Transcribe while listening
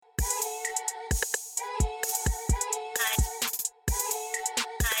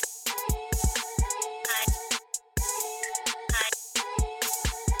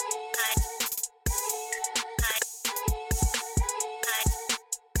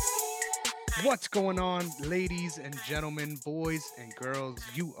What's going on, ladies and gentlemen, boys and girls?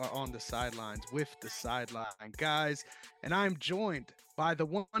 You are on the sidelines with the sideline guys, and I'm joined by the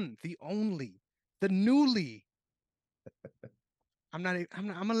one, the only, the newly. I'm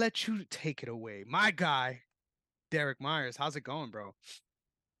gonna let you take it away. My guy, Derek Myers. How's it going, bro?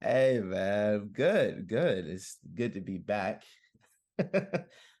 Hey man, good, good. It's good to be back.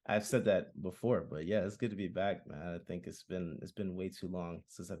 I've said that before, but yeah, it's good to be back, man. I think it's been way too long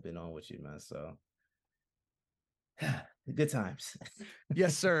since I've been on with you, man. So good times.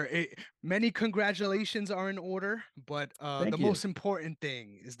 Yes, sir. Many congratulations are in order, but the Thank most you. important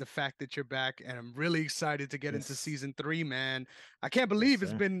thing is the fact that you're back, and I'm really excited to get into Yes, season three, man. I can't yes, believe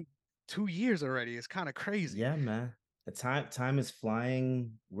it's sir. been 2 years already. It's kind of crazy. Yeah, man. The time is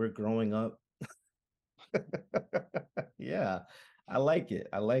flying. We're growing up. Yeah, I like it.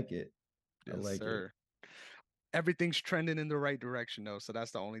 I like it. I Yes, like it. sir. Everything's trending in the right direction though, so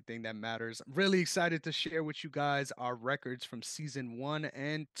that's the only thing that matters. I'm really excited to share with you guys our records from season 1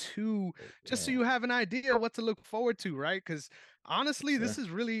 and 2, just so Yeah, you have an idea what to look forward to, right? Because yes, honestly, this sir. is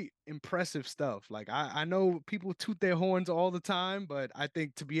really impressive stuff. Like I know people toot their horns all the time, but I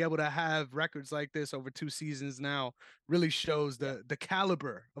think to be able to have records like this over 2 seasons now really shows Yeah. the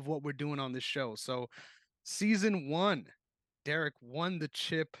caliber of what we're doing on this show. So season one, Derek won the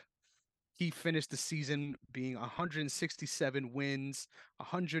chip. He finished the season being 167 wins,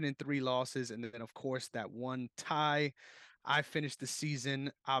 103 losses, and then, of course, that one tie. I finished the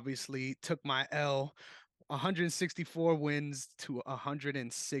season, obviously, took my L, 164 wins to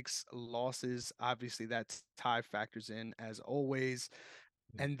 106 losses. Obviously, that tie factors in as always.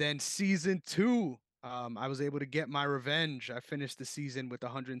 And then season two, I was able to get my revenge. I finished the season with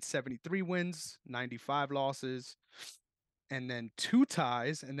 173 wins, 95 losses, and then two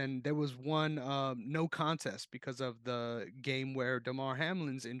ties, and then there was one no contest because of the game where Damar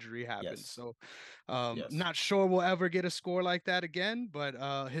Hamlin's injury happened. Yes. So Yes. not sure we'll ever get a score like that again, but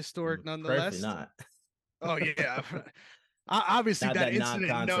historic Prayerfully nonetheless. not. Oh yeah. Obviously Not that that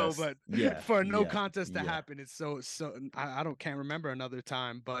incident, no, non-contest. but Yeah, for a no yeah, contest to yeah. happen, it's so I don't can't remember another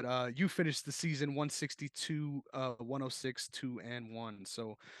time. But you finished the season 162, 106, 2-1.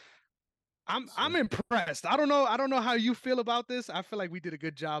 So I'm Sir. impressed. I don't know how you feel about this. I feel like we did a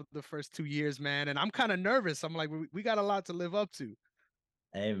good job the first 2 years, man, and I'm kind of nervous. I'm like, we got a lot to live up to.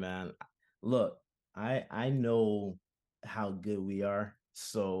 Hey man, look, I know how good we are.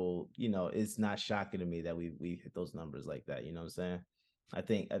 So, it's not shocking to me that we hit those numbers like that. You know what I'm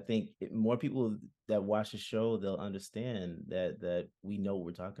saying? I think more people that watch the show, they'll understand that we know what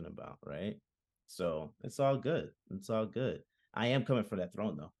we're talking about, right? So it's all good. It's all good. I am coming for that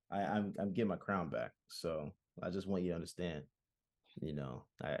throne though. I'm getting my crown back. So I just want you to understand, you know,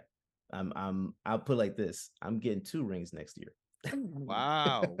 I'll put it like this. I'm getting two rings next year.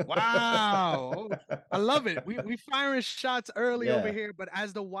 Wow, wow, I love it. We firing shots early over Yeah, here, but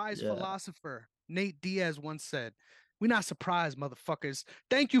as the wise yeah, philosopher Nate Diaz once said, "We're not surprised, motherfuckers.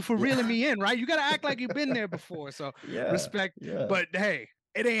 Thank you for reeling yeah, me in, right? You got to act like you've been there before." So yeah, respect, yeah. but hey,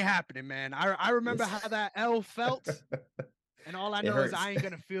 it ain't happening, man. I remember It's how that L felt. And all I it know is hurts. I ain't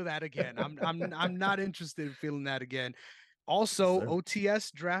gonna feel that again. I'm not interested in feeling that again. Yes, Also, sir.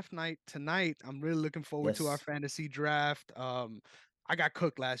 OTS draft night tonight. I'm really looking forward to our Yes. fantasy draft. I got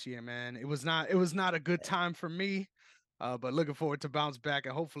cooked last year, man. It was not a good time for me. But looking forward to bounce back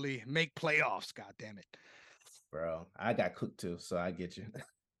and hopefully make playoffs. God damn it. Bro, I got cooked too, so I get you.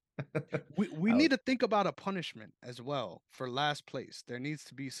 We I, need to think about a punishment as well for last place. There needs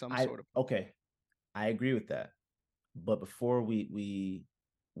to be some I sort of okay, I agree with that. But before we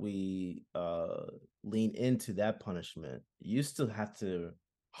lean into that punishment, you still have to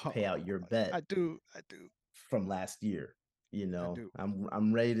pay out your bet I do, from last year. I do.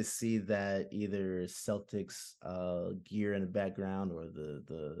 I'm ready to see that either Celtics gear in the background or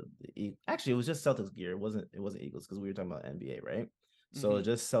actually it was just Celtics gear. It wasn't Eagles because we were talking about NBA, right? So Hmm.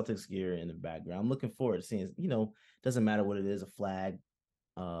 just Celtics gear in the background. I'm looking forward to seeing, doesn't matter what it is, a flag,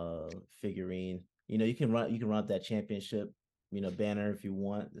 figurine. You can run up that championship, banner if you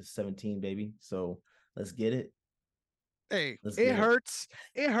want. The 17, baby. So let's get it. Hey, Let's it get it. hurts.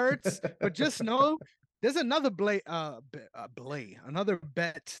 It hurts, but just know there's another another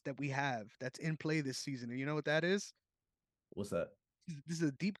bet that we have that's in play this season. And you know what that is? What's that? This is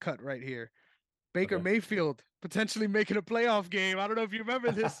a deep cut right here. Baker Okay. Mayfield potentially making a playoff game. I don't know if you remember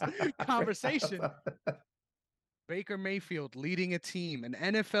I this forgot conversation. about that. Baker Mayfield leading a team, an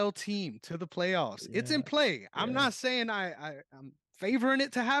NFL team, to the playoffs. It's in Yeah. play. I'm Yeah. not saying I'm favoring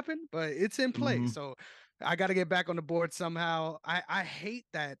it to happen, but it's in play. Hmm. So I got to get back on the board somehow. I hate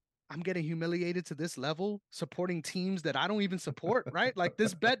that. I'm getting humiliated to this level supporting teams that I don't even support, right? Like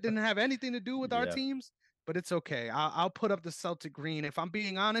this bet didn't have anything to do with our Yeah. teams, but it's okay. I'll put up the Celtic green. If I'm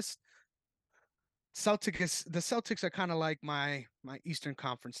being honest, the Celtics are kind of like my Eastern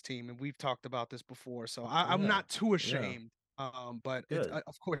Conference team, and we've talked about this before. So I'm Yeah. not too Yeah. ashamed. But it's Good.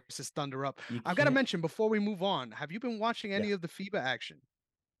 of course it's Thunder up. You I've got to can't. mention before we move on. Have you been watching Yeah. any of the FIBA action?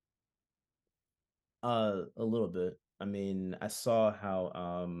 A little bit. I mean, I saw how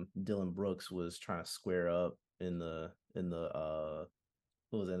Dylan Brooks was trying to square up in the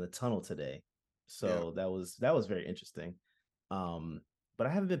what was it, in the tunnel today. Yeah. So that was very interesting. Um, but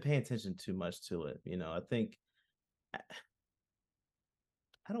I haven't been paying attention too much to it. I think I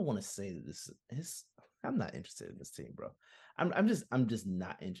don't want to say that this is I'm not interested in this team, bro. I'm just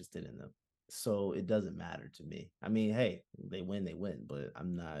not interested in them. So it doesn't matter to me. I mean, hey, they win, but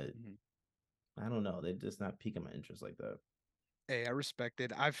I'm not Mhm. I don't know. They're just not piquing my interest like that. Hey, I respect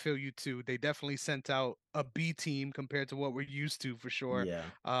it. I feel you too. They definitely sent out a B team compared to what we're used to for sure. Yeah.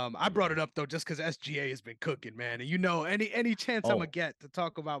 I brought Yeah. it up though just because SGA has been cooking, man. And you know, any chance I'm gonna Oh, get to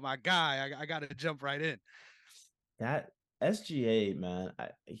talk about my guy, I got to jump right in. that SGA, man,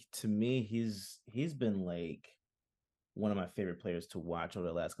 to me, he's been like one of my favorite players to watch over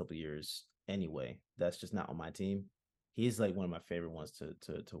the last couple of years. Anyway, that's just not on my team. He's like one of my favorite ones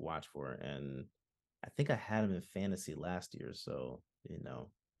to watch for, and I think I had him in fantasy last year. So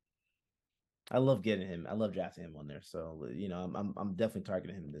I love getting him. I love drafting him on there. So I'm definitely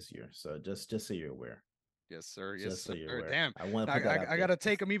targeting him this year. So just so you're aware, Yes, sir. Yes, just so you're sir. aware, Damn, I want to I put that I, out I got there. to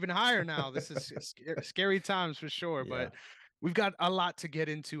take them even higher now. This is scary times for sure. Yeah, But we've got a lot to get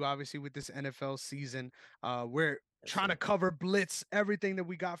into, obviously, with this NFL season. We're yes, trying to sir. cover blitz everything that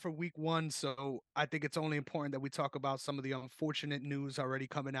we got for week one. So I think it's only important that we talk about some of the unfortunate news already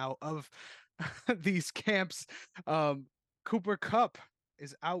coming out of these camps. Um, Cooper Cup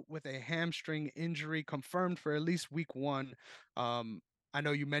is out with a hamstring injury confirmed for at least week one. Um, I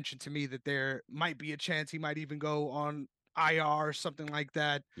know you mentioned to me that there might be a chance he might even go on IR or something like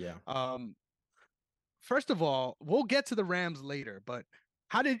that. Yeah. Um, First of all, we'll get to the Rams later, but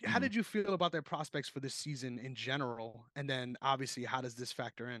how Mhm. did you feel about their prospects for this season in general? And then obviously, how does this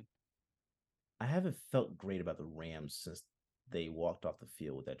factor in? I haven't felt great about the Rams since they walked off the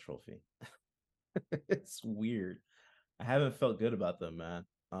field with that trophy. It's weird. I haven't felt good about them, man.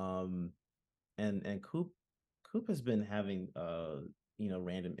 And Coop has been having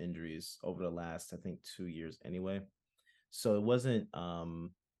random injuries over the last I think 2 years anyway. So it wasn't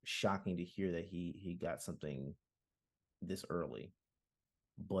shocking to hear that he got something this early.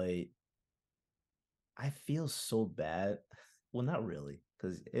 But I feel so bad. Well, not really,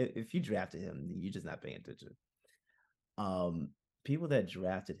 because if you drafted him, you're just not paying attention. Um, People that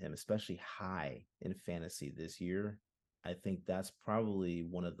drafted him, especially high in fantasy this year, I think that's probably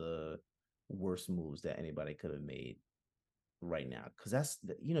one of the worst moves that anybody could have made right now. Because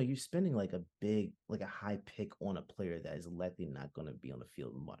you're spending like a high pick on a player that is likely not going to be on the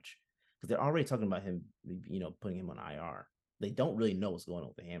field much. Because they're already talking about him, putting him on IR. They don't really know what's going on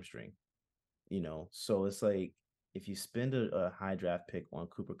with the hamstring. So it's like if you spend a high draft pick on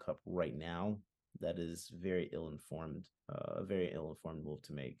Cooper Cup right now, that is a very ill-informed move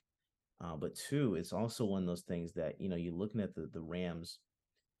to make. But two, it's also one of those things that you're looking at the Rams.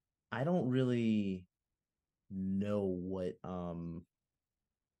 I don't really know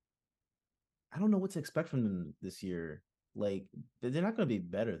I don't know what to expect from them this year. Like they're not going to be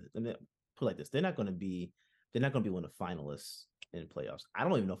better. I mean, put it like this, they're not going to be one of the finalists in playoffs. I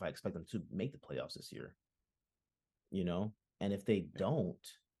don't even know if I expect them to make the playoffs this year. you know. And if they Yeah. don't,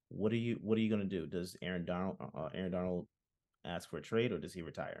 what are you going to do? Does Aaron Donald ask for a trade or does he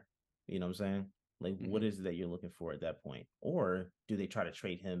retire? You know what I'm saying? Like, what Mhm. is it that you're looking for at that point? Or do they try to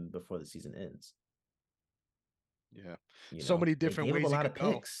trade him before the season ends? Yeah. So many They different gave up a ways it lot could of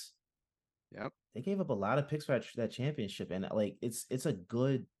go. picks. Yep. They gave up a lot of picks for that championship, and like it's a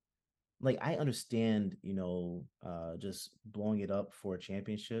good like I understand, just blowing it up for a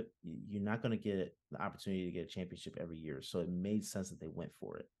championship. You're not going to get the opportunity to get a championship every year, so it made sense that they went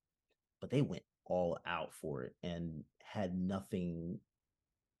for it. But they went all out for it and had nothing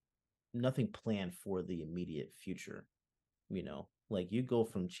planned for the immediate future. Like you go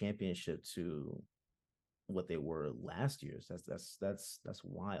from championship to what they were last year's. That's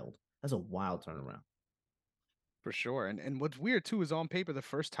wild. That's a wild turnaround. For sure. And what's weird too is on paper the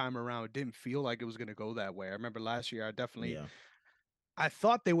first time around it didn't feel like it was gonna go that way. I remember last year Yeah. I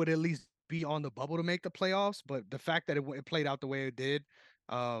thought they would at least be on the bubble to make the playoffs, but the fact that it played out the way it did,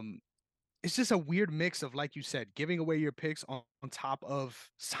 um, it's just a weird mix of, like you said, giving away your picks on top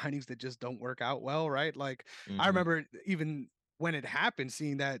of signings that just don't work out well, right? Like I Mm-hmm. remember even when it happened,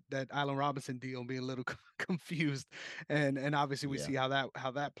 seeing that Allen Robinson deal and being a little confused, and obviously we Yeah. see how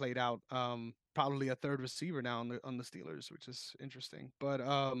that played out. Probably a third receiver now on the Steelers, which is interesting. But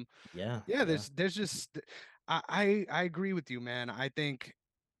Yeah. yeah, Yeah. there's just I agree with you, man. I think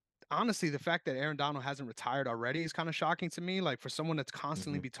honestly, the fact that Aaron Donald hasn't retired already is kind of shocking to me. Like for someone that's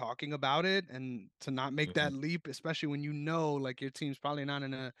constantly Hmm. be talking about it and to not make Hmm. that leap, especially when you know like your team's probably not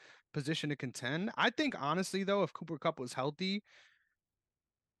in a position to contend. I think honestly though, if Cooper Cup was healthy,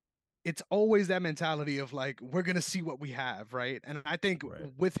 it's always that mentality of like we're gonna see what we have, right? And I think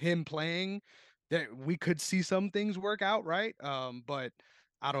Right. with him playing, that we could see some things work out, right? But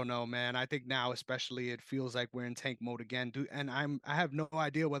I don't know, man. I think now, especially, it feels like we're in tank mode again. And I have no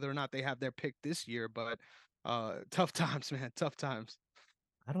idea whether or not they have their pick this year, but tough times, man. Tough times.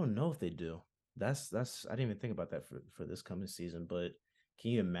 I don't know if they do. That's I didn't even think about that for this coming season. But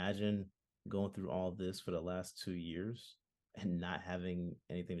can you imagine going through all this for the last 2 years and not having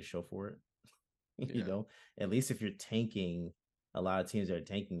anything to show for it? You Yeah. know, at least if you're tanking, a lot of teams that are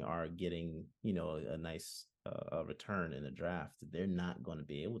tanking are getting, a nice return in the draft. They're not going to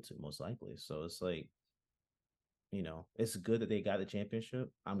be able to, most likely. So it's like, it's good that they got the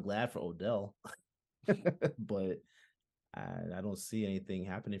championship. I'm glad for Odell, but I don't see anything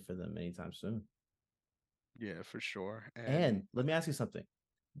happening for them anytime soon. Yeah, for sure. And And let me ask you something: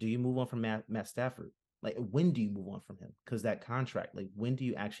 do you move on from Matt Stafford? Like, when do you move on from him? Because that contract, like, when do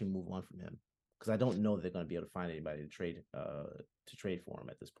you actually move on from him? Because I don't know they're going to be able to find anybody to trade for him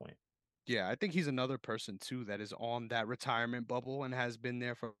at this point. yeah, I think he's another person too that is on that retirement bubble and has been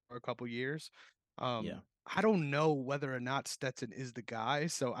there for a couple years. Yeah, I don't know whether or not Stetson is the guy,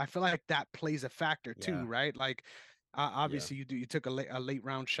 so I feel like that plays a factor yeah, too, right? Like, yeah, obviously you took a late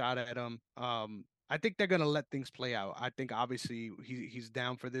round shot at him. I think they're gonna let things play out. I think obviously he's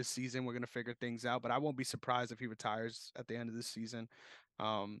down for this season. We're gonna figure things out, but I won't be surprised if he retires at the end of this season.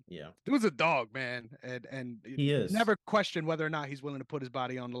 Um, yeah. Dude's a dog, man, and He is. never question whether or not he's willing to put his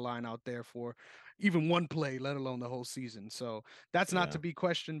body on the line out there for even one play, let alone the whole season. So that's not to Yeah, be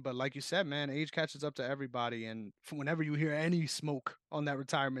questioned. But like you said, man, age catches up to everybody, and whenever you hear any smoke on that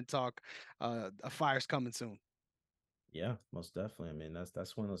retirement talk, a fire's coming soon. yeah, most definitely. I mean,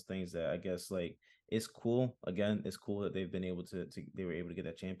 that's one of those things that I guess like it's cool. Again, it's cool that they've been able to they were able to get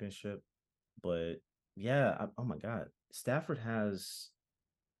that championship. But yeah, oh my God, Stafford has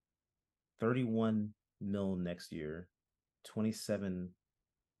 31 mil next year, 27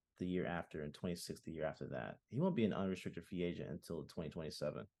 the year after, and 26 the year after that. He won't be an unrestricted free agent until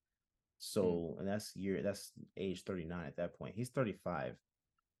 2027. Mm. So, and that's age 39 at that point. He's 35.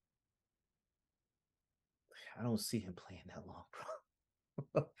 I don't see him playing that long,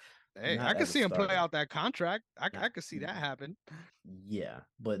 bro. Hey, I Not could as a see him play starter. out that contract. Not I could see that happen. Yeah,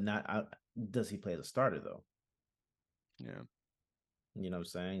 but not does he play as a starter though? Yeah. You know what I'm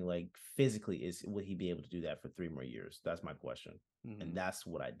saying? Like physically, is will he be able to do that for 3 more years? That's my question, and Mhm. that's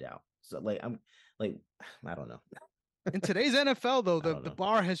what I doubt. So like I'm like I don't know. In today's NFL, though, I don't the know.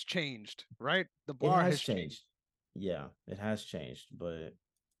 bar has changed, right? The It bar has has changed. changed. Yeah, it has changed, but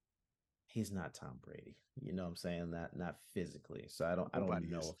he's not Tom Brady. You know what I'm saying? Not physically. So I don't Nobody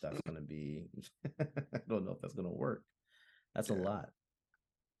know is. if that's gonna be I don't know if that's gonna work. That's a Yeah. lot.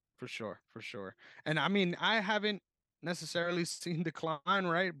 For sure, for sure. And I mean, I haven't necessarily seen decline,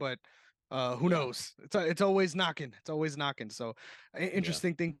 right? But who Yeah. knows? It's always knocking. It's always knocking. So Yeah.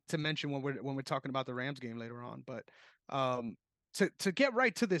 interesting thing to mention when we're talking about the Rams game later on. But um to get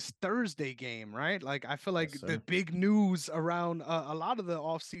right to this Thursday game, right? Like I feel Yes, like the sir. big news around a lot of the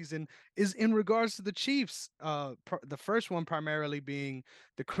offseason is in regards to the Chiefs. The first one primarily being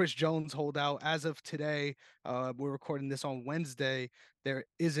the Chris Jones holdout. As of today, we're recording this on Wednesday. There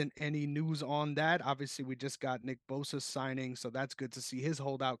isn't any news on that. Obviously, we just got Nick Bosa signing, so that's good to see his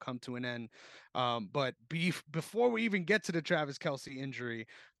holdout come to an end. But before we even get to the Travis Kelsey injury,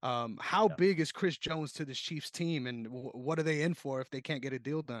 how Yeah. big is Chris Jones to this Chiefs team, and what are they in for if they can't get a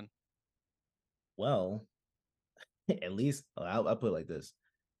deal done? Well, at least I'll put it like this: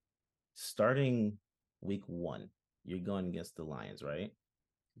 starting week 1, you're going against the Lions, right?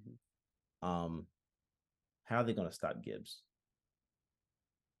 Mhm. Um, how are they going to stop Gibbs?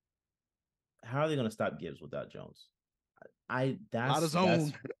 How are they going to stop Gibbs without Jones? I A lot of that's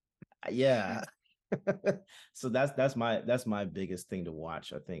zone. yeah. So that's my biggest thing to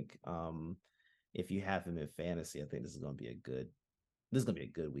watch. I think if you have him in fantasy, I think this is gonna be a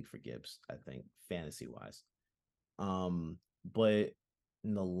good week for Gibbs. I think fantasy wise. But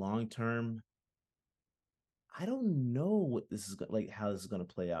in the long term, I don't know what this is like how this is going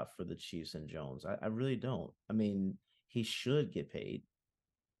to play out for the Chiefs and Jones. I really don't. I mean, he should get paid.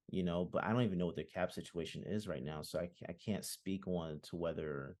 but I don't even know what their cap situation is right now. So I can't speak on to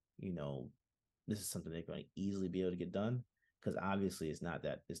whether, this is something they're going to easily be able to get done. Because obviously it's not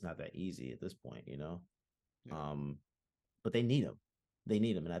that easy at this point. Yeah. Um, but they need him. They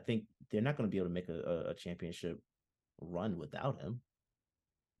need him. And I think they're not going to be able to make a championship run without him.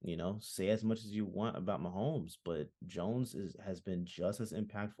 Say as much as you want about Mahomes, but Jones has been just as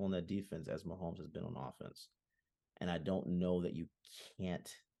impactful in that defense as Mahomes has been on offense. And I don't know that you can't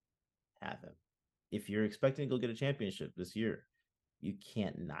have him. If you're expecting to go get a championship this year, you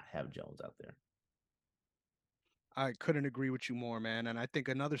can't not have Jones out there. I couldn't agree with you more, man. And I think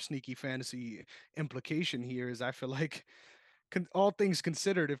another sneaky fantasy implication here is I feel like, all things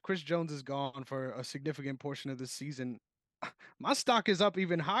considered, if Chris Jones is gone for a significant portion of this season, my stock is up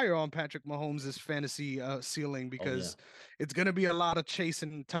even higher on Patrick Mahomes' fantasy ceiling, Oh yeah. because it's going to be a lot of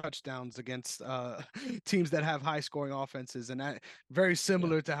chasing touchdowns against teams that have high scoring offenses, and very Yeah.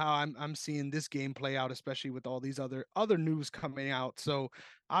 similar to how I'm seeing this game play out, especially with all these other news coming out. So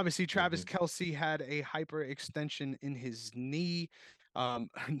obviously Travis Mm-hmm. Kelsey had a hyperextension in his knee.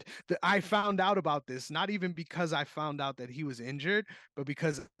 I found out about this not even because I found out that he was injured, but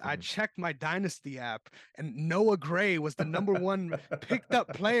because I Mm-hmm. checked my Dynasty app and Noah Gray was the number one picked up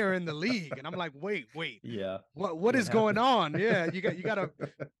player in the league. And I'm like, wait, Yeah. what What is going happened? on? Yeah, you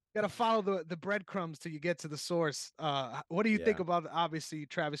gotta follow the breadcrumbs till you get to the source. What do you think Yeah. about obviously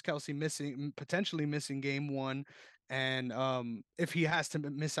Travis Kelsey potentially missing game 1, and if he has to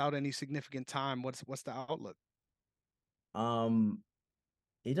miss out any significant time, what's the outlook? Um,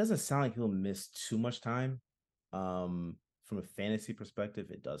 it doesn't sound like he'll miss too much time. From a fantasy perspective,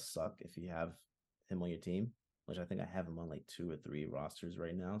 it does suck if you have him on your team, which I think I have him on like 2 or 3 rosters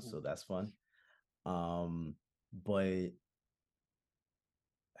right now, so that's fun. But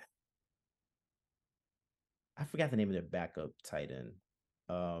I forgot the name of their backup tight end.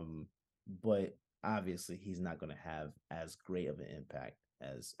 But obviously he's not going to have as great of an impact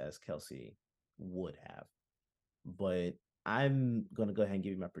as Kelsey would have. But I'm gonna go ahead and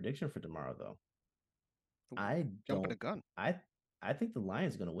give you my prediction for tomorrow, though. Ooh, I jumping the don't. gun. I I think the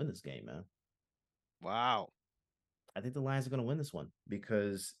Lions are gonna win this game, man. Wow. I think the Lions are gonna win this one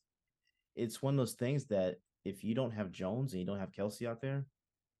because it's one of those things that if you don't have Jones and you don't have Kelsey out there,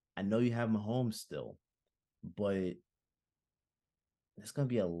 I know you have Mahomes still, but there's gonna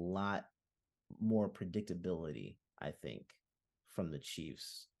be a lot more predictability, I think, from the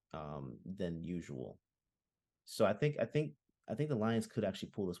Chiefs than usual. So I think the Lions could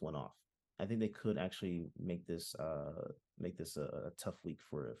actually pull this one off. I think they could actually make this a tough week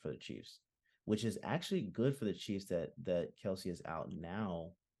for the Chiefs, which is actually good for the Chiefs that Kelsey is out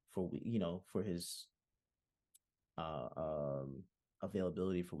now for his uh um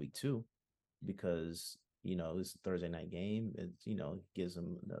availability for week 2 because it's a Thursday night game. It gives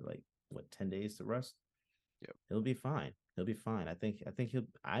him like what 10 days to rest. Yep. He'll be fine. He'll be fine. I think he'll.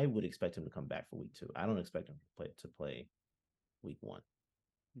 I would expect him to come back for week 2. I don't expect him to play week 1.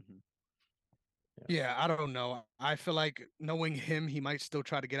 Mhm. Yeah. Yeah, I don't know. I feel like knowing him, he might still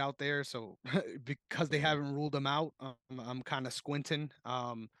try to get out there. So because they Mm-hmm. haven't ruled him out, I'm kind of squinting.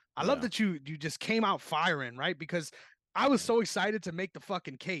 I love Yeah. that you just came out firing, right? Because I was Yeah. so excited to make the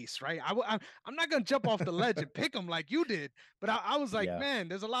fucking case, right? I'm not gonna jump off the ledge and pick them like you did, but I was like, Yeah. man,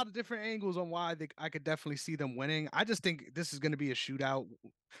 there's a lot of different angles on why I could definitely see them winning. I just think this is gonna be a shootout.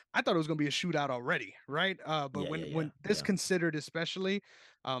 I thought it was gonna be a shootout already, right? But Yeah. when Yeah. Yeah. when this Yeah. considered, especially,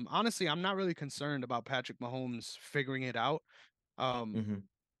 honestly, I'm not really concerned about Patrick Mahomes figuring it out. Um, Mm-hmm.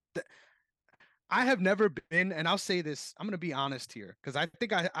 th- I have never been, and I'll say this, I'm going to be honest here, because I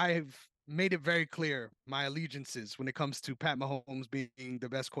think I've made it very clear my allegiances when it comes to Pat Mahomes being the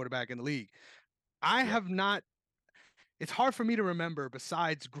best quarterback in the league. I Yep. have not, it's hard for me to remember,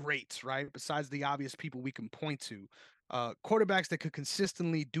 besides greats, right? Besides the obvious people we can point to, quarterbacks that could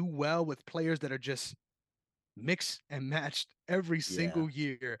consistently do well with players that are just mix and matched every Yeah. single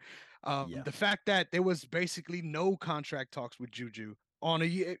year. Yeah. The fact that there was basically no contract talks with Juju on a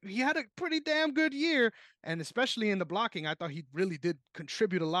year, he had a pretty damn good year, and especially in the blocking, I thought he really did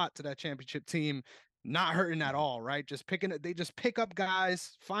contribute a lot to that championship team. Not hurting at Mm-hmm. all, right? Just picking it, they just pick up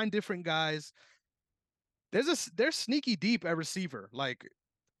guys, find different guys. There's sneaky deep at receiver. Like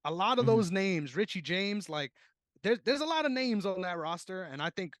a lot of Mm-hmm. those names, Richie James, like there's a lot of names on that roster, and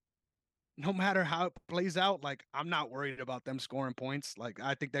I think no matter how it plays out, like I'm not worried about them scoring points. Like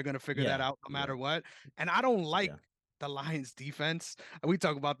I think they're gonna figure that Yeah. out no Yeah. matter what. And I don't like Yeah. the Lions defense. We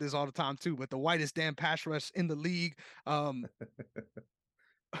talk about this all the time too, but the whitest damn pass rush in the league. Um,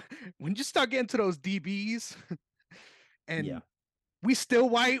 when you start getting to those DBs Yeah. and we still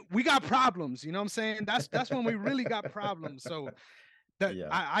white, we got problems. You know what I'm saying? That's when we really got problems. So that Yeah.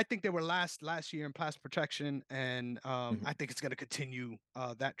 I think they were last year in pass protection, and Mhm. I think it's going to continue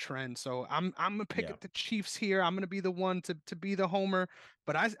that trend. So I'm gonna pick Yeah. at the Chiefs here. I'm gonna be the one to be the homer,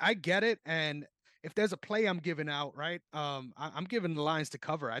 but I get it. And if there's a play I'm giving out, right, I'm giving the Lions to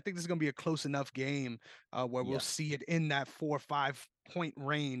cover. I think this is gonna be a close enough game where we'll Yeah. see it in that 4 or 5 point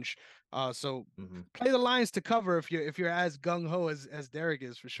range. So Hmm. play the Lions to cover if you're as gung ho as Derek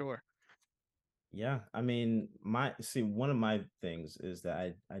is for sure. Yeah. I mean, one of my things is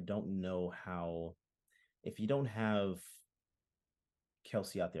that I don't know how, if you don't have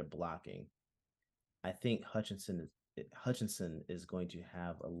Kelsey out there blocking, I think Hutchinson is going to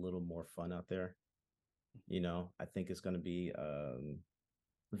have a little more fun out there. I think it's going to be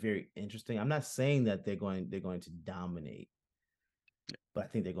very interesting. I'm not saying that they're going to dominate, but I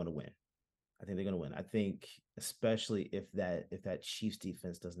think they're going to win. I think they're going to win. I think especially if that Chiefs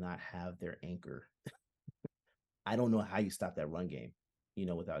defense does not have their anchor. I don't know how you stop that run game,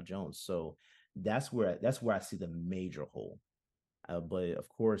 without Jones. So that's where I see the major hole. But of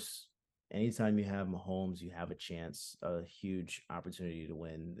course, anytime you have Mahomes, you have a chance, a huge opportunity to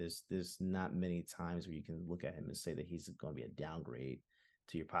win. There's not many times where you can look at him and say that he's going to be a downgrade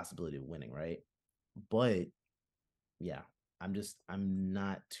to your possibility of winning, right? But yeah, I'm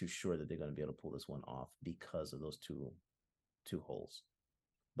not too sure that they're going to be able to pull this one off because of those two holes.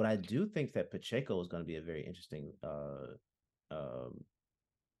 But I do think that Pacheco is going to be a very interesting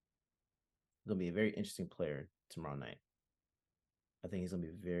going to be a very interesting player tomorrow night. I think he's going to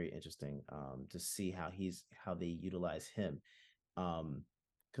be very interesting to see how they utilize him.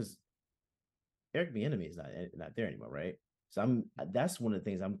 Because Eric Bieniemy is not there anymore, right? So that's one of the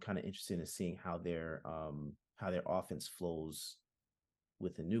things I'm kind of interested in seeing how their offense flows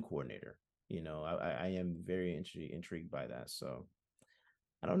with the new coordinator. I am very intrigued by that. So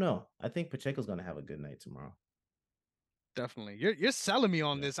I don't know. I think Pacheco's going to have a good night tomorrow. Definitely. You're selling me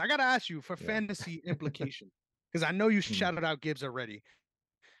on Yeah, this. I gotta ask you for yeah, fantasy implication. Because I know you mhm, shouted out Gibbs already.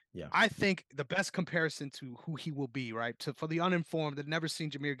 yeah, I think the best comparison to who he will be, right? For the uninformed that never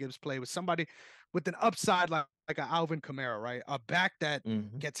seen Jameer Gibbs play with somebody with an upside like a Alvin Kamara, right? A back that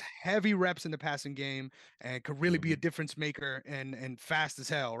hmm, gets heavy reps in the passing game and could really be a hmm, difference maker and fast as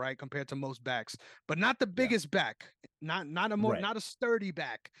hell, right? Compared to most backs, but not the yeah, biggest back, right, not a sturdy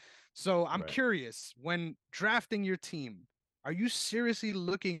back. So I'm right. curious, when drafting your team, are you seriously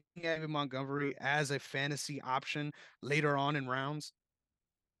looking at David Montgomery as a fantasy option later on in rounds?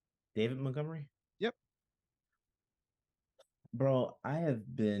 David Montgomery, Yep. bro. I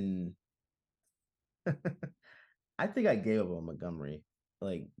have been. I think I gave up on Montgomery,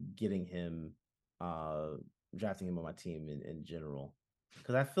 like getting him, uh, drafting him on my team in general,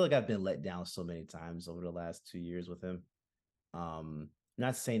 because I feel like I've been let down so many times over the last 2 years with him.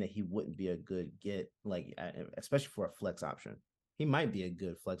 Not saying that he wouldn't be a good get, like especially for a flex option. He might be a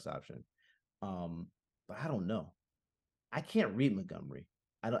good flex option. Um, but I don't know. I can't read Montgomery.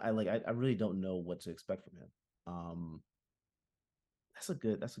 I don't. I really don't know what to expect from him. Um, that's a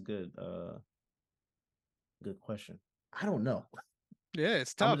good question. I don't know. Yeah,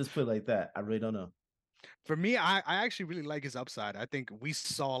 it's I'm gonna tough. just put it like that. I really don't know. For me, I actually really like his upside. I think we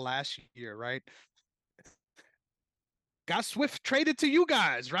saw last year, right? Got Swift traded to you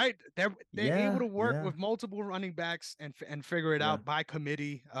guys, right? They're able Yeah, to work yeah, with multiple running backs and figure it yeah, out by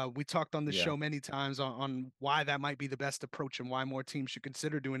committee. We talked on the yeah. show many times on why that might be the best approach and why more teams should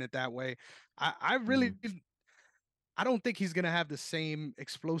consider doing it that way. I really Hmm. I don't think he's gonna have the same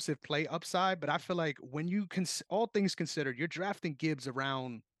explosive play upside, but I feel like when you all things considered, you're drafting Gibbs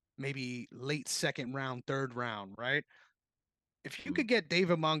around maybe late second round, third round, right? If you Hmm. could get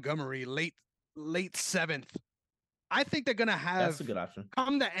David Montgomery late seventh, I think they're gonna That's have a good option.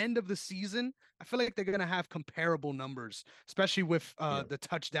 come the end of the season. I feel like they're gonna have comparable numbers, especially with Yeah, the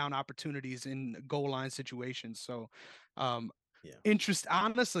touchdown opportunities in goal line situations. So, um, yeah, interest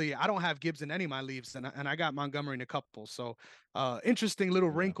honestly, I don't have Gibbs in any of my leagues, and I got Montgomery in a couple. So, interesting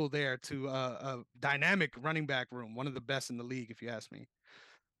little yeah, wrinkle there to a dynamic running back room, one of the best in the league, if you ask me.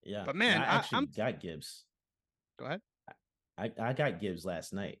 yeah. But And man, I actually I'm got Gibbs. go ahead. I got Gibbs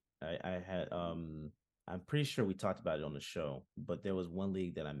last night. I had I'm pretty sure we talked about it on the show, but there was one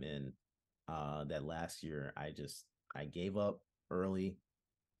league that I'm in that last year I gave up early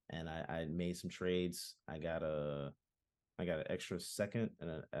and I made some trades. I got an extra second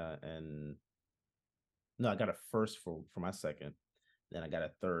and no, I got a first for my second, then I got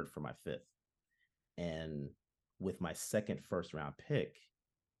a third for my fifth. And with my second first round pick,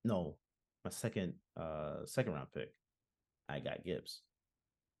 no, my second round pick, I got Gibbs.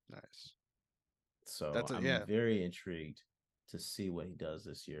 Nice. So That's a, I'm yeah. very intrigued to see what he does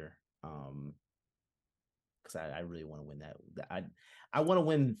this year. because I really want to win that. I want to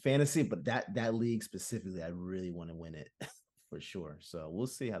win fantasy, but that league specifically, I really want to win it for sure. So we'll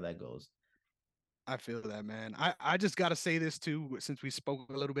see how that goes. I feel that, man. I just gotta say this too, since we spoke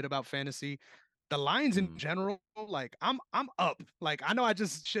a little bit about fantasy. The Lions in Mm. general, like I'm up. Like I know I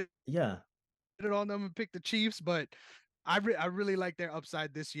just shit Yeah. on them and picked the Chiefs, but I really like their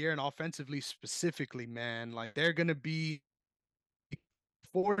upside this year and offensively specifically, man. Like they're gonna be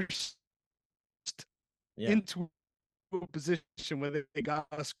forced Yeah. into a position where they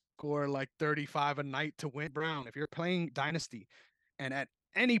gotta score like 35 a night to win. Brown, if you're playing Dynasty and at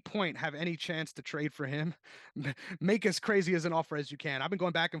any point have any chance to trade for him, make as crazy as an offer as you can. I've been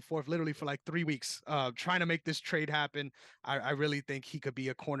going back and forth literally for like 3 weeks, trying to make this trade happen. I really think he could be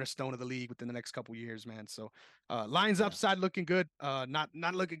a cornerstone of the league within the next couple years, man. So Lions Yeah. upside looking good. Not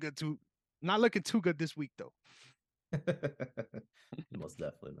looking good too, not looking too good this week though. Most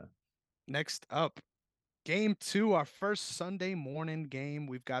definitely, man. Next up, game two, our first Sunday morning game.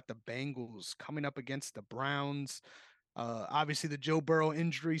 We've got the Bengals coming up against the Browns. Obviously, the Joe Burrow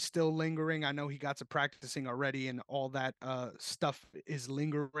injury still lingering. I know he got to practicing already, and all that stuff is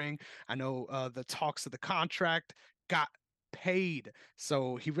lingering. I know the talks of the contract got paid,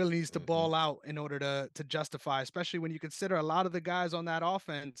 so he really needs to Mm-hmm. ball out in order to justify. Especially when you consider a lot of the guys on that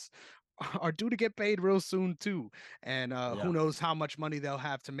offense are due to get paid real soon too, and Yeah. who knows how much money they'll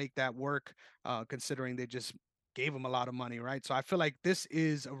have to make that work. Considering they just gave him a lot of money, right? So I feel like this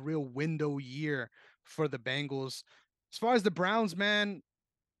is a real window year for the Bengals. As far as the Browns, man,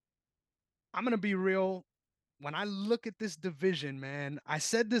 I'm gonna be real. When I look at this division, man, I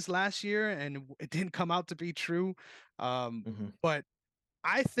said this last year and it didn't come out to be true. Um, Mm-hmm. but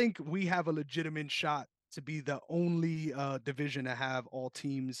I think we have a legitimate shot to be the only division to have all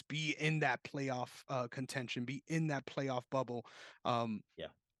teams be in that playoff contention, be in that playoff bubble. Um, Yeah.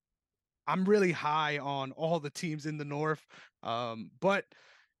 I'm really high on all the teams in the North, but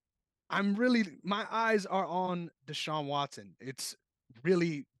I'm really my eyes are on Deshaun Watson. It's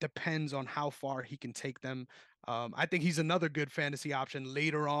really depends on how far he can take them. I think he's another good fantasy option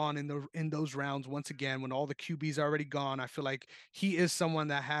later on in those rounds. Once again, when all the QBs are already gone, I feel like he is someone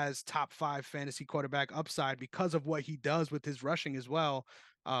that has top five fantasy quarterback upside because of what he does with his rushing as well.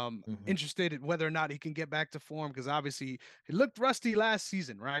 Mm-hmm. Interested in whether or not he can get back to form because obviously he looked rusty last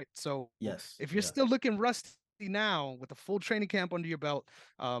season, right? So Yes. if you're Yeah. still looking rusty now with a full training camp under your belt,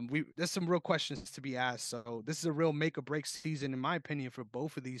 we there's some real questions to be asked. So this is a real make or break season, in my opinion, for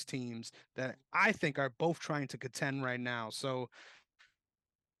both of these teams that I think are both trying to contend right now. So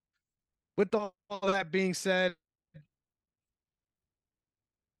with all that being said,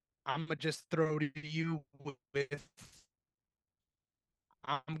 I'm gonna just throw to you with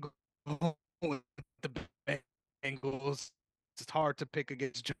I'm going with the Bengals. It's hard to pick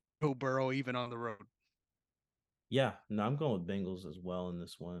against Joe Burrow even on the road. Yeah. No, I'm going with Bengals as well in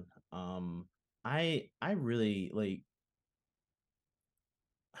this one. I really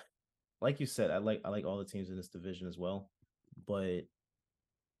like you said, I like all the teams in this division as well. But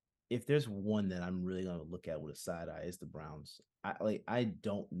if there's one that I'm really gonna look at with a side eye is the Browns. I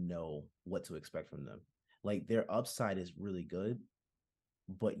don't know what to expect from them. Like their upside is really good,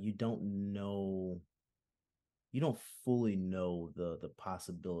 but you don't fully know the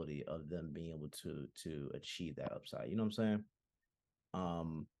possibility of them being able to achieve that upside. You know what I'm saying?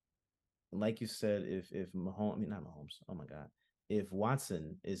 Um, like you said, if Mahomes, I mean not Mahomes, oh my god, if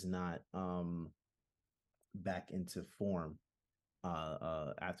Watson is not back into form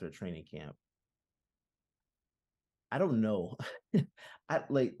after a training camp, I don't know. I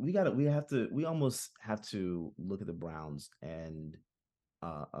like we almost have to look at the Browns and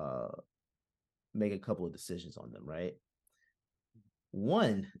uh uh make a couple of decisions on them, right?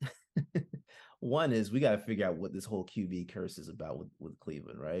 One one is we got to figure out what this whole QB curse is about with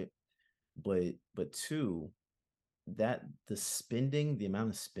Cleveland, right? But two, that the amount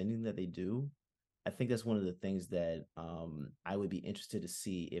of spending that they do, I think that's one of the things that I would be interested to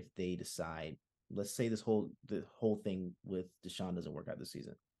see if they decide. Let's say the whole thing with Deshaun doesn't work out this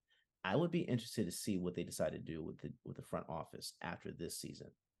season. I would be interested to see what they decide to do with the front office after this season,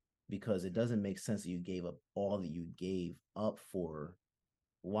 because it doesn't make sense that you gave up all that you gave up for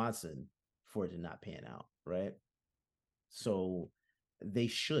Watson for it to not pan out, right? So they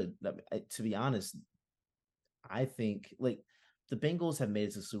should, to be honest, I think like the Bengals have made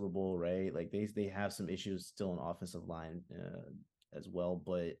it to the Super Bowl, right? Like they have some issues still on offensive line as well,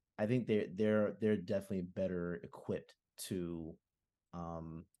 but I think they're definitely better equipped to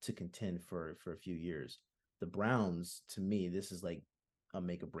contend for a few years. The Browns, to me, this is like a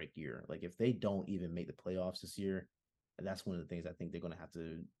make or break year. Like if they don't even make the playoffs this year, that's one of the things I think they're going to have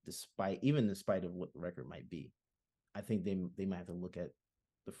to, despite of what the record might be. I think they might have to look at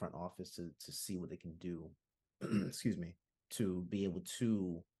the front office to see what they can do. Excuse me, to be able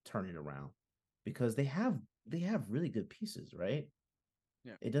to turn it around because they have really good pieces, right?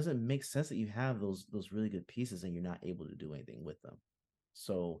 Yeah. It doesn't make sense that you have those really good pieces and you're not able to do anything with them.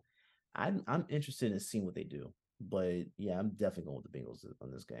 So I'm interested in seeing what they do. But yeah, I'm definitely going with the Bengals on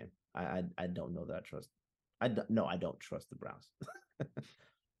this game. I don't know that I trust. No, I don't trust the Browns.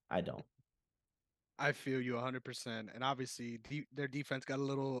 I don't. I feel you 100%. And obviously, their defense got a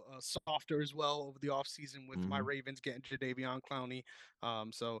little softer as well over the offseason with my Mm-hmm. Ravens getting Jadeveon Clowney.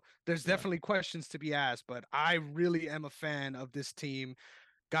 So there's Yeah. definitely questions to be asked, but I really am a fan of this team.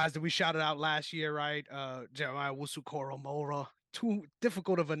 Guys that we shouted out last year, right? Jeremiah Wusukoro Mora. Too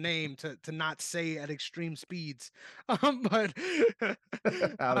difficult of a name to not say at extreme speeds. But I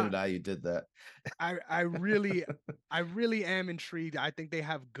don't uh, even know how you did that. I really I really am intrigued. I think they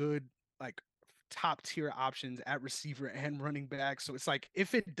have good like top tier options at receiver and running back. So it's like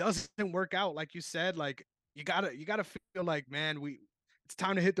if it doesn't work out, like you said, like you gotta feel like, man, it's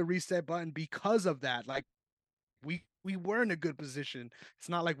time to hit the reset button because of that. Like we were in a good position. It's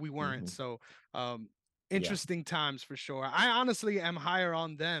not like we weren't. Hmm. So Yeah, interesting times for sure. I honestly am higher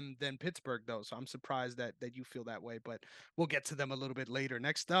on them than Pittsburgh though. So I'm surprised that you feel that way, but we'll get to them a little bit later.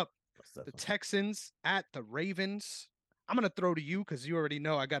 Next up, most the definitely. Texans at the Ravens. I'm gonna throw to you because you already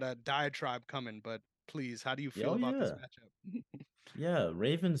know I got a diatribe coming, but please, how do you Yeah, feel oh about this yeah, matchup? yeah.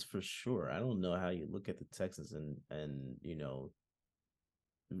 Ravens for sure. I don't know how you look at the Texans and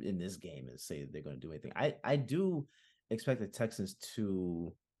in this game and say they're going to do anything. I do expect the Texans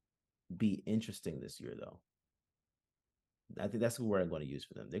to be interesting this year though. I think that's the word I'm going to use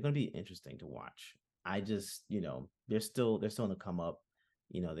for them. They're going to be interesting to watch. I just, they're still on the come up.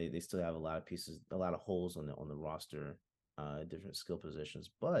 They still have a lot of pieces, a lot of holes on the roster, different skill positions,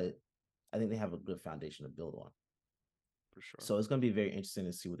 but I think they have a good foundation to build on. For sure. So it's going to be very interesting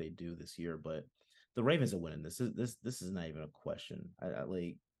to see what they do this year. But the Ravens are winning. This is not even a question. I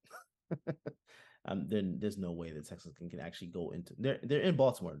like. Then there's no way the Texans can actually go into they're in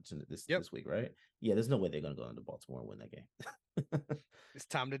Baltimore this Yep. this week, right? Yeah, there's no way they're gonna go into Baltimore and win that game. It's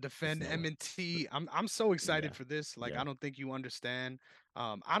time to There's defend no way. M&T. I'm so Yeah, excited for this. Like yeah, I don't think you understand.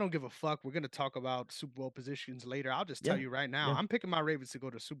 I don't give a fuck. We're gonna talk about Super Bowl positions later. I'll just tell yeah, you right now. yeah, I'm picking my Ravens to go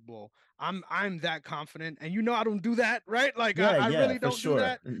to Super Bowl. I'm that confident, and you know I don't do that, right? Like I, yeah, I yeah, really for don't do sure.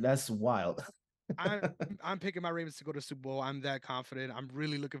 that. That's wild. I'm I'm picking my Ravens to go to Super Bowl. I'm that confident. I'm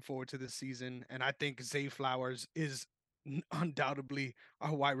really looking forward to this season, and I think Zay Flowers is undoubtedly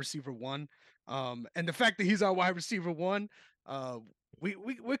our wide receiver one. And the fact that he's our wide receiver one, uh,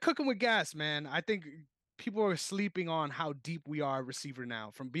 we're cooking with gas, man. I think people are sleeping on how deep we are at receiver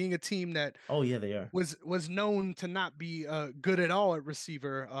now. From being a team that Oh yeah, they are. was known to not be good at all at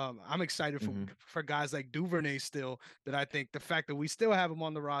receiver. I'm excited for Hmm. guys like Duvernay still. That I think the fact that we still have him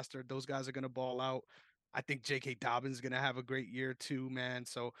on the roster, those guys are going to ball out. I think J.K. Dobbins is going to have a great year too, man.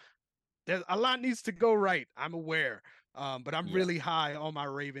 So there's a lot needs to go right. I'm aware. But I'm Yeah. really high on my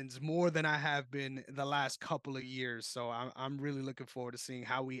Ravens more than I have been the last couple of years. So I'm really looking forward to seeing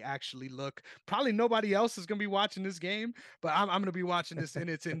how we actually look. Probably nobody else is gonna be watching this game, but I'm gonna be watching this in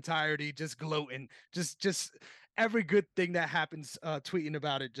its entirety, just gloating, just every good thing that happens, tweeting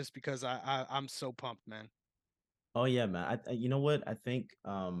about it, just because I'm so pumped, man. Oh yeah, man. You know what? I think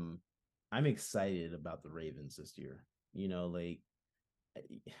I'm excited about the Ravens this year. Like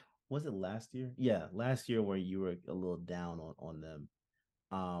was it last year? Yeah, last year where you were a little down on them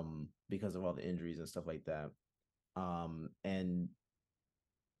because of all the injuries and stuff like that. And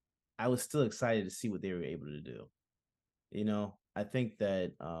I was still excited to see what they were able to do. I think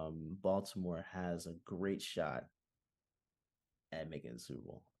that Baltimore has a great shot at making the Super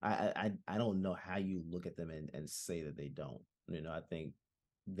Bowl. I don't know how you look at them and say that they don't. I think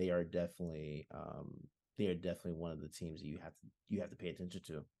they are definitely one of the teams that you have to pay attention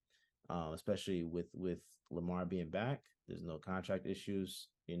to. Especially with Lamar being back. There's no contract issues.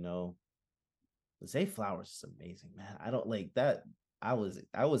 Zay Flowers is amazing, man. I don't like that. I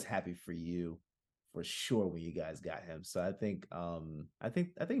was happy for you for sure when you guys got him. So I think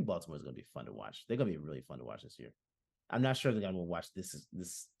Baltimore is gonna be fun to watch. They're gonna be really fun to watch this year. I'm not sure that I'm gonna watch this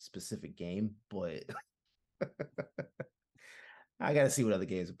specific game, but I gotta see what other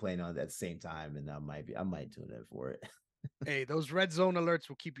games are playing on at the same time, and I might tune in for it. Hey, those red zone alerts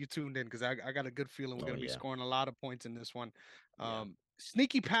will keep you tuned in because I got a good feeling we're Oh going to be yeah, scoring a lot of points in this one. yeah,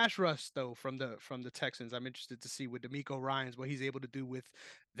 Sneaky pass rush though from the Texans. I'm interested to see with D'Amico Ryan's what he's able to do with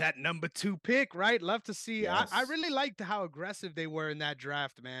that number 2 pick. Right, love to see. I yes, really liked how aggressive they were in that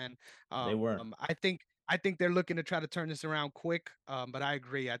draft, man. they were. I think I think they're looking to try to turn this around quick. But I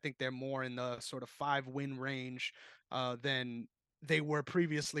agree. I think they're more in the sort of 5-win range than they were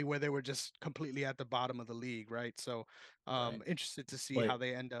previously, where they were just completely at the bottom of the league, right? So, Right. interested to see how But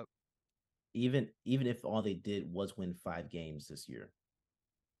they end up. even if all they did was win 5 games this year,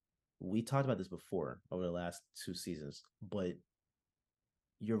 we talked about this before over the last 2 seasons, but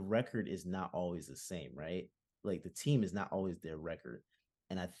your record is not always the same, right? Like the team is not always their record.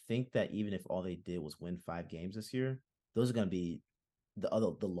 And I think that even if all they did was win 5 games this year, those are going to be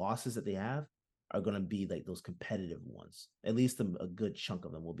the losses that they have are going to be like those competitive ones. At least a good chunk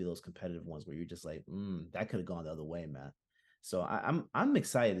of them will be those competitive ones where you're just like, that could have gone the other way, man. So I'm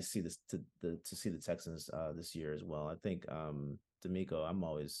excited to see this to see the Texans this year as well. I think D'Amico, I'm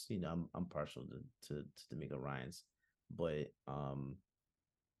always I'm partial to D'Amico Ryans, but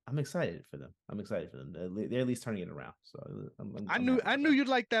I'm excited for them. I'm excited for them. They're at least turning it around. So I'm happy I for knew them. you'd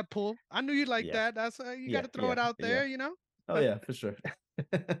like that pull. I knew you'd like Yeah, that. That's you got yeah, to throw yeah, it out yeah. there, you know. Oh yeah, for sure.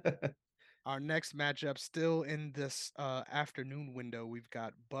 Our next matchup, still in this afternoon window, we've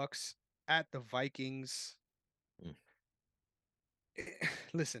got Bucks at the Vikings. Mm,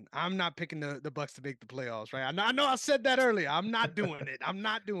 Listen, I'm not picking the Bucks to make the playoffs, right? I know I said that earlier. I'm not doing it. I'm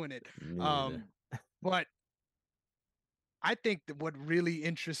not doing it. Me neither. But I think that what really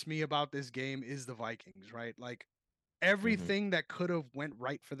interests me about this game is the Vikings, right? Like Hmm. everything that could have went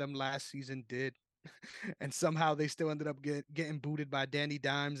right for them last season did. And somehow they still ended up getting booted by Danny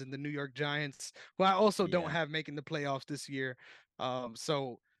Dimes and the New York Giants, who I also don't Yeah. have making the playoffs this year.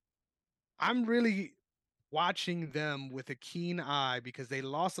 So I'm really watching them with a keen eye because they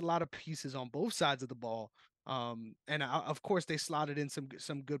lost a lot of pieces on both sides of the ball. And of course they slotted in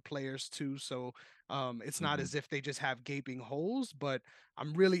some good players too. So it's not Hmm. as if they just have gaping holes, but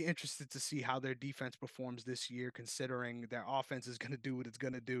I'm really interested to see how their defense performs this year, considering their offense is going to do what it's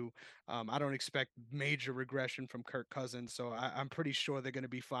going to do. I don't expect major regression from Kirk Cousins, so I'm pretty sure they're going to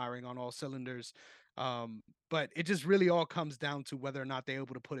be firing on all cylinders. But it just really all comes down to whether or not they're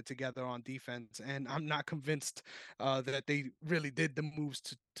able to put it together on defense. And I'm not convinced that they really did the moves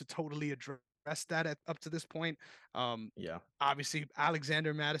to totally address that up to this point. Um, Yeah. Obviously,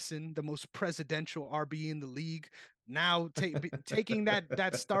 Alexander Madison, the most presidential RB in the league, now taking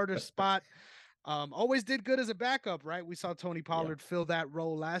that starter spot. Always did good as a backup, right? We saw Tony Yeah. Pollard fill that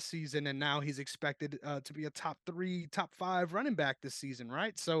role last season, and now he's expected to be a top 3, top 5 running back this season,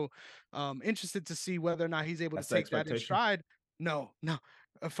 right? So, interested to see whether or not he's able to That's the take that in expectation. stride. No, no,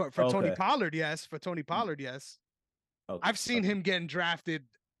 for Tony Okay. Pollard, yes. For Tony Pollard, yes. Okay. I've seen Okay. him getting drafted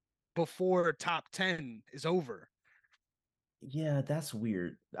before top 10 is over. Yeah, that's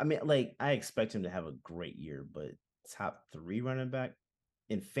weird. I mean, like, I expect him to have a great year, but top 3 running back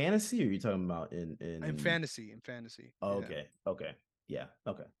in fantasy, or are you talking about in In fantasy, oh, yeah. okay. Okay. Yeah.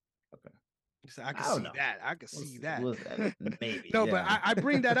 Okay. Okay. So I could I don't see know. that. I could see that. Maybe. No, but Yeah. I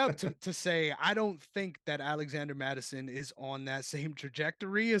bring that up to say I don't think that Alexander Madison is on that same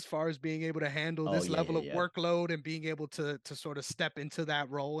trajectory as far as being able to handle Oh this yeah, level yeah, of yeah. workload and being able to sort of step into that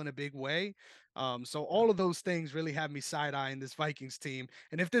role in a big way. So Yeah. all of those things really have me side eyeing this Vikings team.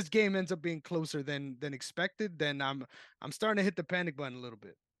 And if this game ends up being closer than expected, then I'm starting to hit the panic button a little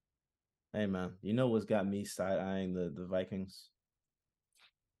bit. Hey man, you know what's got me side eyeing the Vikings?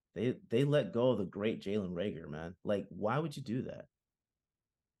 They let go of the great Jalen Rager, man. Like, why would you do that?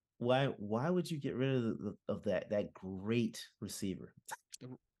 Why would you get rid of that great receiver? The,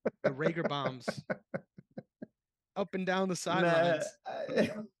 the Rager bombs up and down the Man, sidelines.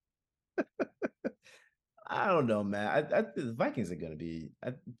 I don't know, man. The Vikings are gonna be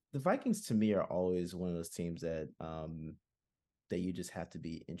the Vikings to me are always one of those teams that you just have to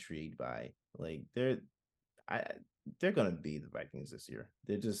be intrigued by. Like I they're gonna be the Vikings this year.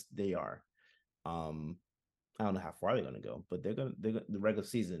 They are. Um, I don't know how far they're gonna go, but the regular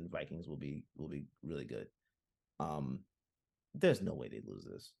season Vikings will be really good. Um, there's no way they lose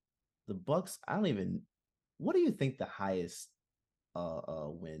this. The Bucks, I don't even. What do you think the highest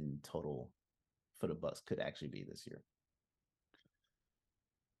win total for the Bucks could actually be this year?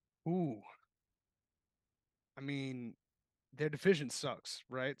 Ooh, I mean, their division sucks,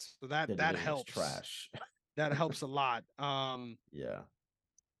 right? So Their that division is helps. trash. That helps a lot. Yeah.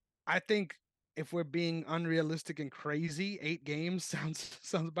 I think if we're being unrealistic and crazy, 8 games sounds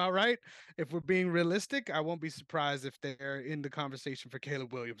about right. If we're being realistic, I won't be surprised if they're in the conversation for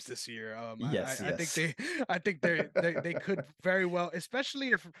Caleb Williams this year. Yes, I think yes. I think they could very well, especially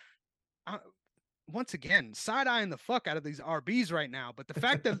if uh, once again, side eyeing the fuck out of these RBs right now. But the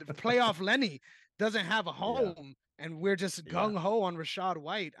fact that playoff Lenny doesn't have a Yeah. home and we're just Yeah. gung ho on Rashad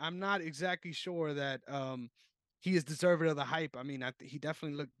White, I'm not exactly sure that he is deserving of the hype. I mean, he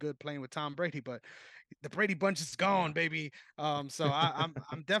definitely looked good playing with Tom Brady, but The Brady Bunch is gone, Yeah. baby. So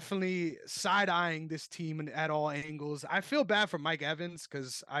I'm definitely side eyeing this team at all angles. I feel bad for Mike Evans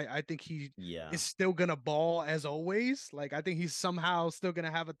because I think he Yeah. is still gonna ball as always. Like I think he's somehow still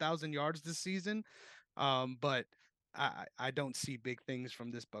gonna have 1,000 yards this season. But I don't see big things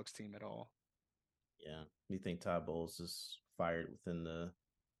from this Bucks team at all. Yeah. You think Todd Bowles is fired within the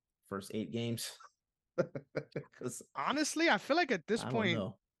first 8 games? Because Honestly, I feel like at this I don't point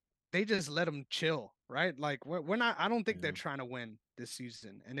know. they just let them chill, right? Like we're not. I don't think they're Yeah. trying to win this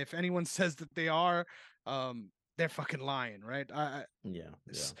season. And if anyone says that they are, they're fucking lying, right? Yeah. Yeah.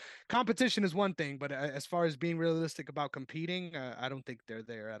 Competition is one thing, but as far as being realistic about competing, I don't think they're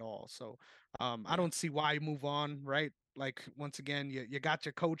there at all. So I Yeah. don't see why you move on, right? Like once again, you got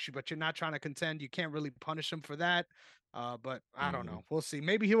your coach, but you're not trying to contend. You can't really punish him for that. But I don't Mm-hmm. know. We'll see.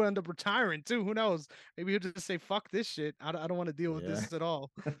 Maybe he'll end up retiring too. Who knows? Maybe he'll just say "fuck this shit." I don't want to deal with Yeah. this at all.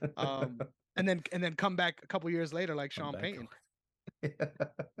 Um, and then come back a couple years later like Come Sean back. Payton.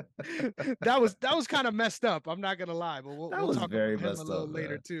 That was kind of messed up. I'm not gonna lie, but we'll That we'll was talk very about him a messed up, little later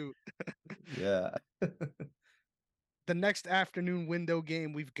man. too. Yeah. The next afternoon window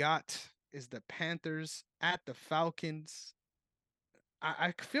game we've got is the Panthers at the Falcons.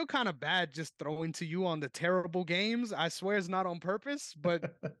 I feel kind of bad just throwing to you on the terrible games. I swear it's not on purpose, but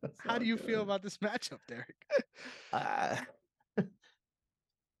It's how do all you feel good. about this matchup, Derek? I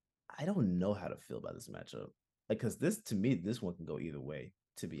I don't know how to feel about this matchup. Like, because this to me, this one can go either way.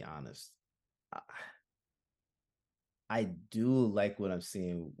 To be honest, I, I do like what I'm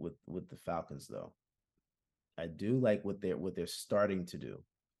seeing with the Falcons, though. I do like what they're starting to do.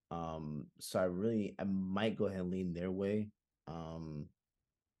 So I might go ahead and lean their way. Um,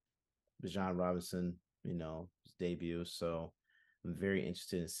 Bijan Robinson, his debut. So I'm very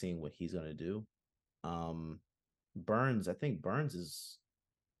interested in seeing what he's gonna do. Um, Burns, I think Burns is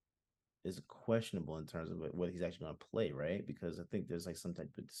questionable in terms of what he's actually going to play, right? Because I think there's like some type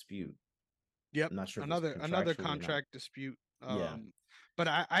of dispute. Yep, I'm not sure if it's another contractually or not. contract dispute. Yeah. But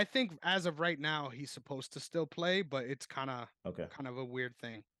I think as of right now he's supposed to still play, but it's Okay. kind of a weird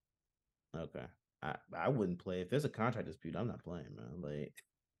thing. Okay. I wouldn't play if there's a contract dispute. I'm not playing, man. Like,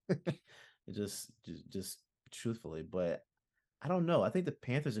 it just truthfully, but I don't know. I think the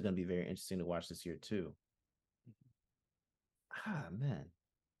Panthers are going to be very interesting to watch this year too. Ah, man.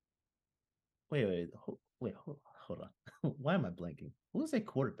 Hold on. Why am I blanking? Who's a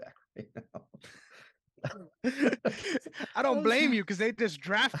quarterback right now? I I don't was blame trying. you because they just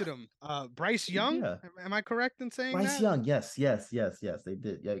drafted him. Bryce Young. Yeah. Am I correct in saying Bryce that? Young. Yes, yes, yes, yes. They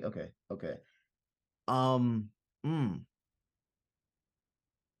did. Yeah. Okay. Okay. Um. Mm,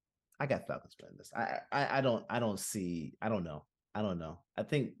 I got Falcons playing this. I don't see. I don't know. I don't know. I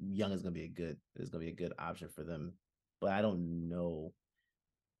think Young is gonna be a good option for them, but I don't know.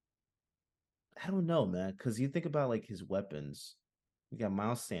 I don't know, man. Because you think about like his weapons. You got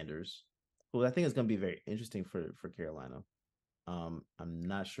Miles Sanders, who I think is gonna be very interesting for Carolina. I'm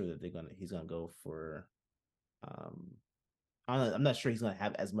not sure that he's gonna go for um I'm not sure he's going to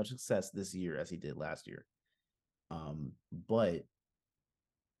have as much success this year as he did last year. But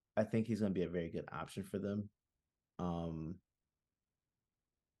I think he's going to be a very good option for them. Um,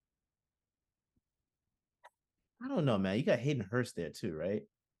 I don't know, man. You got Hayden Hurst there too, right?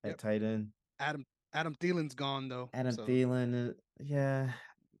 At Yep. tight end. Adam Thielen's gone though, Adam so Thielen, yeah.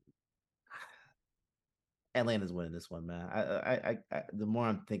 Atlanta's winning this one, man. The more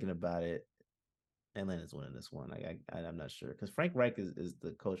I'm thinking about it, Atlanta's winning this one. I'm not sure because Frank Reich is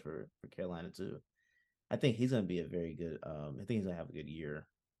the coach for Carolina too. I think he's going to be a very good. I think he's going to have a good year,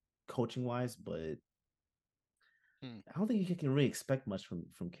 coaching wise, but hmm. I don't think you can really expect much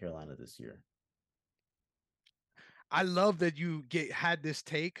from Carolina this year. I love that you get had this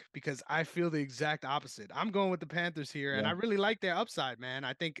take because I feel the exact opposite. I'm going with the Panthers here, and I Yeah. really like their upside, man.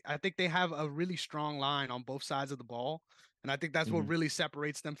 I think they have a really strong line on both sides of the ball, and I think that's what Hmm. really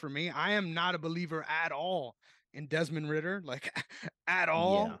separates them from me. I am not a believer at all in Desmond Ritter, like at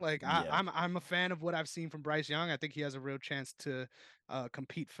all. Yeah. Like Yeah. I'm a fan of what I've seen from Bryce Young. I think he has a real chance to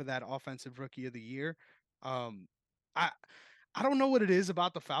compete for that offensive rookie of the year. Um, I I don't know what it is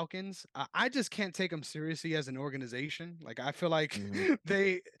about the Falcons. I just can't take them seriously as an organization. Like I feel like Hmm.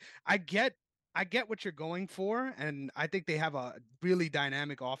 they, I get, I get what you're going for, and I think they have a really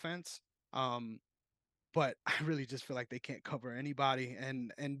dynamic offense. Um, but I really just feel like they can't cover anybody,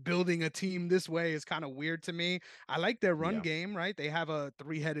 and building a team this way is kind of weird to me. I like their run Yeah. game, right? They have a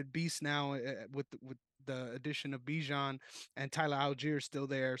three-headed beast now with the addition of Bijan and Tyler Algier still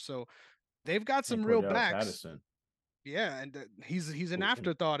there, so they've got And some real Cordell backs. Patterson. Yeah, and he's an Who can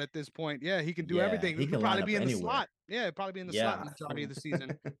afterthought at this point. Yeah, he can do Yeah, everything. he He'll can line probably up be in the anywhere. slot. Yeah, probably be in the slot Yeah. the majority of the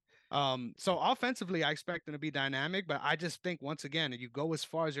season. So offensively, I expect them to be dynamic, but I just think once again, you go as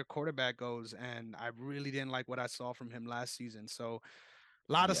far as your quarterback goes, and I really didn't like what I saw from him last season. So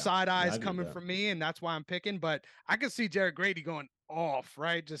a lot of Yeah. side Yeah, I eyes agree with coming that. from me, and that's why I'm picking. But I can see Jared Grady going off,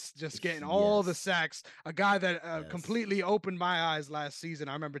 right? Just getting all the Yes. sacks. A guy that Yes. completely opened my eyes last season.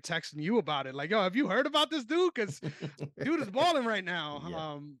 I remember texting you about it, like, "Yo, have you heard about this dude? Because dude is balling right now."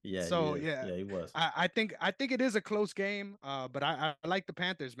 Yeah. Yeah, he So is. yeah, Yeah, he was. I think it is a close game. But I like the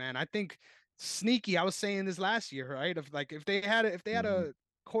Panthers, man. I think sneaky. I was saying this last year, right? If they had Hmm. a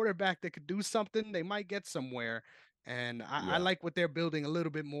quarterback that could do something, they might get somewhere. And I Yeah. like what they're building a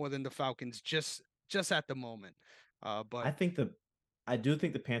little bit more than the Falcons, just at the moment. I But think the I do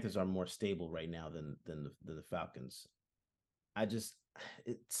think the Panthers are more stable right now than the Falcons. I just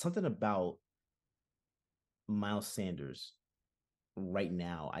it's something about Miles Sanders right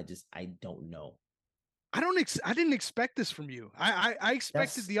now. I don't know. I didn't expect this from you. I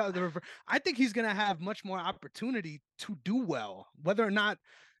expected That's the other. I think he's gonna have much more opportunity to do well. Whether or not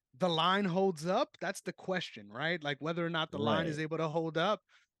the line holds up, that's the question, right? Like whether or not the line is right. able to hold up.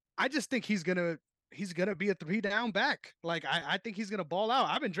 I just think he's gonna be a 3 down back. Like I think he's gonna ball out.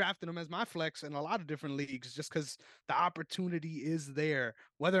 I've been drafting him as my flex in a lot of different leagues just because the opportunity is there.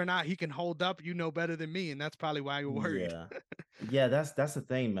 Whether or not he can hold up, you know better than me, and that's probably why you're worried. Yeah. Yeah, that's the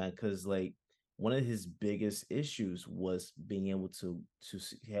thing, man, cuz like one of his biggest issues was being able to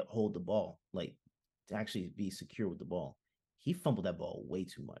hold the ball, like to actually be secure with the ball. He fumbled that ball way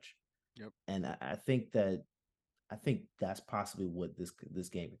too much. Yep. And I think that's possibly what this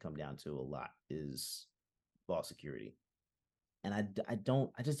game could come down to a lot is ball security. And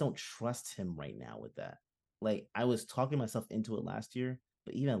I just don't trust him right now with that. Like I was talking myself into it last year,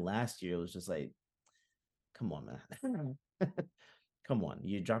 but even last year it was just like, come on, man. Come on.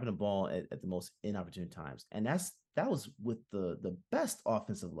 You're dropping the ball at the most inopportune times. And that was with the best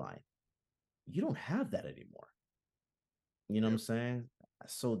offensive line. You don't have that anymore. You know what I'm Yep. saying?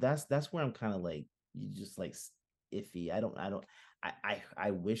 So that's where I'm kind of like you just like iffy.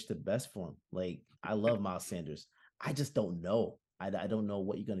 I wish the best for him. Like I love Miles Sanders. I just don't know. I don't know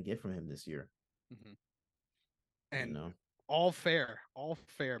what you're gonna get from him this year. Mhm. You And know? all fair,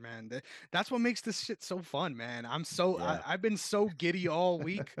 man. That's what makes this shit so fun, man. Yeah. I've been so giddy all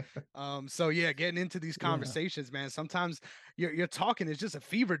week. So yeah, getting into these Yeah. conversations, man. Sometimes you're talking, it's just a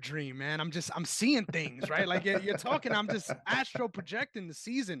fever dream, man. I'm seeing things, right? Like you're talking, I'm just astro projecting the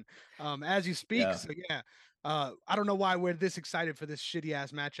season as you speak. Yeah. So yeah. I don't know why we're this excited for this shitty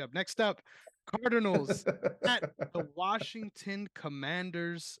ass matchup. Next up, Cardinals at the Washington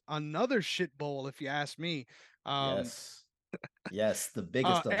Commanders. Another shit bowl, if you ask me. Um, Yes. Yes, the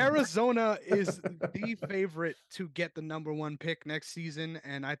biggest of them. Arizona is the favorite to get the number one pick next season,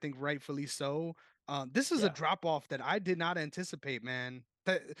 and I think rightfully so. This is a Yeah. drop off that I did not anticipate, man.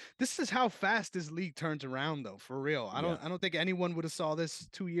 This is how fast this league turns around, though. For real, Yeah. I don't think anyone would have saw this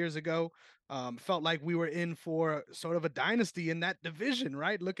 2 years ago. Felt like we were in for sort of a dynasty in that division,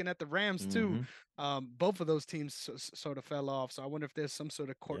 right? Looking at the Rams too, Hmm. both of those teams sort of fell off. So I wonder if there's some sort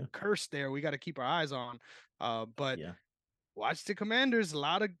of Yeah. curse there. We got to keep our eyes on. But Yeah. watch the Commanders. A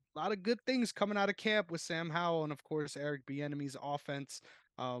lot of good things coming out of camp with Sam Howell and of course Eric Bieniemy's offense.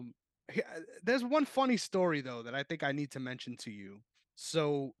 Um, there's one funny story though that I think I need to mention to you.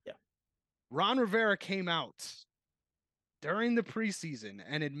 So Yeah. Ron Rivera came out during the preseason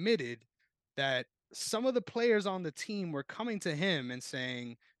and admitted that some of the players on the team were coming to him and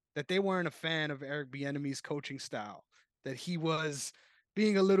saying that they weren't a fan of Eric Bieniemy's coaching style, that he was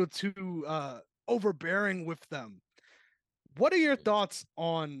being a little too overbearing with them. What are your thoughts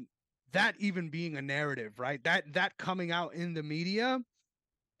on that even being a narrative, right? That coming out in the media,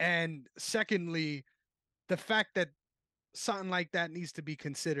 and secondly, the fact that something like that needs to be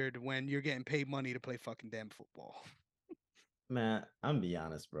considered when you're getting paid money to play fucking damn football. Man, I'm gonna be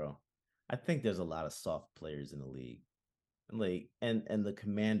honest, bro. I think there's a lot of soft players in the league. Like and the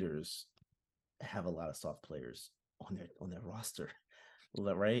Commanders have a lot of soft players on their roster.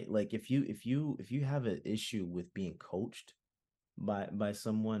 Right? Like if you have an issue with being coached by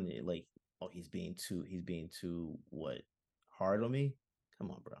someone like oh he's being too what hard on me.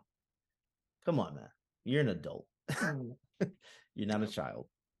 Come on, bro. Come on, man. You're an adult. You're not a Yep. child.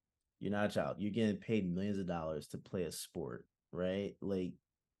 You're not a child. You're getting paid millions of dollars to play a sport, right? Like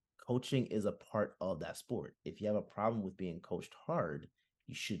coaching is a part of that sport. If you have a problem with being coached hard,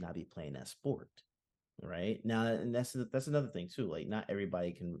 you should not be playing that sport, right? Now, and that's another thing too. Like not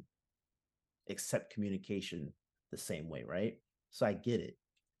everybody can accept communication the same way, right? So I get it.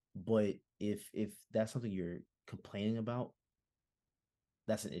 But if that's something you're complaining about,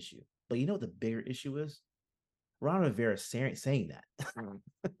 that's an issue. But you know what the bigger issue is? Ron Rivera saying that.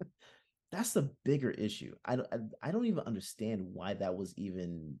 That's the bigger issue. I don't even understand why that was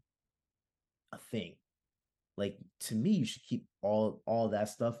even a thing. Like to me, you should keep all that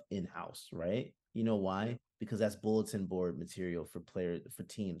stuff in house, right? You know Yeah. why? Because that's bulletin board material for players for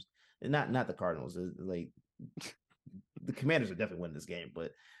teams, and not the Cardinals. Like the Commanders are definitely winning this game,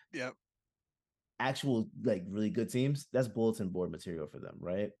 but Yep. actual like really good teams, that's bulletin board material for them,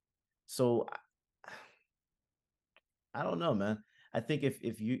 right? So I don't know, man. I think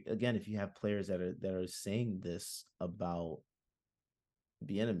if you again if you have players that are saying this about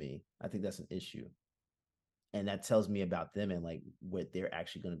the enemy, I think that's an issue, and that tells me about them and like what they're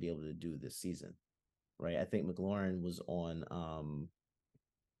actually going to be able to do this season, right? I think McLaurin was on, I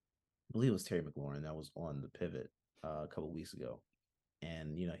believe it was Terry McLaurin that was on the pivot a couple weeks ago,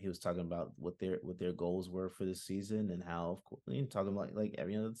 and he was talking about what their goals were for this season and how, of course, talking about like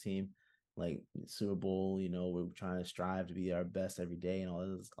every other team, like Super Bowl, we're trying to strive to be our best every day and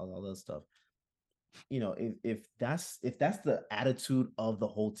all that stuff. If that's the attitude of the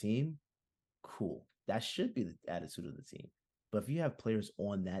whole team, cool. That should be the attitude of the team. But if you have players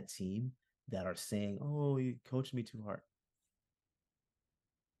on that team that are saying, "Oh, you coached me too hard,"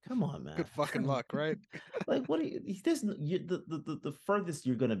 come on, man. Good fucking luck, right? Like, what? This the furthest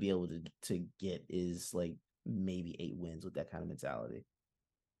you're gonna be able to get is like maybe 8 wins with that kind of mentality.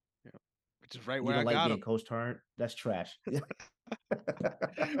 Yeah. Which is right You where don't I like got being them. coached hard? That's trash. Which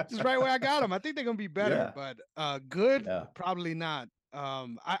is right where I got them. I think they're gonna be better, Yeah, but good, yeah. probably not.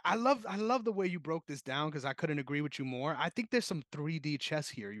 I love the way you broke this down because I couldn't agree with you more. I think there's some 3D chess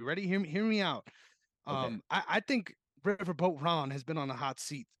here. You ready? Hear me out. Okay, I think Riverboat Ron has been on a hot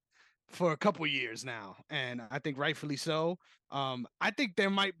seat for a couple years now, and I think rightfully so. I think there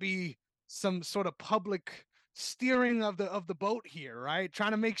might be some sort of public steering of the boat here, right?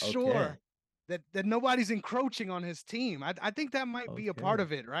 Trying to make okay, sure that nobody's encroaching on his team. I think that might be a part okay.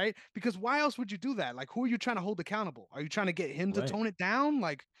 of it, right? Because why else would you do that? Like, who are you trying to hold accountable? Are you trying to get him to Right, tone it down?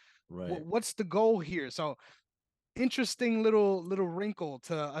 Like, right. what's the goal here? So interesting little wrinkle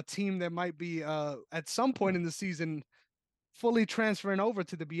to a team that might be at some Yeah, point in the season fully transferring over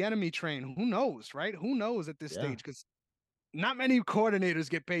to the Bieniemy train. Who knows, right? Who knows at this yeah. stage? Because not many coordinators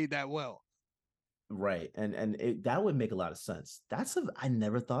get paid that well. Right. And that would make a lot of sense. I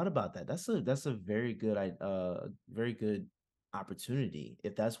never thought about that. That's a very good very good opportunity.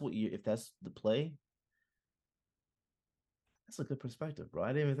 If that's the play, that's a good perspective, bro. I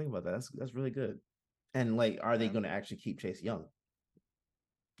didn't even think about that. That's really good. And like, are they Yeah, going to actually keep Chase Young?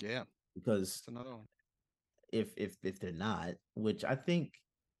 yeah, Because that's another one. if they're not, which I think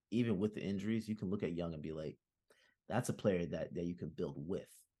even with the injuries, you can look at Young and be like, that's a player that you can build with,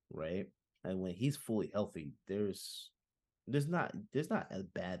 right? And when he's fully healthy, there's not a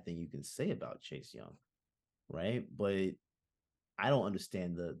bad thing you can say about Chase Young, right? But I don't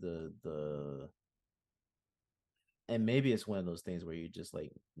understand the and maybe it's one of those things where you're just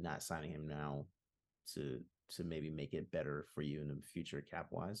like not signing him now to to maybe make it better for you in the future cap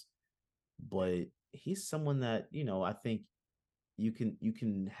wise. Yeah, But he's someone that, I think you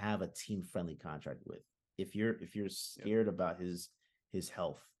can have a team friendly contract with. If you're yeah, scared about his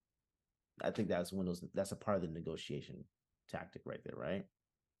health, I think that's a part of the negotiation tactic right there, right?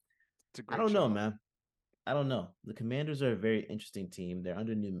 it's a I great don't know, shout. man. I don't know. The Commanders are a very interesting team. They're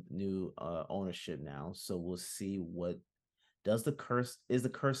under new ownership now, so we'll see what does the curse is the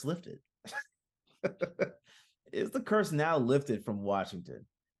curse lifted? Is the curse now lifted from Washington?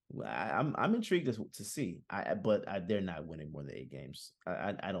 I'm intrigued to see. They're not winning more than 8 games.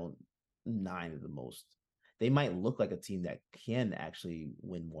 I don't 9 at the most. They might look like a team that can actually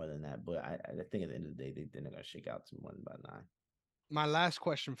win more than that, but I think at the end of the day they're not gonna shake out to more than about 9. My last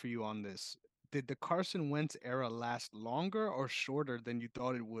question for you on this: did the Carson Wentz era last longer or shorter than you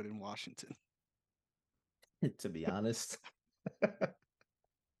thought it would in Washington? To be honest,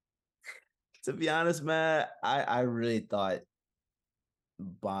 man, I really thought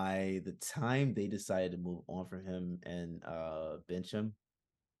by the time they decided to move on from him and bench him,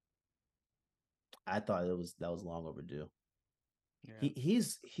 I thought that was long overdue. Yeah,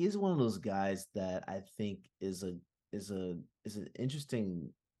 He's one of those guys that I think is an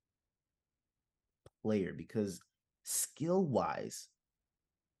interesting player because skill wise,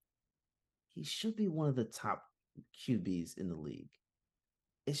 he should be one of the top QBs in the league.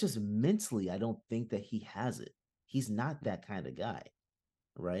 It's just mentally, I don't think that he has it. He's not that kind of guy,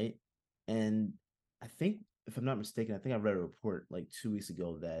 right? And I think, if I'm not mistaken, I think I read a report like 2 weeks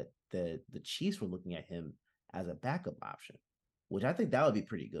ago that the Chiefs were looking at him as a backup option, which I think that would be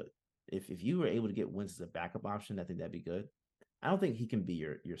pretty good. If you were able to get Wentz as a backup option, I think that'd be good. I don't think he can be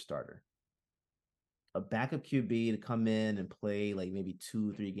your starter. a backup QB to come in and play like maybe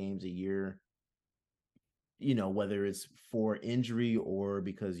 2-3 games a year, whether it's for injury or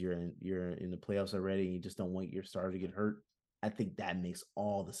because you're in the playoffs already and you just don't want your starter to get hurt, I think that makes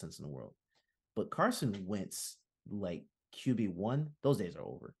all the sense in the world. But Carson Wentz, like QB1, those days are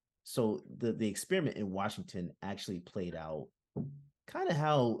over. So the experiment in Washington actually played out kind of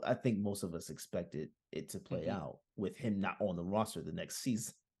how I think most of us expected it to play out, with him not on the roster the next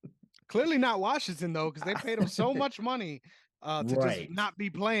season. Clearly not Washington though, because they paid him so much money to just Right. not be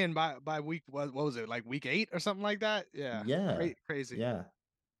playing by week what was it, like week 8 or something like that? Yeah, Yeah. crazy. Yeah.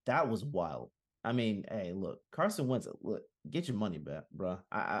 That was wild. I mean, hey, look, Carson Wentz, look, get your money back, bro.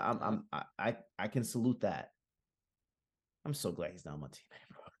 I can salute that. I'm so glad he's not on my team anymore.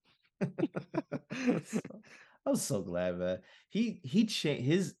 I'm so glad, man. He changed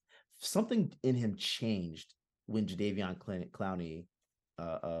his something in him changed when Jadeveon Clowney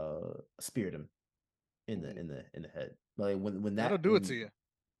speared him in the head. Like when That'll that do it to you.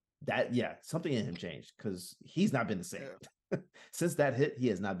 yeah, something in him changed because he's not been the same. Yeah. Since that hit, he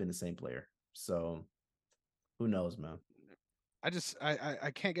has not been the same player. So who knows, man?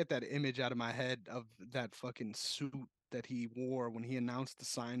 I can't get that image out of my head of that fucking suit that he wore when he announced the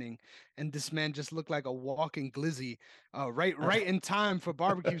signing, and this man just looked like a walking glizzy, right in time for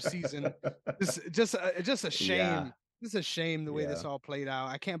barbecue season. Just a Yeah, shame. It's a shame the way yeah. this all played out.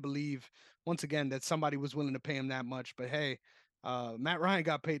 I can't believe once again that somebody was willing to pay him that much. But hey, Matt Ryan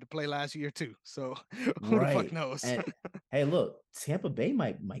got paid to play last year too, so who the fuck Right. knows? And hey, look, Tampa Bay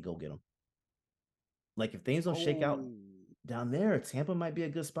might go get him. Like if things don't shake out Oh, down there, Tampa might be a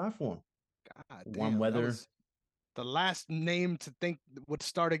good spot for him. god Warm damn, that weather, was the last name to think would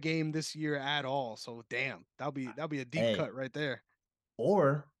start a game this year at all. So damn, that'll be a deep hey, cut right there.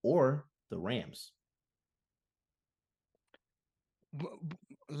 or the Rams.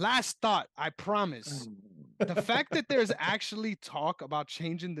 Last thought, I promise. The fact that there's actually talk about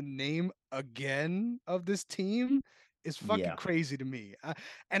changing the name again of this team is fucking Yeah, crazy to me.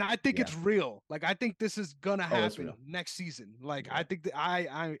 And I think yeah. it's real. Like I think this is gonna Oh, it's happen real. next season. Like I Yeah, think that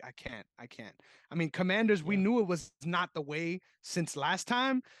I can't. I mean, Commanders, we yeah. knew it was not the way since last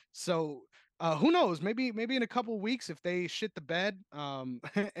time. So who knows? Maybe in a couple weeks if they shit the bed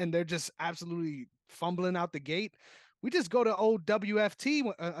and they're just absolutely fumbling out the gate, we just go to old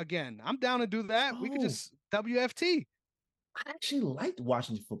WFT again. I'm down to do that. We could Oh, just WFT. I actually liked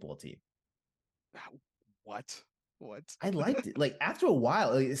Washington football team. What? What? I liked it. Like after a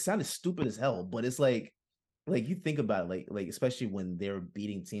while, like, it sounded stupid as hell, but it's like you think about it, like especially when they were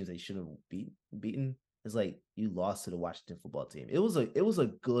beating teams they shouldn't have beaten. It's like you lost to the Washington football team. It was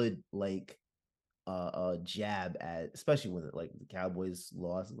a good like jab at, especially when like the Cowboys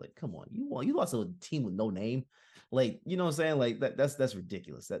lost. Like, come on, you lost to a team with no name. Like, you know what I'm saying? Like that's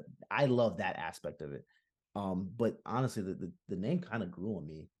ridiculous. That I love that aspect of it. But honestly, the name kind of grew on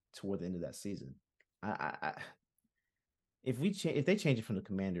me toward the end of that season. I if they change it from the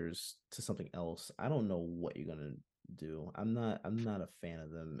Commanders to something else, I don't know what you're gonna do. I'm not a fan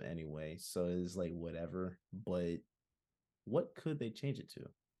of them anyway, so it's like whatever. But what could they change it to?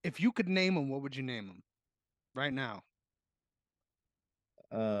 If you could name them, what would you name them right now?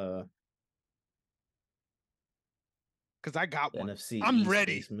 Uh, Because I got the one. NFC I'm East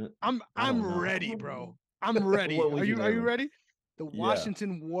ready. basement. I'm I I'm don't know. ready, bro. I'm ready. What Are would you you are name you them? ready? The Yeah.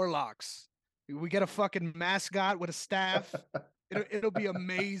 Washington Warlocks. We get a fucking mascot with a staff. It'll be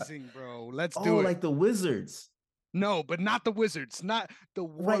amazing, bro. Let's Oh, do it. like the Wizards. No, but not the Wizards, not the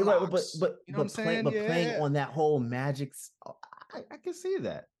Right, right, but Warlocks. but You know what I'm but playing saying? but playing Yeah. on that whole magic. I can see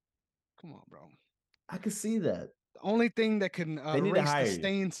that. Come on, bro. I can see that. The only thing that can They need to erase the hire you.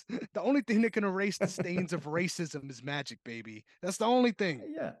 stains, the only thing that can erase the stains of racism is magic, baby. That's the only thing.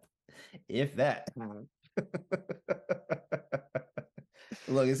 Yeah, if that.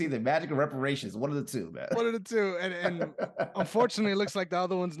 Look, it's either magic or reparations. One of the two, man. One of the two, and unfortunately, it looks like the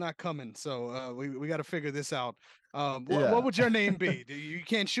other one's not coming. So we got to figure this out. What Yeah. would your name be? You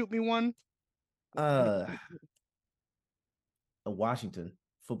can't shoot me one. Uh, a Washington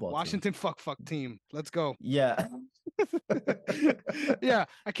football team. Washington fuck team. Let's go. Yeah. Yeah,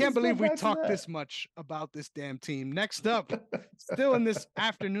 I can't Let's go believe we back to talked that. this much about this damn team. Next up, still in this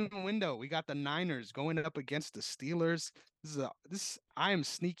afternoon window, we got the Niners going up against the Steelers. This I am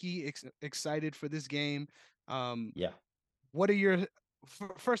sneaky excited for this game. Um, Yeah. what are your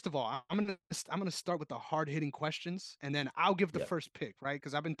first of all, I'm gonna start with the hard hitting questions, and then I'll give the Yeah. first pick, right?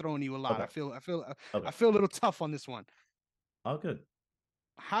 Because I've been throwing you a lot. Okay. I Okay. feel a little tough on this one. All good.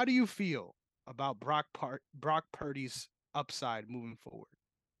 How do you feel about Brock Purdy's upside moving forward?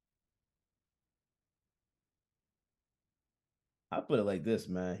 I put it like this,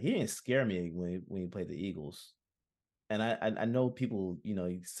 man. He didn't scare me when he played the Eagles. And I know people,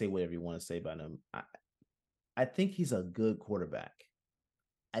 you say whatever you want to say about him. I think he's a good quarterback.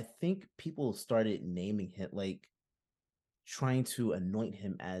 I think people started naming him like trying to anoint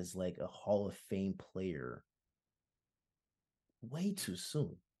him as like a Hall of Fame player way too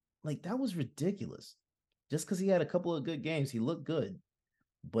soon. Like that was ridiculous. Just because he had a couple of good games, he looked good.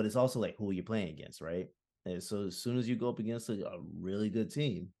 But it's also like who you're playing against, right? And so as soon as you go up against a really good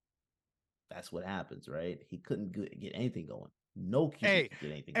team, that's what happens, right? He couldn't get anything going. No QB Hey, could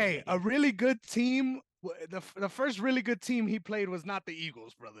get anything going hey, that a game. really good team. The first really good team he played was not the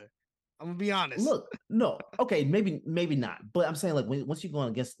Eagles, brother. I'm gonna be honest. Look, no, okay, maybe not, but I'm saying like once you go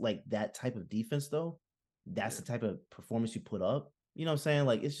against like that type of defense, though, that's Yeah, the type of performance you put up. You know what I'm saying?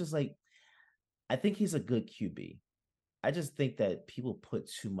 Like it's just like I think he's a good QB. I just think that people put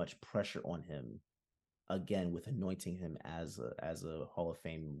too much pressure on him again with anointing him as a Hall of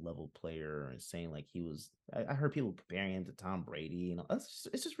Fame level player and saying like he was. I heard people comparing him to Tom Brady.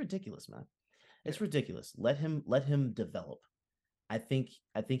 It's just ridiculous, man. yeah. It's ridiculous. Let him develop. I think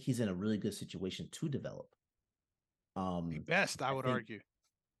he's in a really good situation to develop. The Um, best, I I would think argue.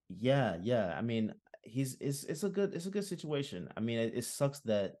 yeah. I mean, it's a good situation. I mean, it sucks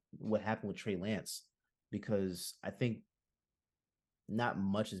that what happened with Trey Lance because I think not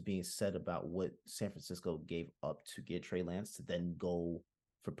much is being said about what San Francisco gave up to get Trey Lance to then go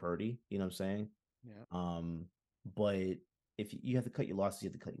for Purdy. You know what I'm saying? Yeah. Um, but if you have to cut your losses, you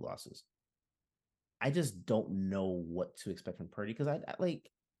have to cut your losses. I just don't know what to expect from Purdy because I like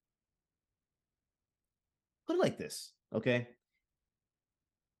put it like this, okay?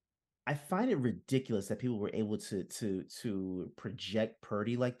 I find it ridiculous that people were able to project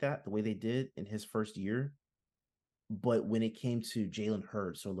Purdy like that the way they did in his first year. But when it came to Jalen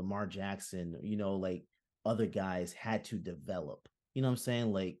Hurts or Lamar Jackson, like other guys had to develop. You know what I'm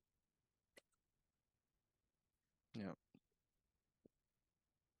saying? Like, Yeah.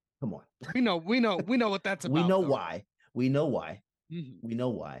 come on. We know what that's We about, know though, right? why. We know why. Mhm. We know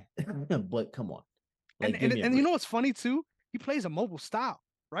why. But come on. And Like, give and me a and you break. know what's funny too? He plays a mobile style,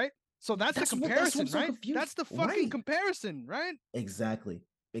 right? So that's the That's what I'm comparison, so right? confused. That's the fucking Right. comparison, right? Exactly.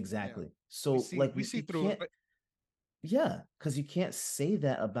 Yeah. Exactly. We So see like we see you through it, can't but yeah, because you can't say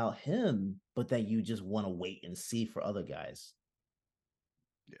that about him, but that you just want to wait and see for other guys.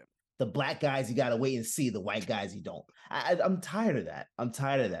 yeah. The black guys you gotta wait and see. The white guys you don't. I'm tired of that. I'm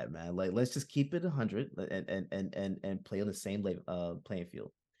tired of that, man. Like let's just keep it 100 and play on the same playing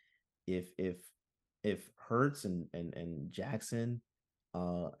field. If Hertz and Jackson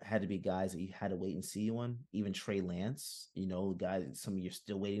had to be guys that you had to wait and see on, even Trey Lance, guys, some of you're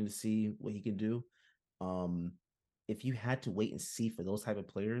still waiting to see what he can do. Um, if you had to wait and see for those type of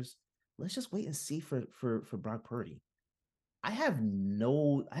players, let's just wait and see for Brock Purdy. I have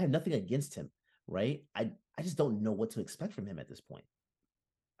nothing against him, right? I just don't know what to expect from him at this point.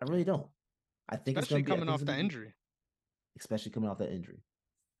 I Yeah. really don't. Especially I coming think it's off gonna that be good, injury. especially coming off that injury.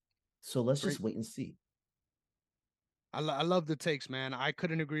 So let's just Great. wait and see. I love the takes, man. I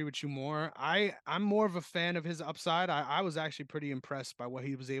couldn't agree with you more. I'm more of a fan of his upside. I was actually pretty impressed by what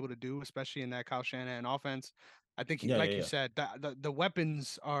he was able to do, especially in that Kyle Shanahan offense. I think, Yeah, like you yeah, said, the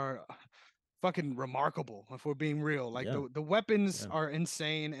weapons are fucking remarkable. If we're being real, like yeah, the weapons yeah, are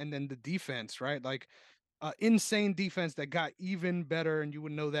insane, and then the defense, right? Like insane defense that got even better, and you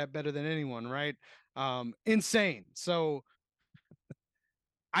would know that better than anyone, right? Insane. So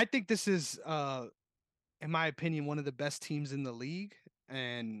I think this is in my opinion, one of the best teams in the league.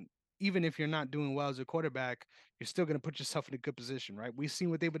 And even if you're not doing well as a quarterback, you're still going to put yourself in a good position, right? We've seen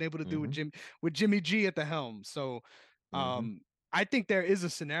what they've been able to yeah. do with Mm-hmm. Jimmy G at the helm. So, Mm-hmm. um, I think there is a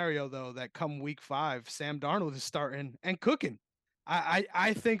scenario though that come week 5, Sam Darnold is starting and cooking.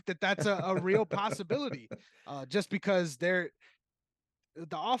 I think that that's a real possibility, just because the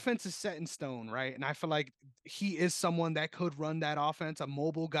offense is set in stone, right? And I feel like he is someone that could run that offense, a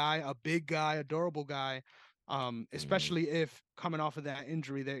mobile guy, a big guy, a durable guy. Mm-hmm. Especially if coming off of that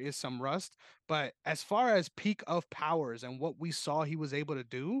injury, there is some rust. But as far as peak of powers and what we saw he was able to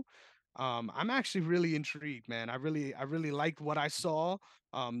do, I'm actually really intrigued, man. I really liked what I saw.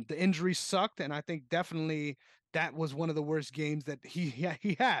 The injury sucked, and I think definitely that was one of the worst games that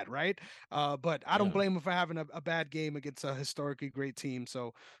he had, right? But I don't Yeah, blame him for having a bad game against a historically great team.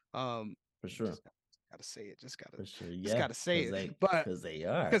 So for sure. just gotta say it. Just gotta For sure. just Yeah, gotta say it. But because they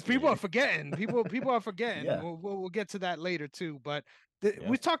are. because people are forgetting. People are forgetting. Yeah. We'll get to that later too. But Yeah.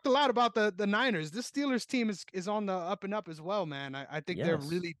 We talked a lot about the Niners. This Steelers team is on the up and up as well, man. I think they're Yes.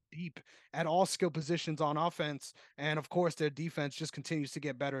 really deep at all skill positions on offense, and of course their defense just continues to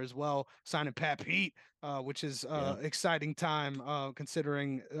get better as well. Signing Pat Pete, which is Yeah. exciting time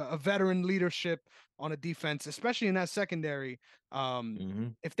considering a veteran leadership on a defense, especially in that secondary. Hmm.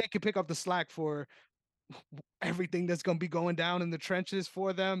 If they could pick up the slack for everything that's going to be going down in the trenches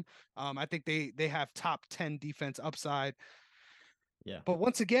for them, I think they have top 10 defense upside. Yeah. But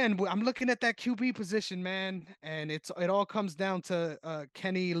once again, I'm looking at that QB position, man, and it all comes down to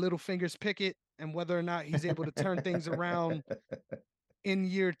Kenny Littlefingers Pickett and whether or not he's able to turn things around in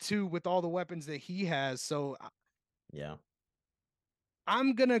year two with all the weapons that he has. So Yeah.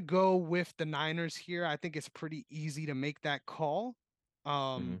 I'm gonna go with the Niners here. I think it's pretty easy to make that call.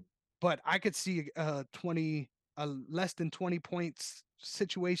 Um, Hmm. but I could see a less than 20 points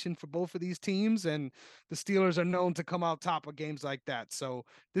situation for both of these teams, and the Steelers are known to come out top of games like that. So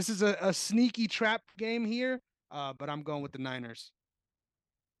this is a sneaky trap game here. But I'm going with the Niners.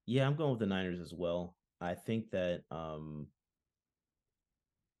 Yeah, I'm going with the Niners as well. I think that I'm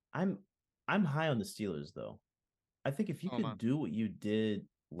I'm high on the Steelers though. I think if you Oh man. could do what you did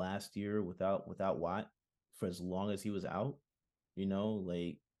last year without Watt for as long as he was out,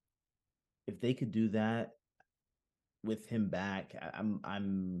 like if they could do that with him back,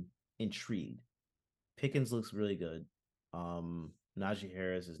 I'm intrigued. Pickens looks really good. Najee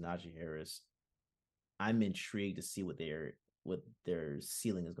Harris is Najee Harris. I'm intrigued to see what their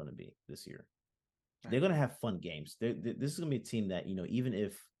ceiling is going to be this year. I They're going to agree. have fun games. This is going to be a team that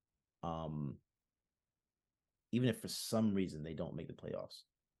um even if for some reason they don't make the playoffs,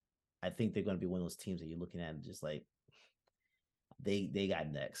 I think they're going to be one of those teams that you're looking at and just like they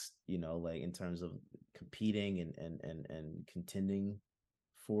got next, like in terms of competing and contending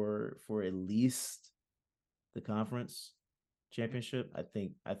for at least the conference championship. I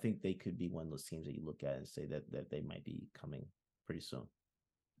think they could be one of those teams that you look at and say that they might be coming pretty soon.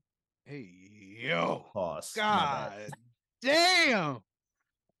 Hey yo, Pause. My bad. God damn.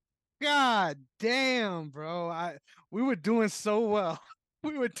 God damn, bro. We were doing so well.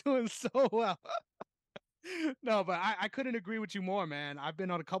 We were doing so well. No, but I couldn't agree with you more, man. I've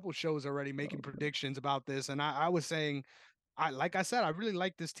been on a couple shows already making predictions about this, and I was saying, like I said, I really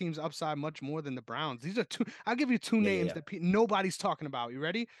like this team's upside much more than the Browns. These are two. I'll give you two Yeah, yeah, names yeah. that nobody's talking about. You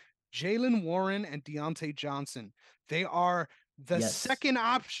ready? Jalen Warren and Deontay Johnson. They are the Yes. second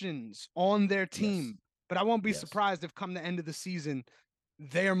options on their Yes. team, but I won't be Yes. surprised if come the end of the season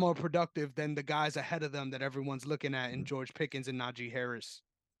they're more productive than the guys ahead of them that everyone's looking at in George Pickens and Najee Harris.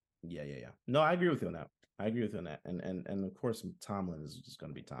 Yeah, yeah, yeah. No, I agree with you on that. I agree with you on that. And of course Tomlin is just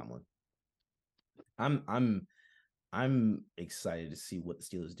gonna be Tomlin. I'm I'm I'm excited to see what the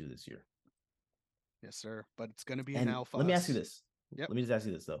Steelers do this year. Yes, sir. But it's gonna be an And L for let me ask you us. this. Yep. Let me just ask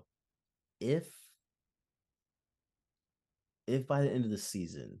you this though. If if by the end of the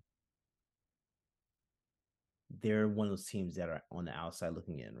season they're one of those teams that are on the outside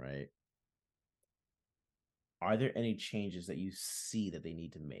looking in, right? Are there any changes that you see that they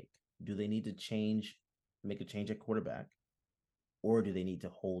need to make? Do they need to make a change at quarterback, or do they need to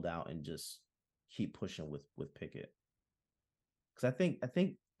hold out and just keep pushing with Pickett? Because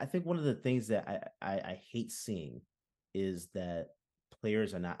I think one of the things that I hate seeing is that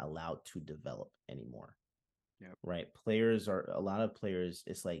players are not allowed to develop anymore. Yep. Right? Players are a lot of players.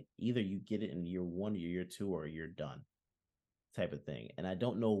 It's like either you get it in year one, or year two, or you're done, type of thing. And I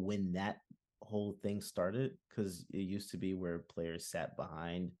don't know when that whole thing started because it used to be where players sat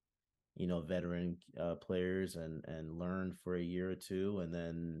behind, veteran players and learned for a year or two, and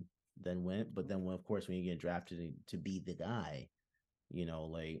then went. But then, when, of course, when you get drafted to be the guy,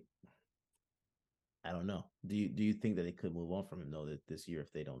 like I don't know. Do you think that they could move on from him though that this year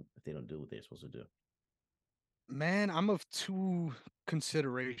if they don't do what they're supposed to do? Man, I'm of two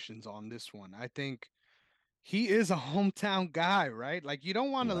considerations on this one. I think he is a hometown guy, right? Like you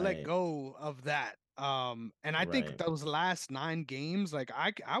don't want to let Right, go of that. And I think right. those last 9 games, like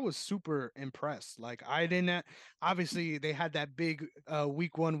I was super impressed. Like I didn't obviously they had that big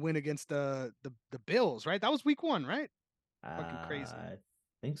week one win against the Bills, right? That was week one, right? Fucking crazy. I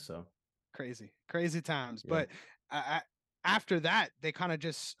think so. Crazy times. Yeah. But after that, they kind of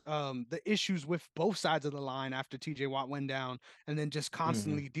just the issues with both sides of the line after TJ Watt went down, and then just Hmm.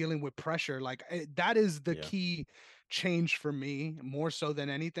 constantly dealing with pressure. Like that is the Yeah. key change for me, more so than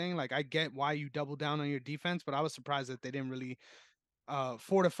anything. Like I get why you double down on your defense, but I was surprised that they didn't really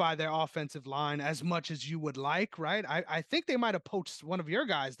fortify their offensive line as much as you would like, right? I think they might have poached one of your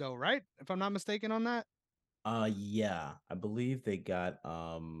guys though, right? If I'm not mistaken on that. Yeah. I believe they got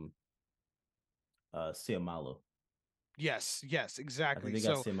Siamalo. Yes, I think exactly. they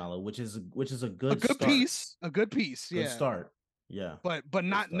got So Samalo, which is a a good good start. piece, a good piece, Good yeah. start. Yeah, But good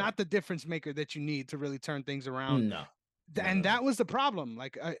not start. the difference maker that you need to really turn things around. No, no, And no, no. that was the problem.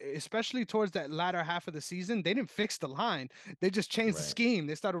 Like especially towards that latter half of the season, they didn't fix the line. They just changed the Right. scheme.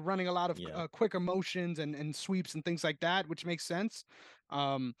 They started running a lot of Yeah. quicker motions and sweeps and things like that, which makes sense.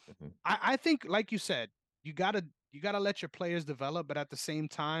 Um, Mhm. I think, like you said, you gotta you gotta let your players develop, but at the same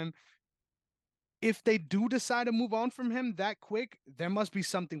time, if they do decide to move on from him that quick, there must be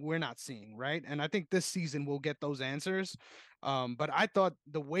something we're not seeing, right? And I think this season we'll get those answers. But I thought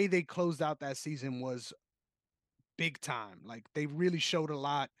the way they closed out that season was big time. Like they really showed a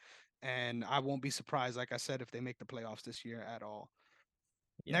lot, and I won't be surprised, like I said, if they make the playoffs this year at all.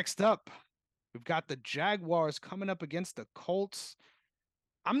 Yeah. Next up, we've got the Jaguars coming up against the Colts.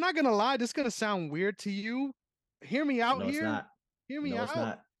 I'm not gonna lie, this is gonna sound weird to you. Hear me out No, it's here. not. Hear me No, it's out.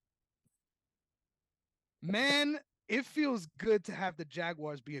 not. Man, it feels good to have the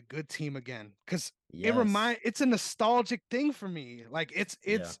Jaguars be a good team again because Yes. it's a nostalgic thing for me. Like Yeah.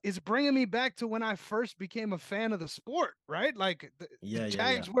 it's bringing me back to when I first became a fan of the sport, right? Like the Yeah. Yeah. Yeah.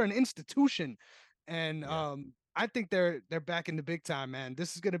 Jags were an institution, and Yeah. I think they're back in the big time, man.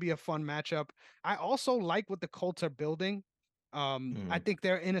 This is going to be a fun matchup. I also like what the Colts are building. I Mm. think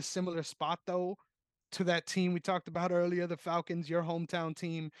they're in a similar spot though to that team we talked about earlier, the Falcons, your hometown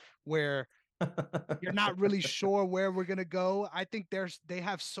team, where you're not really sure where we're gonna go. I think they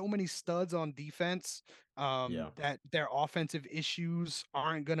have so many studs on defense Yeah. that their offensive issues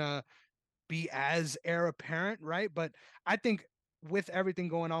aren't gonna be as heir apparent, right? But I think with everything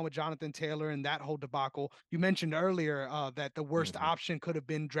going on with Jonathan Taylor and that whole debacle, you mentioned earlier that the worst Hmm. option could have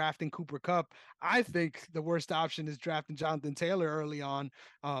been drafting Cooper Cup. I think the worst option is drafting Jonathan Taylor early on.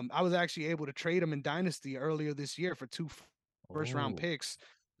 I was actually able to trade him in Dynasty earlier this year for two first round Oh, picks.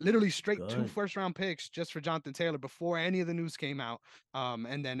 Literally straight two good. first round picks just for Jonathan Taylor before any of the news came out.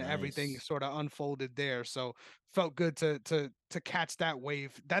 And then everything Nice. sort of unfolded there. So felt good to catch that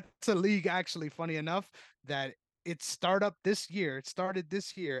wave. That's a league actually, funny enough, that it started this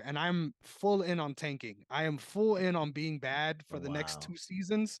year, and I'm full in on tanking. I am full in on being bad for the next Wow. two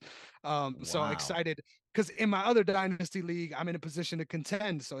seasons. So Wow. excited because in my other dynasty league, I'm in a position to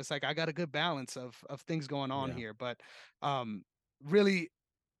contend. So it's like I got a good balance of things going on Yeah. here. But um really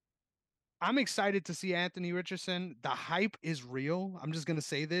I'm excited to see Anthony Richardson. The hype is real. I'm just gonna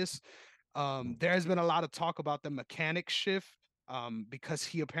say this. Mm. There has been a lot of talk about the mechanic shift because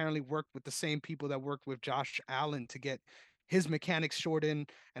he apparently worked with the same people that worked with Josh Allen to get his mechanics shortened.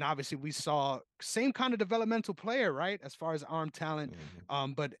 And obviously, we saw same kind of developmental player, right, as far as arm talent,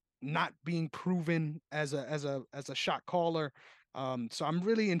 Hmm. but not being proven as a shot caller. So I'm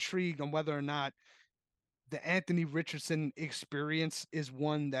really intrigued on whether or not the Anthony Richardson experience is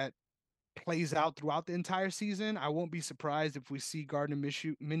one that plays out throughout the entire season. I won't be surprised if we see Gardner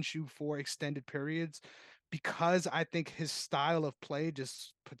Minshew for extended periods because I think his style of play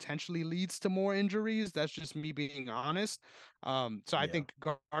just potentially leads to more injuries. That's just me being honest. So I Yeah. think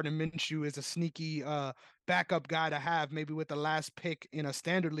Gardner Minshew is a sneaky backup guy to have maybe with the last pick in a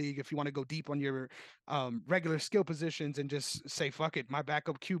standard league if you want to go deep on your regular skill positions and just say, fuck it, my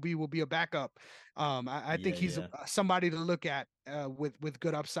backup QB will be a backup. I think Yeah. he's Yeah. somebody to look at with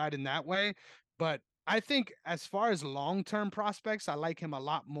good upside in that way. But I think as far as long term prospects, I like him a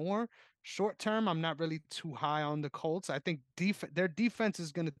lot more. Short term, I'm not really too high on the Colts. I think their defense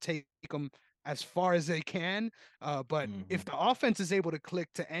is going to take them as far as they can. But Hmm. if the offense is able to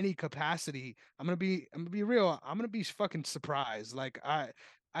click to any capacity, I'm gonna be real. I'm gonna be fucking surprised. Like I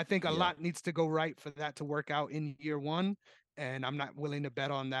think a Yeah. lot needs to go right for that to work out in year one, and I'm not willing to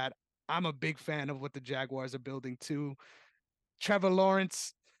bet on that. I'm a big fan of what the Jaguars are building too. Trevor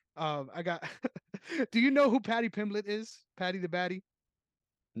Lawrence. I got. Do you know who Patty Pimblett is? Patty the Batty.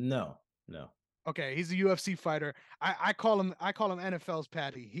 No. No. Okay, he's a UFC fighter. I call him NFL's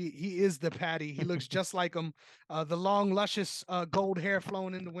Patty. He is the Patty. He looks just like him. The long, luscious gold hair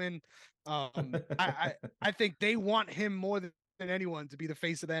flowing in the wind. I think they want him more than anyone to be the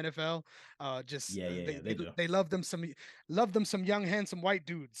face of the NFL. Just Yeah. Yeah. they, Yeah. They they do. they love them some young handsome white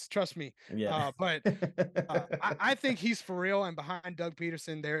dudes. Trust me. Yeah. But I think he's for real. And behind Doug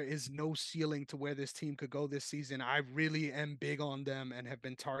Peterson, there is no ceiling to where this team could go this season. I really am big on them and have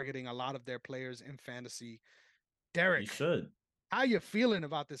been targeting a lot of their players in fantasy. You Derek, should, how you feeling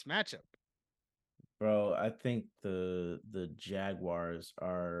about this matchup? bro. I think the Jaguars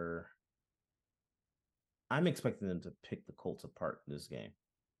are. I'm expecting them to pick the Colts apart in this game.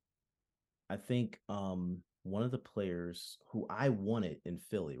 I think one of the players who I wanted in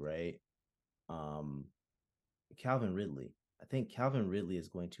Philly, right? Um Calvin Ridley. I think Calvin Ridley is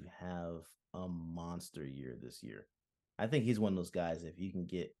going to have a monster year this year. I think he's one of those guys. If you can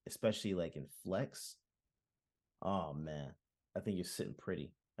get, especially like in flex, oh man, I think you're sitting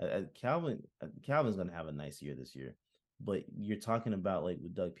pretty. Calvin's gonna have a nice year this year, but you're talking about like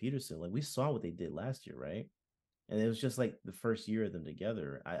with Doug Peterson, like we saw what they did last year, right? And it was just like the first year of them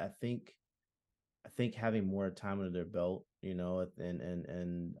together. I think having more time under their belt,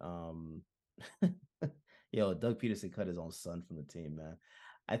 Doug Peterson cut his own son from the team, man.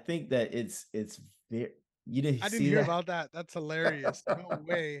 I think that it's very you didn't I didn't see hear that. about that. That's hilarious. No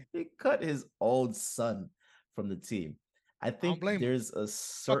way. He cut his own son from the team. I I don't think blame him. there's a Fuck them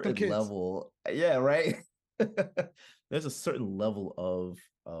certain kids. level, yeah, right. There's a certain level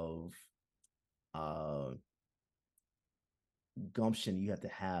of uh gumption you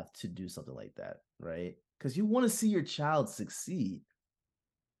have to do something like that, right? Because you want to see your child succeed,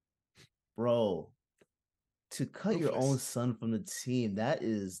 bro. To cut your own Ruthless. son from the team, that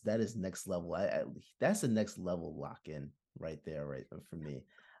is next level. That's the next level lock in right there, right for me.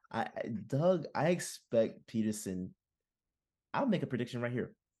 Doug, I expect Peterson. I'll make a prediction right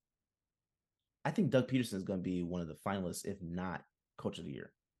here. I think Doug Peterson is going to be one of the finalists, if not Coach of the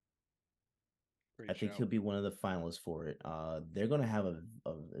Year. I Great think show. he'll be one of the finalists for it. They're going to have a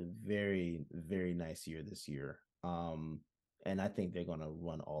very, very nice year this year. And I think they're going to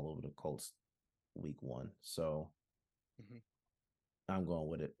run all over the Colts week one. So Mhm. I'm going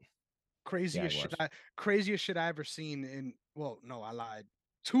with it. Craziest shit Jaguars. craziest shit I ever seen in, well, no, I lied.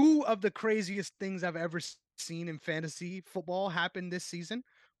 Two of the craziest things I've ever seen in fantasy football happened this season.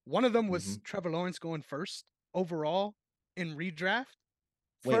 One of them Mm-hmm. was Trevor Lawrence going first overall in redraft.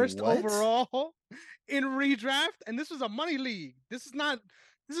 Wait, First what? overall in redraft, and this was a money league. This is not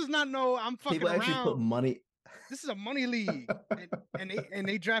no I'm fucking People actually put around. money. This is a money league. And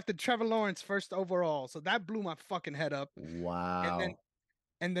they drafted Trevor Lawrence first overall. So that blew my fucking head up. And then Wow.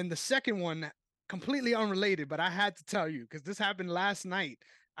 and then the second one, completely unrelated, but I had to tell you because this happened last night.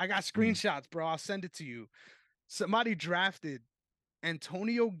 I got Mm. screenshots, bro. I'll send it to you. Somebody drafted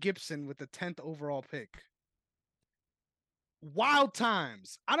Antonio Gibson with the 10th overall pick. Wild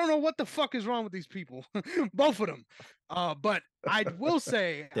times. I don't know what the fuck is wrong with these people. Both of them. But I will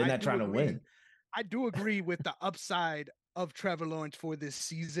say They're not trying to win. I do agree with the upside of Trevor Lawrence for this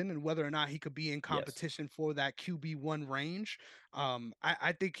season and whether or not he could be in Yes. competition for that QB1 range.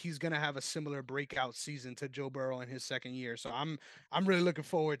 I think he's gonna have a similar breakout season to Joe Burrow in his second year. So I'm really looking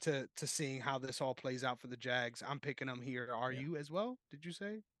forward to seeing how this all plays out for the Jags. I'm picking them here. Are Yeah. you as well? Did you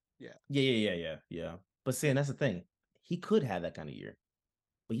say? Yeah. Yeah. But seeing that's the thing. He could have that kind of year.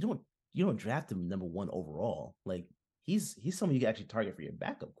 But you don't draft him number one overall. Like he's someone you can actually target for your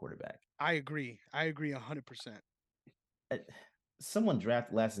backup quarterback. I agree. I agree 100%. Uh, Someone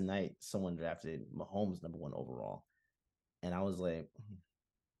drafted last night, someone drafted Mahomes number one overall. And I was like,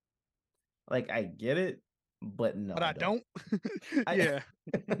 I get it, but no, But I I don't. don't. I Yeah.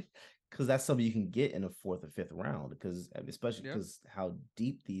 because that's something you can get in a fourth or fifth round. Because especially Yeah. because how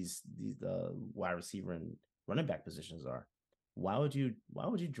deep these wide receiver and running back positions are. Why would you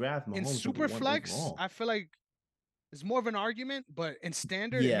draft In Mahomes number super one flex, overall? I feel like it's more of an argument, but in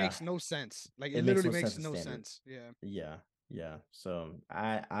standard, it Yeah, makes no sense. Like it it makes literally no sense makes in no standard. sense. Yeah. Yeah, yeah. So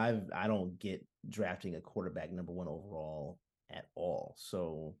I don't get drafting a quarterback number one overall at all.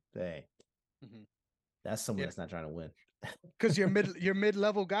 So hey, Hmm. that's someone Yeah. that's not trying to win. Because your mid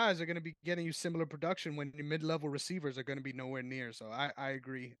level guys are going to be getting you similar production when your mid level receivers are going to be nowhere near. So I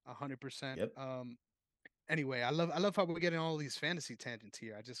agree 100%. Yep. Anyway, I love how we're getting all these fantasy tangents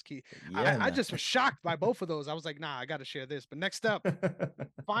here. I just keep Yeah, I man. just was shocked by both of those. I was like, nah, I got to share this. But next up,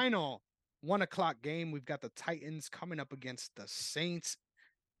 final 1 o'clock game. We've got the Titans coming up against the Saints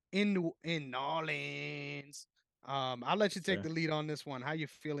in New Orleans. I'll let you Yes, take the sir. lead on this one. How you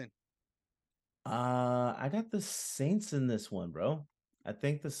feeling? I got the Saints in this one, bro. I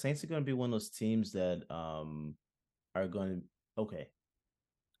think the Saints are going to be one of those teams that are going to okay.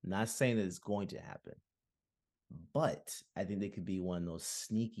 Not saying that it's going to happen, but I think they could be one of those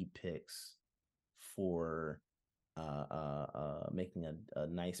sneaky picks for making a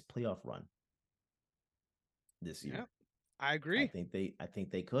nice playoff run this Yeah, year. I agree. I think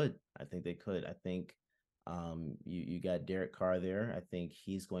they could. I think they could. I think you got Derek Carr there. I think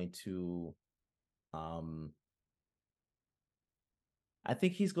he's going to um I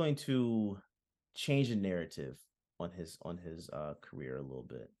think he's going to change the narrative on his career a little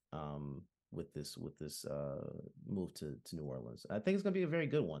bit with this move to New Orleans. I think it's going to be a very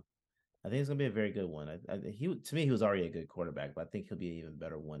good one. I think it's going to be a very good one. He to me he was already a good quarterback, but I think he'll be an even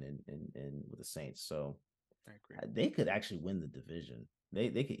better one in with the Saints. So I agree. they could actually win the division. They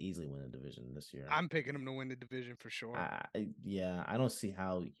could easily win the division this year. I'm picking them to win the division for sure. Yeah, I don't see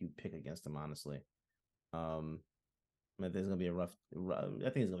how you pick against them honestly. Um, I think it's gonna be a I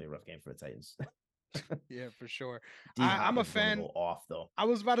think it's gonna be a rough game for the Titans. Yeah, for sure. D I'm Hop a is gonna fan. go off though. I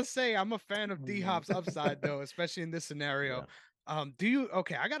was about to say I'm a fan of D Hop's upside though, especially in this scenario. Yeah, Do you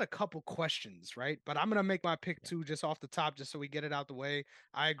okay? I got a couple questions, right? But I'm gonna make my pick yeah, too, just off the top, just so we get it out the way.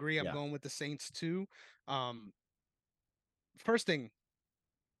 I agree. I'm yeah. going with the Saints too. Um, First thing,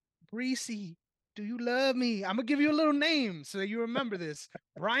 Breesy, do you love me? I'm gonna give you a little name so that you remember this.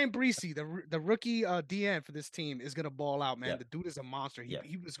 Brian Breesy, the rookie DN for this team, is gonna ball out, man. The Yep, dude is a monster. He yep,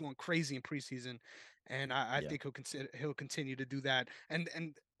 he was going crazy in preseason, and I yeah, think he'll continue to do that.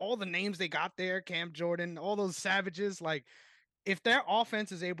 And all the names they got there, Cam Jordan, all those savages, like if their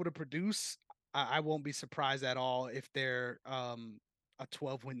offense is able to produce, I won't be surprised at all if they're a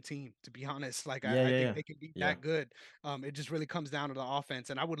 12-win team, to be honest. Like yeah, I yeah, think yeah, they can be yeah, that good. It just really comes down to the offense.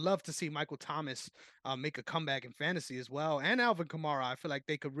 And I would love to see Michael Thomas make a comeback in fantasy as well. And Alvin Kamara. I feel like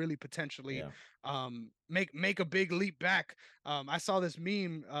they could really potentially yeah. make a big leap back. I saw this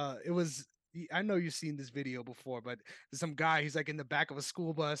meme. It was I know you've seen this video before, but some guy, he's like in the back of a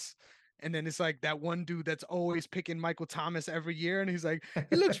school bus. And then it's like that one dude that's always picking Michael Thomas every year, and he's like,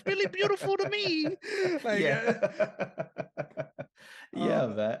 he looks really beautiful to me. Like, Yeah. Yeah,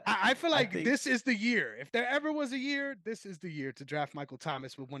 man. I feel I like think this is the year. If there ever was a year, this is the year to draft Michael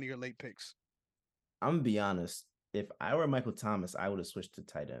Thomas with one of your late picks. I'm gonna be honest. If I were Michael Thomas, I would have switched to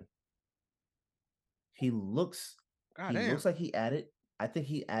tight end. He looks God he looks damn. like he added. I think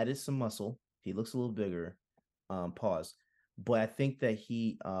he added some muscle. He looks a little bigger. Pause. But I think that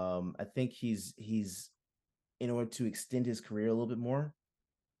I think he's in order to extend his career a little bit more.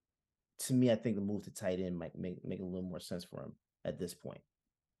 To me, I think the move to tight end might make a little more sense for him at this point.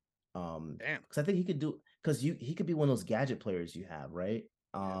 Damn. Because I think he could do because he could be one of those gadget players you have, right?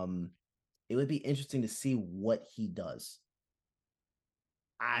 Yeah. It would be interesting to see what he does.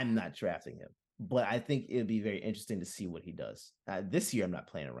 I'm not drafting him, but I think it would be very interesting to see what he does. This year, I'm not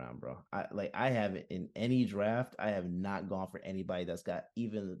playing around, bro. I haven't in any draft. I have not gone for anybody that's got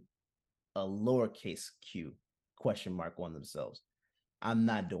even a lowercase q question mark on themselves. I'm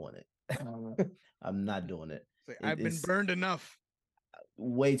not doing it. I'm not doing it. It's like, I've been It's burned enough.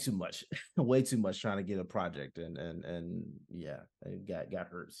 way too much, way too much trying to get a project and yeah, it got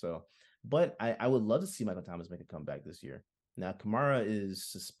hurt. So, but I would love to see Michael Thomas make a comeback this year. Now Kamara is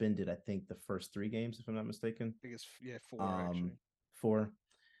suspended, I think, the first 3 games, if I'm not mistaken. I think it's yeah, four Um, actually. 4.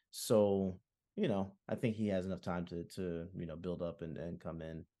 So I think he has enough time to build up and come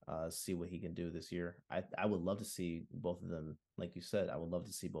in, see what he can do this year. I would love to see both of them, like you said. I would love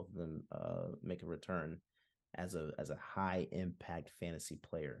to see both of them make a return as a high impact fantasy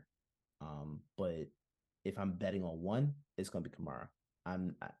player. But if I'm betting on one, it's gonna be Kamara.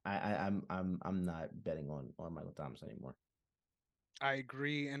 I'm not betting on Michael Thomas anymore. I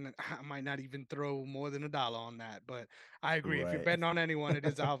agree, and I might not even throw more than $1 on that, but I agree. If you're Right. betting on anyone, it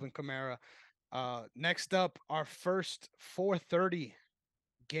is Alvin Kamara. Next up, our first 4:30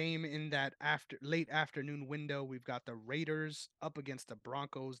 game in that late afternoon window. We've got the Raiders up against the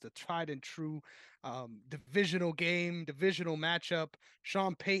Broncos, the tried and true divisional game, divisional matchup.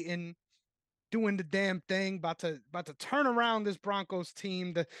 Sean Payton doing the damn thing, about to turn around this Broncos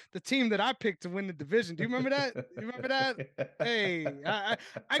team, the team that I picked to win the division. Do you remember that? You remember that? Hey,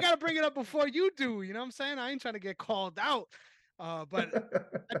 I gotta bring it up before you do. You know what I'm saying? I ain't trying to get called out. But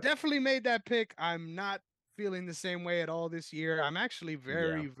I definitely made that pick. I'm not feeling the same way at all this year. I'm actually Yeah.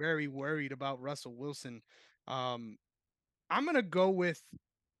 very, very worried about Russell Wilson. Um, I'm gonna go with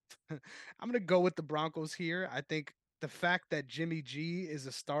I'm gonna go with the Broncos here. I think the fact that Jimmy G is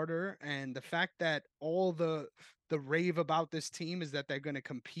a starter and the fact that all the rave about this team is that they're gonna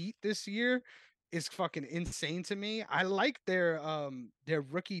compete this year is fucking insane to me. I like their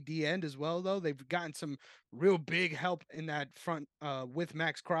rookie D end as well though. They've gotten some real big help in that front with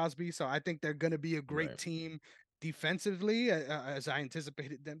Max Crosby, so I think they're gonna be a great Right. team defensively as I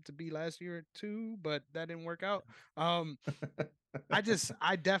anticipated them to be last year too, but that didn't work out. Um, I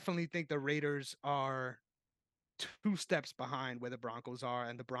definitely think the Raiders are 2 steps behind where the Broncos are,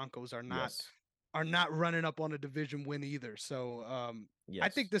 and the Broncos Yes. are not running up on a division win either. So I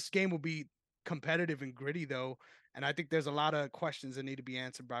think Yes. this game will be competitive and gritty though, and I think there's a lot of questions that need to be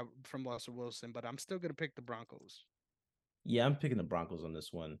answered from Russell Wilson, but I'm still gonna pick the Broncos. Yeah, I'm picking the Broncos on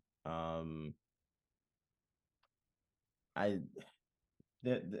this one. I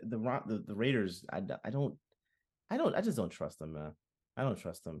the Raiders. I just don't trust them, man. I don't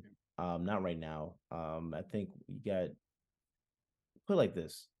trust them. Not right now. I think you got put it like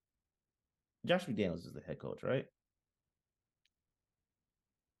this. Josh McDaniels is the head coach, right?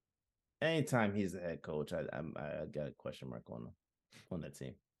 Anytime he's the head coach, I got a question mark on that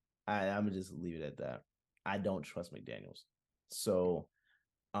team. I'm gonna just leave it at that. I don't trust McDaniels. So,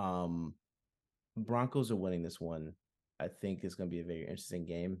 um, Broncos are winning this one. I think it's going to be a very interesting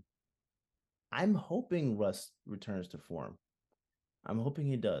game. I'm hoping Russ returns to form. I'm hoping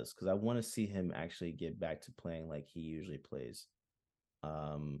he does because I want to see him actually get back to playing like he usually plays.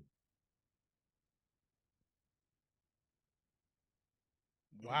 Um,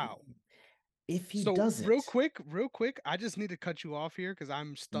 Wow. if he So doesn't, real quick, I just need to cut you off here because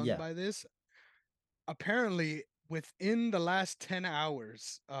I'm stunned yeah, by this. Apparently, within the last 10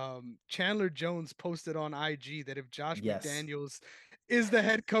 hours, Chandler Jones posted on IG that if Josh yes, McDaniels is the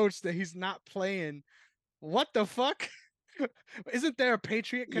head coach, that he's not playing. What the fuck? Isn't there a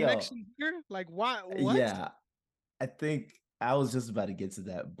Patriot yo, connection here? Like, why? What? yeah, I think I was just about to get to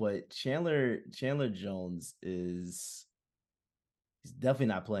that, but Chandler Jones is he's definitely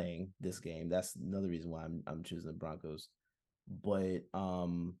not playing this game. That's another reason why I'm choosing the Broncos. But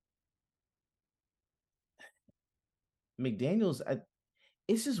McDaniels,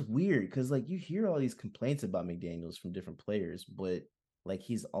 it's just weird because like you hear all these complaints about McDaniels from different players, but like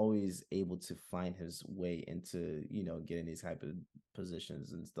he's always able to find his way into getting these type of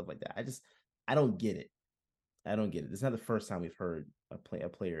positions and stuff like that. I don't get it. I don't get it. It's not the first time we've heard a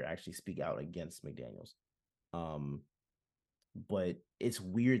player actually speak out against McDaniels. Um, but it's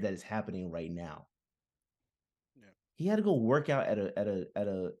weird that it's happening right now. Yeah. He had to go work out at a I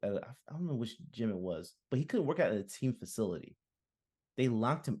don't know which gym it was, but he couldn't work out at a team facility. They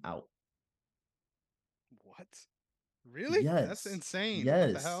locked him out. What? Really? That's Yes, insane. What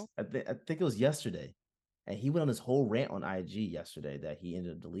the yes. hell? I think it was yesterday, and he went on this whole rant on IG yesterday that he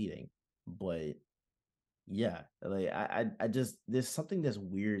ended up deleting. But yeah, like I just there's something that's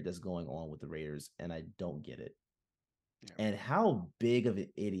weird that's going on with the Raiders, and I don't get it. Yeah. And how big of an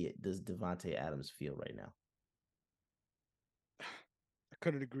idiot does Devonte Adams feel right now? I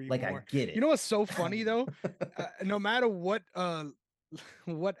couldn't agree Like I more. get You it. know what's so funny though? No matter what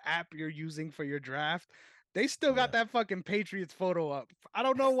what app you're using for your draft, they still got Yeah. that fucking Patriots photo up. I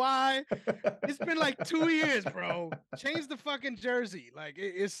don't know why. It's been like 2 years, bro. Change the fucking jersey. Like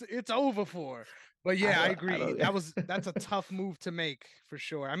it's over for. But I yeah, I don't. I agree. don't. That's a tough move to make for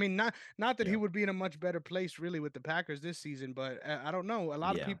sure. I mean, not that he Yeah. would be in a much better place really with the Packers this season, but I don't know. A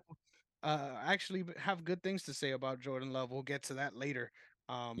lot of Yeah. people actually have good things to say about Jordan Love. We'll get to that later.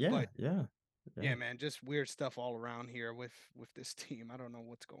 Yeah. But Yeah. Yeah. yeah, man, just weird stuff all around here with this team. I don't know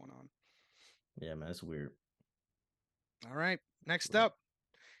what's going on. Yeah, man. It's weird. All right, next But up,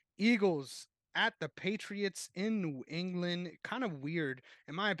 Eagles at the Patriots in New England. Kind of weird,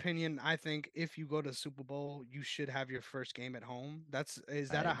 in my opinion. I think if you go to Super Bowl, you should have your first game at home.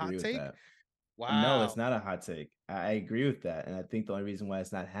 Is I that a agree hot with take? that. No, it's Wow. not a hot take. I agree with that, and I think the only reason why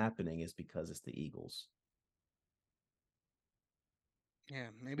it's not happening is because it's the Eagles. Yeah,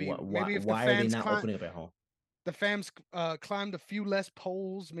 maybe Why? maybe if Why are they not opening up at home? the fans climbed a few less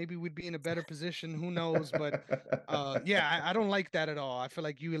poles, maybe we'd be in a better position. Who knows? But yeah, I don't like that at all. I feel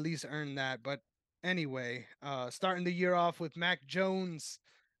like you at least earned that. But anyway, starting the year off with Mac Jones.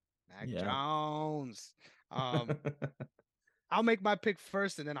 Mac Yeah. Jones. Um, I'll make my pick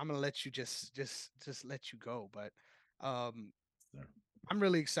first, and then I'm gonna let you just let you go. But um, I'm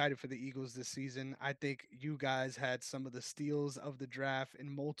really excited for the Eagles this season. I think you guys had some of the steals of the draft in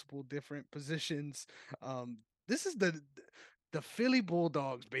multiple different positions. This is the Philly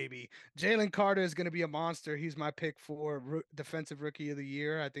Bulldogs, baby. Jalen Carter is going to be a monster. He's my pick for defensive rookie of the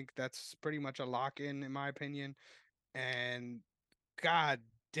year. I think that's pretty much a lock in my opinion. And god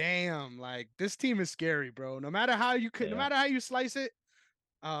damn, like this team is scary, bro. No Yeah. matter how you slice it,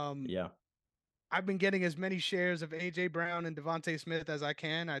 um, Yeah. I've been getting as many shares of AJ Brown and Devontae Smith as I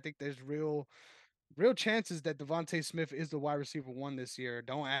can. I think there's real chances that Devontae Smith is the wide receiver one this year.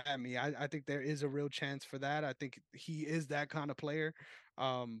 Don't at me. I think there is a real chance for that. I think he is that kind of player.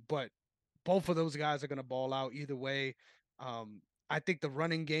 But both of those guys are going to ball out either way. I think the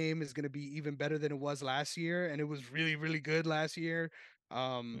running game is going to be even better than it was last year, and it was really, really good last year.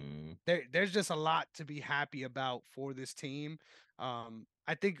 Mm, There's just a lot to be happy about for this team.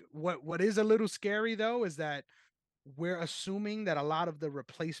 I think what is a little scary though is that we're assuming that a lot of the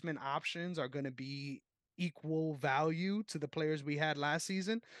replacement options are going to be equal value to the players we had last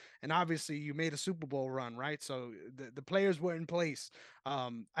season. And obviously you made a Super Bowl run, right? So the players were in place.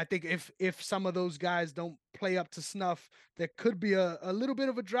 I think if some of those guys don't play up to snuff, there could be a little bit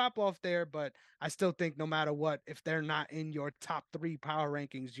of a drop off there, but I still think no matter what, if they're not in your top 3 power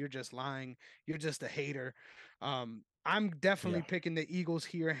rankings, you're just lying. You're just a hater. I'm definitely yeah. picking the Eagles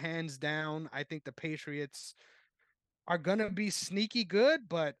here, hands down. I think the Patriots are gonna be sneaky good,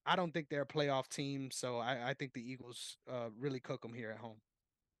 but I don't think they're a playoff team. So I think the Eagles really cook them here at home.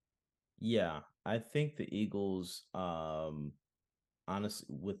 Yeah, I think the Eagles, honestly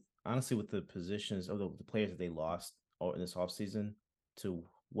with the positions of the players that they lost or in this offseason to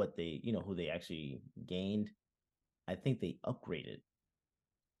what they, who they actually gained, I think they upgraded.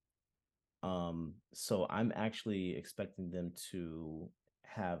 So I'm actually expecting them to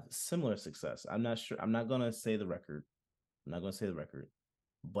have similar success. I'm not sure. I'm not gonna say the record. I'm not gonna say the record,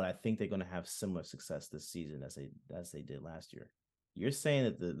 but I think they're gonna have similar success this season as they did last year. You're saying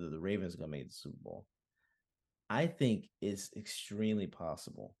that the Ravens are gonna make the Super Bowl. I think it's extremely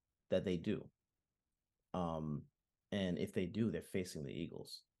possible that they do. Um, and if they do, they're facing the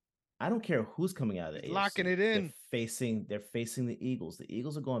Eagles. I don't care who's coming out of He's the locking AFC. it They're in. facing the Eagles. The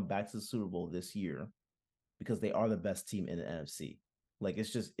Eagles are going back to the Super Bowl this year because they are the best team in the NFC. Like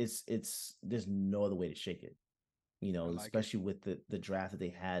it's there's no other way to shake it. I like it. Especially with the draft that they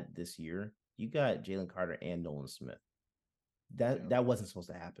had this year. You got Jalen Carter and Nolan Smith. That Yep. that wasn't supposed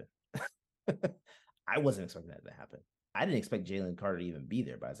to happen. I wasn't expecting that to happen. I didn't expect Jalen Carter to even be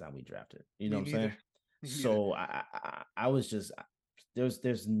there by the time we drafted. You know Me what I'm neither. saying? Me neither. So I was just there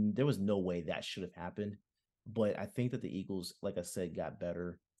was no way that should have happened. But I think that the Eagles, like I said, got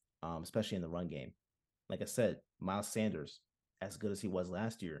better, especially in the run game. Like I said, Miles Sanders, as good as he was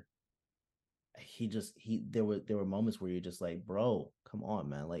last year, he there were moments where you're just like, bro, come on,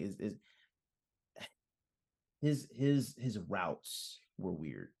 man. Like is his routes were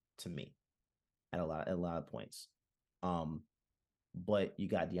weird to me at a lot of points. Um, but you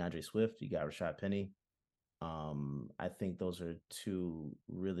got DeAndre Swift, you got Rashad Penny. I think those are two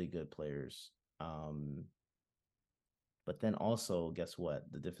really good players. But then also, guess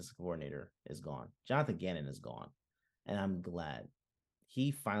what? The defensive coordinator is gone. Jonathan Gannon is gone, and I'm glad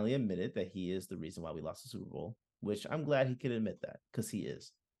he finally admitted that he is the reason why we lost the Super Bowl. Which I'm glad he could admit that because he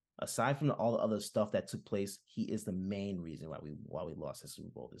is. Aside from all the other stuff that took place, he is the main reason why we lost the Super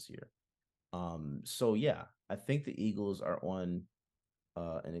Bowl this year. So yeah, I think the Eagles are on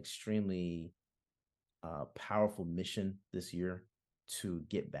an extremely powerful mission this year to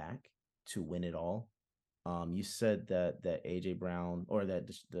get back to win it all. You said that AJ Brown or that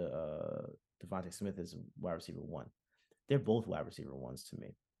the Devontae Smith is wide receiver one. They're both wide receiver ones to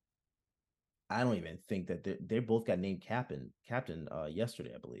me. I don't even think that they both got named captain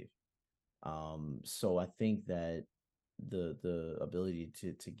yesterday, I believe. So I think that the ability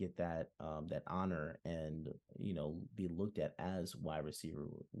to get that honor and be looked at as wide receiver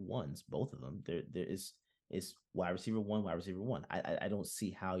ones, both of them, there is wide receiver one, wide receiver one. I don't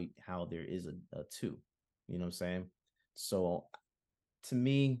see how there is a two. You know what I'm saying? So to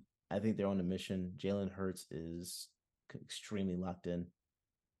me, I think they're on a mission. Jalen Hurts is extremely locked in.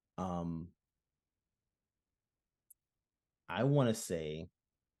 Um, I want to say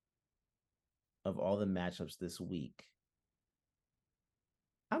of all the matchups this week,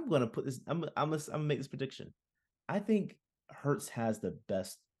 I'm gonna put this. I'm gonna make this prediction. I think Hertz has the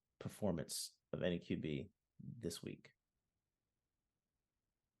best performance of any QB this week.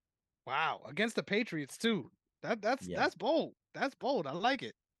 Wow. Against the Patriots too. That's Yeah, that's bold. That's bold. I like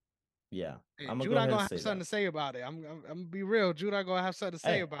it. yeah. Hey, I'm gonna go Judah ahead and gonna have say something that. to say about it. I'm gonna be real. Judah gonna have something to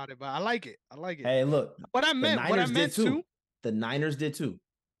say Hey, about it, but I like it. I like it. hey, look, the What I Niners did meant too. too. The Niners did too.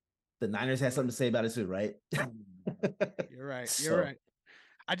 The Niners had You're something right. to say about it too, right? You're right. You're So right.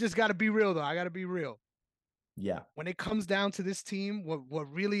 I just gotta be real though. I gotta be real. yeah. When it comes down to this team,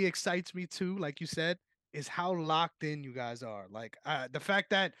 what really excites me too, like you said, is how locked in you guys are. Like the fact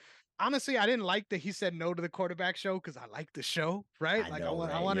that honestly, I didn't like that he said no to the quarterback show because I like the show, right? I Like know,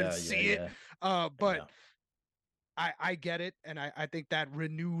 I right? wanted to Yeah, yeah, see it. yeah. I But know. I get it, and I think that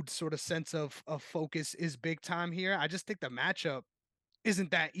renewed sort of sense of focus is big time here. I just think the matchup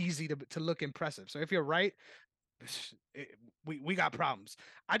isn't that easy to look impressive. So if you're right, it- we got problems.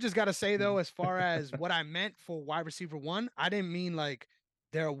 I just gotta say though, as far as what I meant for wide receiver one, I didn't mean like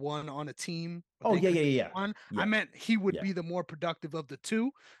they're one on a team or Oh they yeah, could yeah, be yeah, one. I yeah, meant he would yeah. be the more productive of the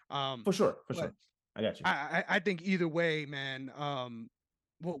two. Um, For sure, for but sure. I got you. I think either way, man.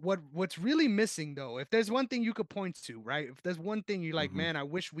 What's really missing though, if there's one thing you could point to, right? If there's one thing you're like, Mm-hmm. man, I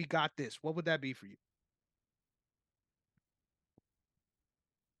wish we got this. What would that be for you?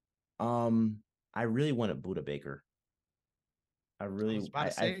 Um, I really wanted Buda Baker. I I was really, about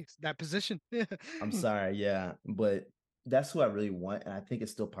to say that position. I'm sorry, yeah, but that's who I really want, and I think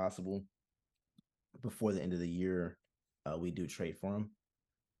it's still possible before the end of the year. We do trade for him.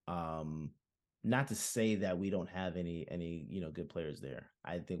 Um, Not to say that we don't have any good players there.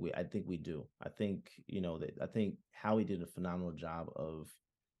 I think we do. I think that I think Howie did a phenomenal job of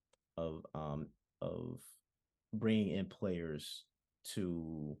um of bringing in players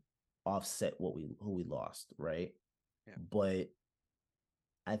to offset who we lost, right? Yeah. But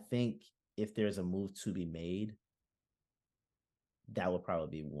I think if there's a move to be made, that would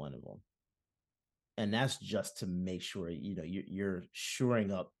probably be one of them. And that's just to make sure you're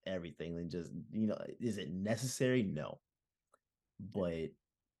shoring up everything and just is it necessary? No, but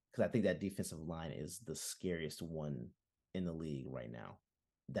because I think that defensive line is the scariest one in the league right now.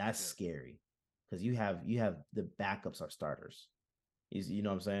 That's Yeah. scary because you have the backups are starters. You know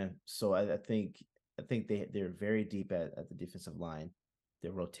what I'm saying? So I think they're very deep at the defensive line.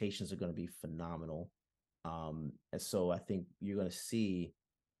 Their rotations are going to be phenomenal. And so I think you're going to see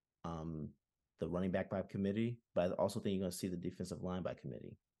um, the running back by committee, but I also think you're going to see the defensive line by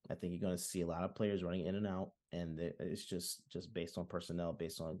committee. I think you're going to see a lot of players running in and out, and it's just based on personnel,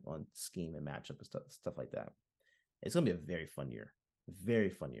 based on scheme and matchup and stuff like that. It's going to be a very fun year.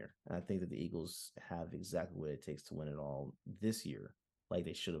 And I think that the Eagles have exactly what it takes to win it all this year, like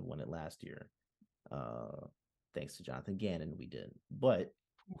they should have won it last year. Uh, Thanks to Jonathan Gannon, we did, but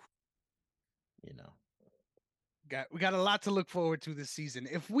you know, We got a lot to look forward to this season.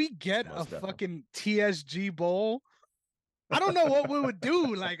 If we get a most definitely. fucking TSG bowl, I don't know what we would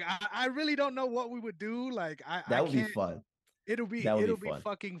do. Like I really don't know what we would do. Like I That would be can't. fun. It'll be That would be it'll be fun.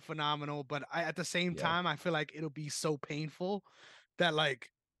 fucking phenomenal. But at the same Yeah. time, I feel like it'll be so painful that like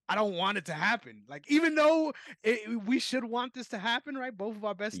I don't want it to happen. Like even though we should want this to happen, right? Both of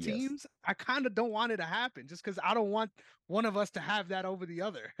our best Yes. teams, I kind of don't want it to happen just because I don't want one of us to have that over the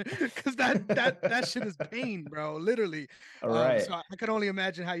other because that shit is pain, bro, literally. All So right. I can only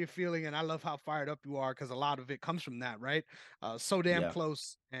imagine how you're feeling, and I love how fired up you are because a lot of it comes from that, right? So damn Yeah.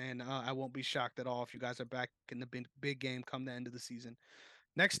 close, and I won't be shocked at all if you guys are back in the big game come the end of the season.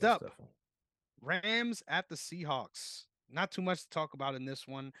 Next Most up, definitely. Rams at the Seahawks. Not too much to talk about in this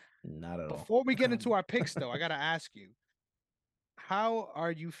one. Not at all. Before we get into our picks, though, I got to ask you, how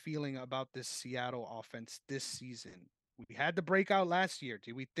are you feeling about this Seattle offense this season? We had the breakout last year.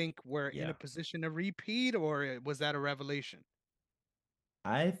 Do we think we're in Yeah. a position to repeat, or was that a revelation?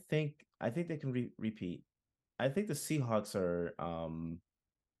 I think they can repeat. I think the Seahawks are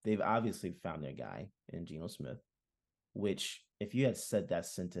they've obviously found their guy in Geno Smith, which if you had said that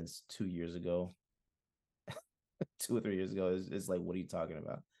sentence 2 years ago, 2 or 3 years ago, is like, what are you talking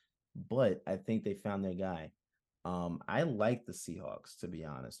about? But I think they found their guy. I like the Seahawks, to be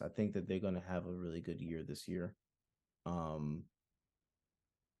honest. I think that they're gonna have a really good year this year. Um,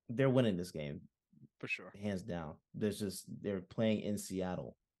 they're winning this game, For sure. hands down. They're playing in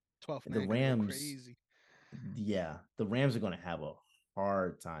Seattle. 12th The man gonna go Rams, crazy. yeah, the Rams are going to have a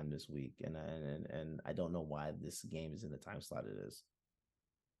hard time this week, and I don't know why this game is in the time slot it is.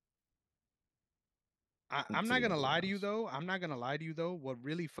 I'm To not be gonna lie to you honest, though. I'm not gonna lie to you though. What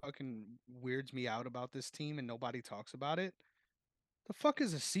really fucking weirds me out about this team and nobody talks about it, the fuck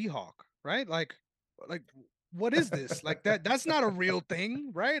is a Seahawk, right? Like what is this? Like that's not a real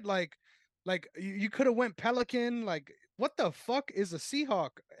thing, right? Like you could have went Pelican. Like what the fuck is a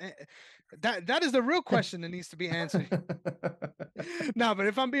Seahawk? That is the real question that needs to be answered. No, but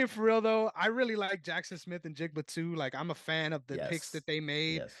if I'm being for real though, I really like Jackson Smith and Jigba too. Like I'm a fan of the picks yes, that they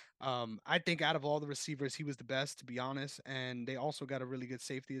made. yes, I think out of all the receivers, he was the best, to be honest. And they also got a really good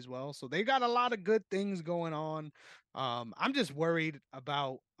safety as well. So they got a lot of good things going on. I'm just worried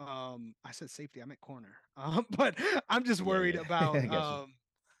about I said safety, I meant corner. But I'm just yeah, worried yeah. about I got you.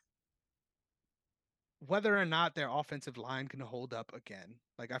 whether or not their offensive line can hold up again.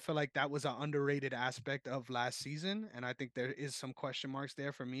 Like I feel like that was an underrated aspect of last season, and I think there is some question marks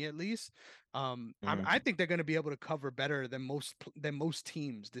there for me at least. I Mm, think they're going to be able to cover better than most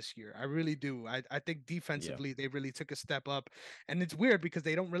teams this year. I really do. I think yeah. defensively they really took a step up, and it's weird because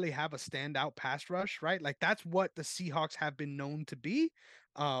they don't really have a standout pass rush, right? Like that's what the Seahawks have been known to be.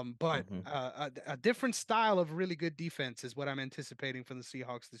 But Hmm. a different style of really good defense is what I'm anticipating from the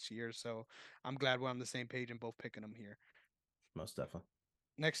Seahawks this year. So I'm glad we're on the same page and both picking them here. Most definitely.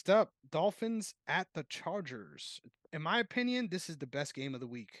 Next up, Dolphins at the Chargers. In my opinion, this is the best game of the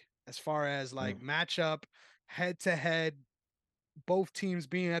week as far as Mm. like matchup, head to head, both teams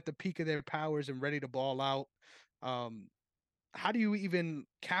being at the peak of their powers and ready to ball out. Um, how do you even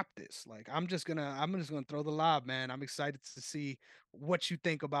cap this? Like, I'm just gonna throw the lob, man. I'm excited to see what you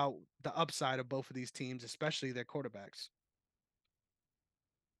think about the upside of both of these teams, especially their quarterbacks.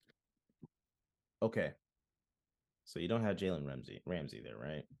 Okay, so you don't have Jalen Ramsey there,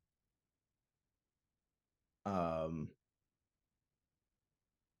 right? Um,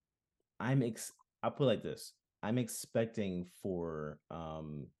 I'm ex. I'll put it like this. I'm expecting for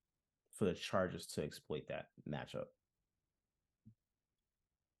the Chargers to exploit that matchup.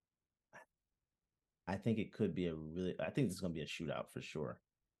 I think it could be a really. I think it's going to be a shootout for sure.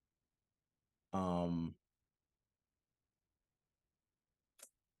 Um,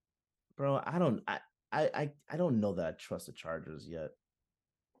 bro. I don't know that I trust the Chargers yet.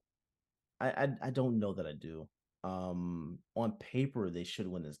 I don't know that I do. On paper they should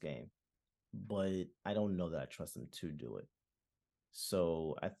win this game, but I don't know that I trust them to do it.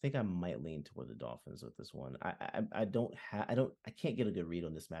 So I think I might lean toward the Dolphins with this one. I can't get a good read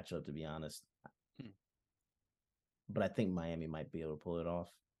on this matchup to be honest. Hmm. But I think Miami might be able to pull it off.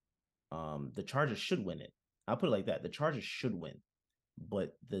 The Chargers should win it. I'll put it like that. The Chargers should win,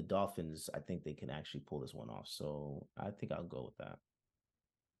 but the Dolphins, I think they can actually pull this one off. So I think I'll go with that.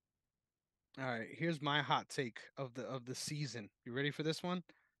 All right, here's my hot take of the season. You ready for this one?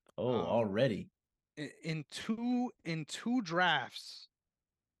 Oh, Um, already. in two drafts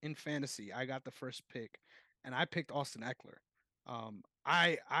in fantasy, I got the first pick, and I picked Austin Eckler. Um,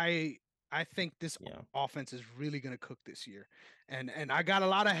 I I I think this Yeah. offense is really going to cook this year, and I got a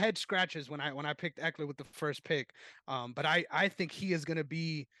lot of head scratches when I picked Eckler with the first pick. But I think he is going to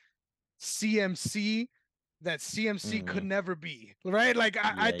be CMC that CMC could Mm-hmm. never be, right? Like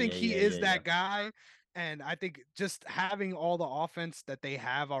I Yeah, think yeah, he yeah, is yeah, yeah. that guy. And I think just having all the offense that they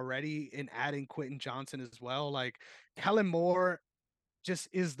have already and adding Quentin Johnson as well, like Kellen Moore just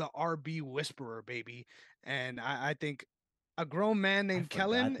is the RB whisperer, baby. And I think a grown man I named forgot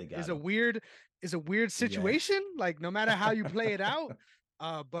Kellen they got him. is a weird Yeah. situation. Like no matter how you play it out.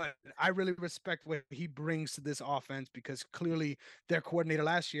 But I really respect what he brings to this offense because clearly their coordinator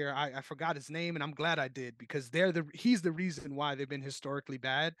last year, I forgot his name, and I'm glad I did because he's the reason why they've been historically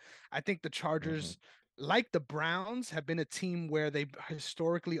bad. I think the Mm-hmm. Chargers, like the Browns, have been a team where they've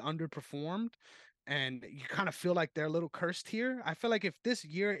historically underperformed and you kind of feel like they're a little cursed here. I feel like if this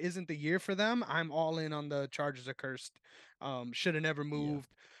year isn't the year for them, I'm all in on the Chargers are cursed. Should have never Yeah.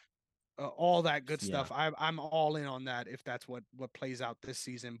 moved. All that good Yeah. stuff. I'm all in on that if that's what plays out this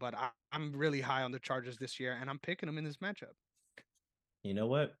season. But I'm really high on the Chargers this year, and I'm picking them in this matchup. You know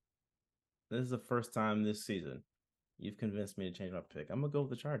what? This is the first time this season you've convinced me to change my pick. I'm gonna go with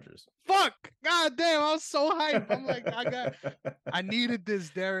the Chargers. Fuck! God damn! I was so hype. I'm like, I needed this,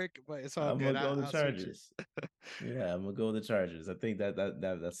 Derek, but it's all I'm good. gonna go with the I'll switch it. Chargers. Yeah, I'm gonna go with the Chargers. I think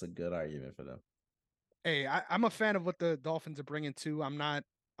that's a good argument for them. Hey, I'm a fan of what the Dolphins are bringing too. I'm not.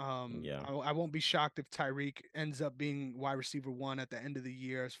 Yeah. I won't be shocked if Tyreek ends up being wide receiver one at the end of the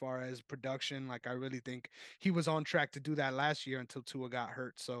year as far as production. Like I really think he was on track to do that last year until Tua got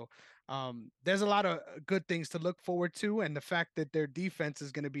hurt. So there's a lot of good things to look forward to, and the fact that their defense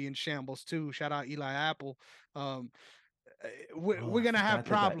is going to be in shambles too. Shout out Eli Apple. Um, Oh, we're I gonna have forgot they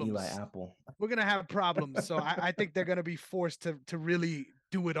got Eli problems. Apple. We're gonna have problems. So I think they're gonna be forced to really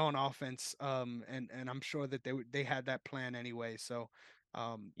do it on offense. And I'm sure that they had that plan anyway. So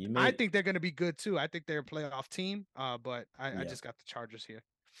You I made think they're gonna be good too. I think they're a playoff team. But I yeah. just got the Chargers here.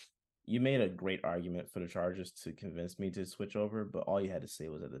 You made a great argument for the Chargers to convince me to switch over, but all you had to say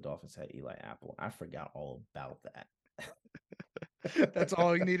was that the Dolphins had Eli Apple. I forgot all about that. That's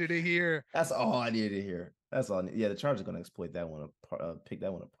all you needed to hear. That's all I needed to hear. That's all. Yeah, the Chargers are going to exploit that one apart, pick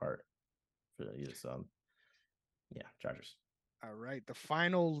that one apart for you. So, yeah, Chargers. All right, the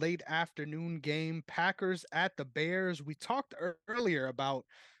final late afternoon game, Packers at the Bears. We talked earlier about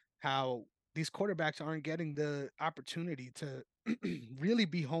how these quarterbacks aren't getting the opportunity to really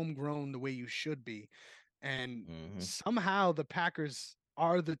be homegrown the way you should be. And Mm-hmm. somehow the Packers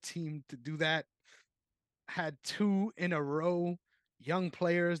are the team to do that. Had two in a row, young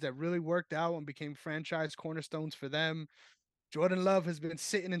players that really worked out and became franchise cornerstones for them. Jordan Love has been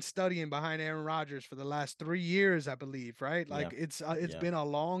sitting and studying behind Aaron Rodgers for the last 3 years, I believe, right? Yeah, Like it's yeah. been a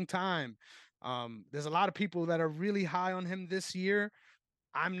long time. There's a lot of people that are really high on him this year.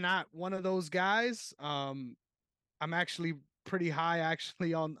 I'm not one of those guys. I'm actually pretty high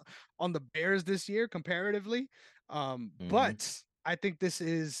actually on the Bears this year comparatively. Mm-hmm. But I think this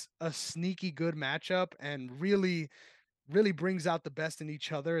is a sneaky good matchup and really brings out the best in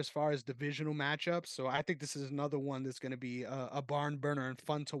each other as far as divisional matchups. So I think this is another one that's going to be a barn burner and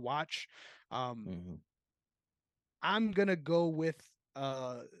fun to watch. Um, Mm-hmm. I'm gonna go with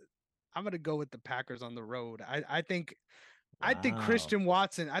uh, I'm gonna go with the Packers on the road. Wow. I think Christian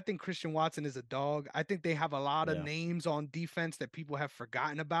Watson is a dog. I think they have a lot of Yeah. names on defense that people have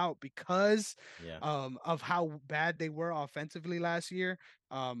forgotten about because Yeah. of how bad they were offensively last year.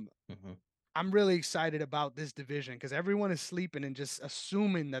 Um, Mm-hmm. I'm really excited about this division because everyone is sleeping and just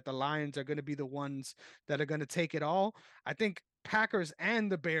assuming that the Lions are going to be the ones that are going to take it all. I think Packers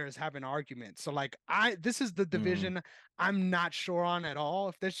and the Bears have an argument. So like this is the Mm. division I'm not sure on at all.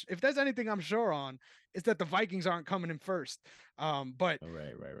 If there's anything I'm sure on, is that the Vikings aren't coming in first. But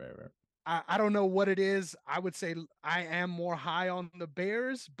Right. Right. Right. Right. I don't know what it is. I would say I am more high on the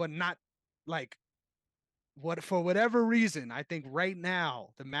Bears, but not like what for whatever reason, I think right now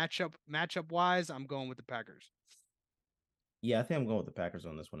the matchup wise, I'm going with the Packers. Yeah, I think I'm going with the Packers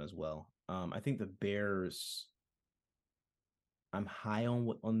on this one as well. I think the Bears. I'm high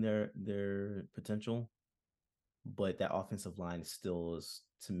on their potential, but that offensive line still is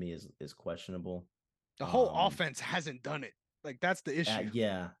to me is questionable. The whole Um, offense hasn't done it. Like that's the issue.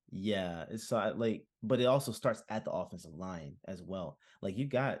 yeah. It's so like, but it also starts at the offensive line as well. Like you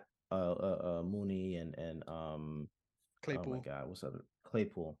got Mooney and oh my Claypool. god, what's other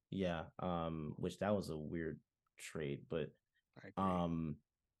Claypool? Yeah, which that was a weird trade, but I agree. um,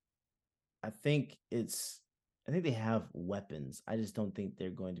 I think it's I think they have weapons. I just don't think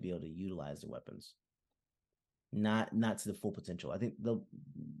they're going to be able to utilize the weapons. Not to the full potential. I think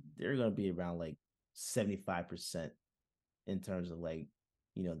they're going to be around like 75% in terms of like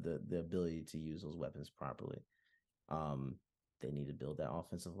the ability to use those weapons properly. Um, they need to build that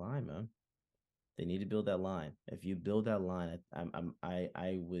offensive line, man. They need to build that line. If you build that line,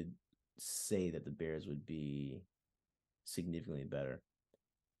 I would say that the Bears would be significantly better.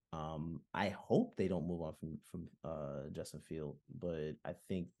 I hope they don't move on from Justin Field, but I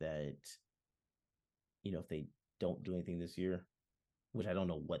think that if they don't do anything this year, which I don't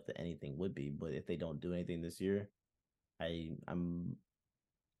know what the anything would be, but if they don't do anything this year, I'm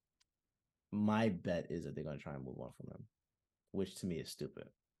my bet is that they're going to try and move on from him, which to me is stupid.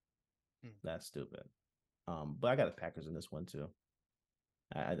 Hmm. That's stupid. But I got the Packers in this one too.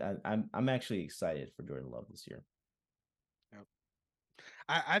 I'm actually excited for Jordan Love this year. Yep.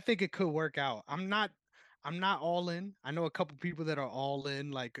 I think it could work out. I'm not all in. I know a couple people that are all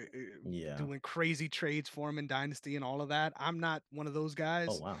in, like Yeah. doing crazy trades for him in Dynasty and all of that. I'm not one of those Oh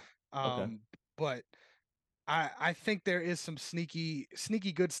guys. wow. Okay. But I think there is some sneaky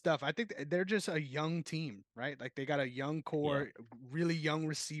good stuff. I think they're just a young team, right? Like they got a young Yeah. core, really young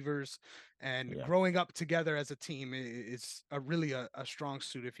receivers, and Yeah. growing up together as a team is a really a strong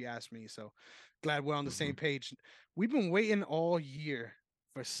suit, if you ask me. So glad we're on the Mm-hmm. same page. We've been waiting all year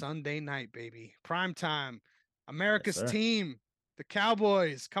for Sunday night, baby, prime time, Yes, America's sir. team, the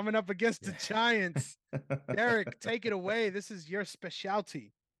Cowboys coming up against the Giants. Derek, take it away. This is your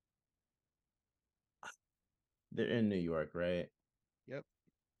specialty. They're in New York, right? Yep.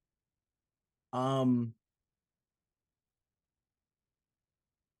 Um,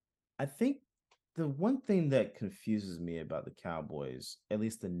 I think the one thing that confuses me about the Cowboys, at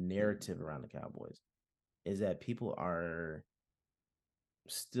least the narrative around the Cowboys, is that people are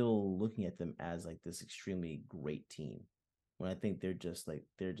still looking at them as like this extremely great team. When I think they're just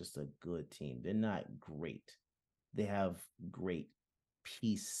a good team. They're not great. They have great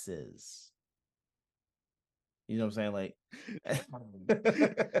pieces. You know what I'm saying? Like I For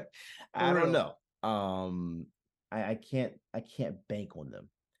don't real. know. I can't bank on them.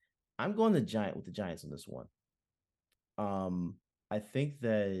 I'm going with the Giants on this one. Um, I think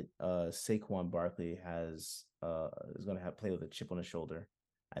that Saquon Barkley has is going to have play with a chip on his shoulder.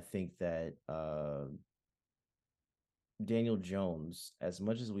 I think that Daniel Jones, as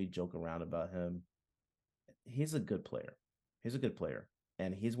much as we joke around about him, he's a good player. He's a good player,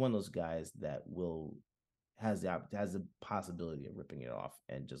 and he's one of those guys that will has the possibility of ripping it off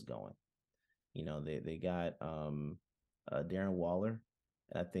and just going. They got Darren Waller,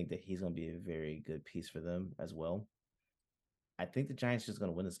 and I think that he's going to be a very good piece for them as well. I think the Giants are just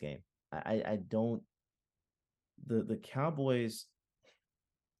going to win this game. I don't the Cowboys,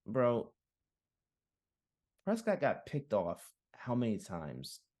 bro. Prescott got picked off how many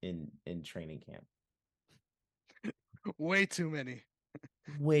times in training camp? Way too many.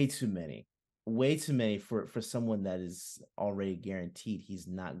 Way too many. Way too many for someone that is already guaranteed he's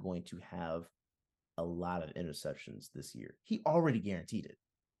not going to have a lot of interceptions this year. He already guaranteed it,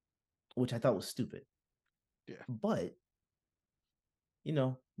 which I thought was stupid. Yeah. But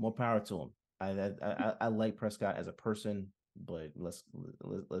more power to him. I like Prescott as a person, but let's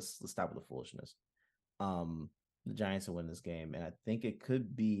stop with the foolishness. The Giants will win this game, and I think it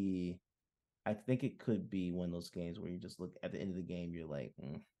could be one of those games where you just look at the end of the game, you're like,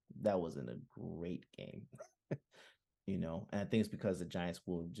 that wasn't a great game, And I think it's because the Giants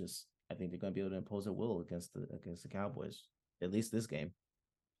will just, I think they're going to be able to impose their will against the Cowboys, at least this game.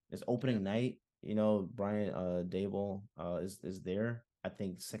 It's Yeah. opening night. Brian Dable is there. I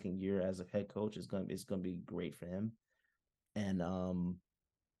think second year as a head coach is gonna be great for him. And I'm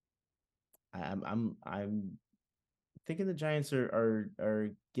thinking the Giants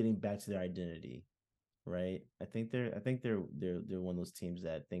are getting back to their identity, right? I think they're one of those teams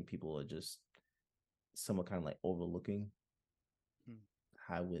that I think people are just somewhat kind of like overlooking. Mm.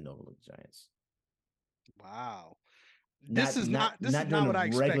 I wouldn't overlook the Giants. Wow. This Not is not not this is not during not the what I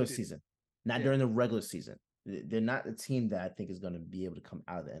regular expected. season. not Yeah, during the regular season. They're not a team that I think is going to be able to come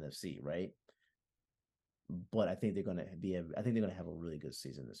out of the NFC, right? But I think they're going to be. I think they're going to have a really good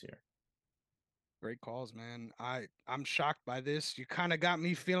season this year. great calls, man. I'm shocked by this. You kind of got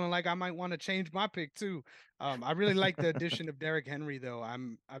me feeling like I might want to change my pick too. I really like the addition of Derrick Henry, though.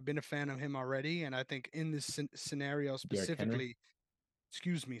 I've been a fan of him already, and I think in this scenario Derrick Henry, specifically,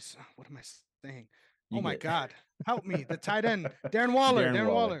 excuse me, what am I saying? you Oh my good? God, help me! The tight end, Darren Waller, Darren Darren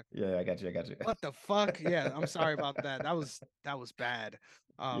Waller. Waller. Yeah, I got you. I got you. What the fuck? Yeah, I'm sorry about that. That was bad.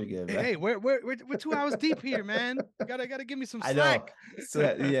 You're good, man. Hey, we're 2 hours deep here, man. Gotta give me some I slack.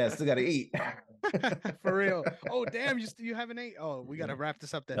 know. Still got to eat. For real. Oh, damn, you haven't ate. Oh, we gotta wrap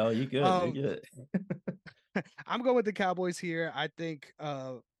this up then. No, you good. You Um, good. I'm going with the Cowboys here. I think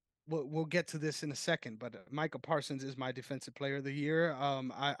we'll get to this in a second, but Micah Parsons is my defensive player of the year.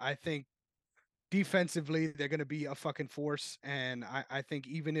 I think defensively they're gonna be a fucking force, and I think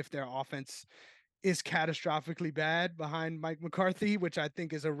even if their offense is catastrophically bad behind Mike McCarthy, which I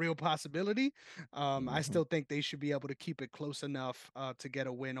think is a real possibility. I Mhm. still think they should be able to keep it close enough to get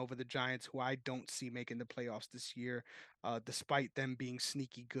a win over the Giants, who I don't see making the playoffs this year, despite them being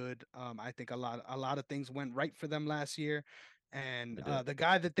sneaky good. I think a lot of things went right for them last year. And They did. the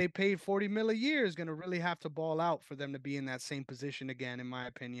guy that they paid 40 mil a year is going to really have to ball out for them to be in that same position again, in my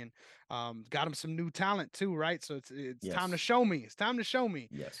opinion. Got him some new talent too, right? So it's time to Yes. show me. It's time to show me,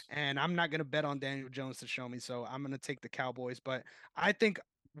 Yes. and I'm not going to bet on Daniel Jones to show me. So I'm going to take the Cowboys. But I think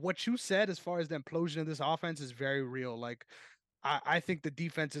what you said as far as the implosion of this offense is very real. Like, I think the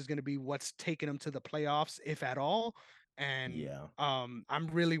defense is going to be what's taking them to the playoffs, if at all. And Yeah. I'm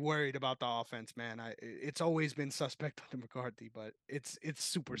really worried about the offense, man. It's always been suspect under McCarthy, but it's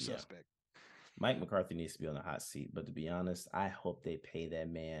super Yeah. suspect. Mike McCarthy needs to be on the hot seat, but to be honest, I hope they pay that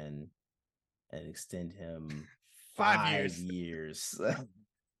man and extend him 5 5 years years.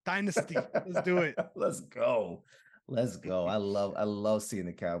 dynasty. Let's do it. Let's go. Let's go. I love seeing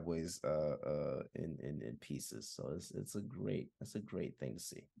the Cowboys in pieces. So it's a great thing to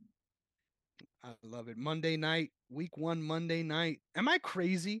see. I love it. Monday night, week one, Monday night. Am I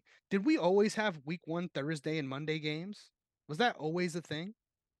crazy? Did we always have week one Thursday and Monday games? Was that always a thing?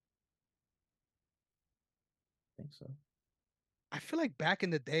 I think so. I feel like back in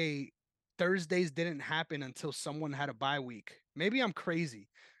the day, Thursdays didn't happen until someone had a bye week. Maybe I'm crazy.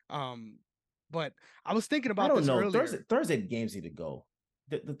 Um, but I was thinking I about don't this know. Thursday earlier. Thursday games need to go.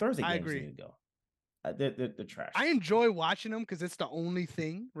 The Thursday I games agree. need to go. They're I trash. enjoy watching them because it's the only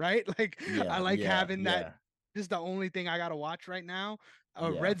thing, right? Like I Yeah, like yeah, having that. yeah, This is the only thing I gotta watch right now. yeah.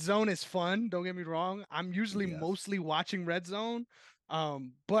 Red Zone is fun. Don't get me wrong. I'm usually Yes. mostly watching Red Zone,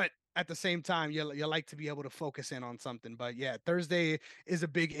 but at the same time, you like to be able to focus in on something. But yeah, Thursday is a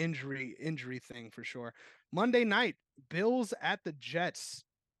big injury thing for sure. Monday night, Bills at the Jets.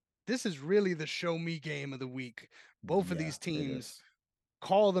 This is really the show me game of the week. Both of Yeah, these it teams is.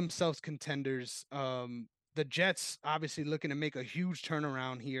 call themselves contenders. The Jets obviously looking to make a huge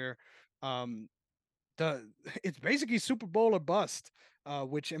turnaround here. Um, the it's basically Super Bowl or bust,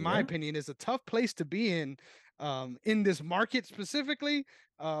 which in my Yeah, opinion is a tough place to be in this market specifically,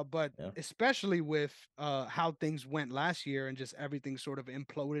 but yeah. especially with how things went last year and just everything sort of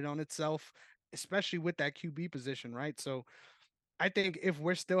imploded on itself, especially with that QB position, right? So I think if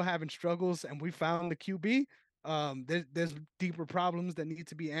we're still having struggles and we found the QB, there's deeper problems that need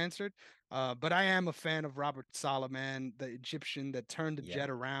to be answered. But I am a fan of Robert Saleh, man, the Egyptian that turned the Yeah. jet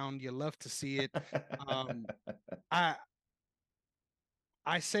around. You love to see it. Um, I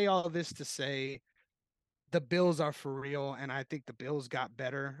I say all this to say the Bills are for real, and I think the Bills got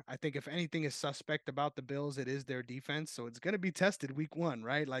better. I think if anything is suspect about the Bills, it is their defense. So it's going to be tested week one,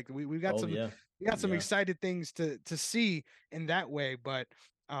 right? Like we got Oh some yeah. we got some Yeah. excited things to see in that way. But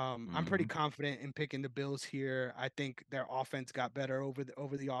I'm pretty Hmm. confident in picking the Bills here. I think their offense got better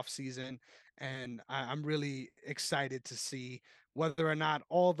over the off season, and I'm really excited to see whether or not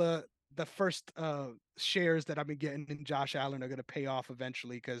all the first shares that I've been getting in Josh Allen are going to pay off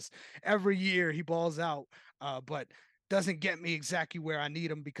eventually because every year he balls out, but doesn't get me exactly where I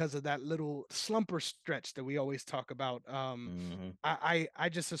need him because of that little slumper stretch that we always talk about. Hmm. I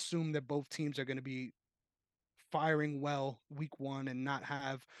just assume that both teams are going to be firing well week one and not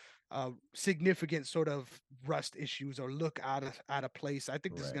have significant sort of rust issues or look out of place. I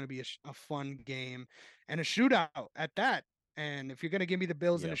think this is Right. going to be a fun game and a shootout at that. And if you're going to give me the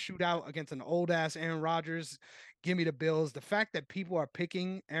Bills in a Yeah. shootout against an old ass Aaron Rodgers, give me the Bills. The fact that people are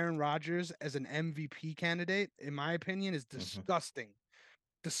picking Aaron Rodgers as an MVP candidate, in my opinion, is Hmm. disgusting.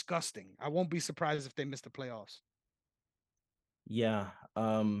 Disgusting. I won't be surprised if they miss the playoffs. Yeah.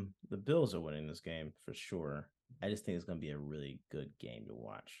 The Bills are winning this game for sure. I just think it's gonna be a really good game to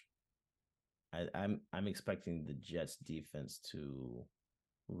watch. I'm expecting the Jets defense to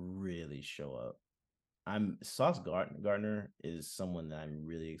really show up. Gardner is someone that I'm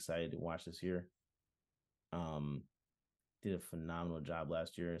really excited to watch this year. Um, did a phenomenal job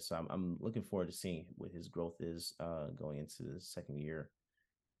last year, so I'm looking forward to seeing what his growth is going into the second year.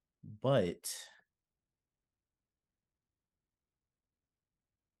 But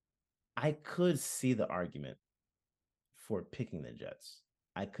I could see the argument for picking the Jets.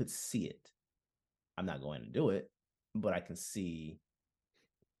 I could see it. I'm not going to do it, but I can see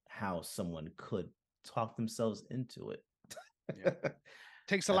how someone could talk themselves into it. Yeah.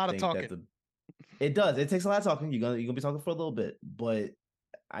 Takes a I lot of think that talking. the it does. It takes a lot of talking. You're gonna be talking for a little bit, but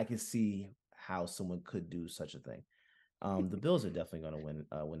I can see how someone could do such a thing. The Bills are definitely going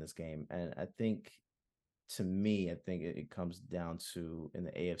to win this game, and I think to me, I think it comes down to in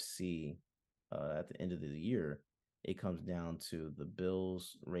the AFC at the end of the year, it comes down to the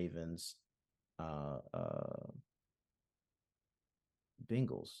Bills, Ravens, uh, uh,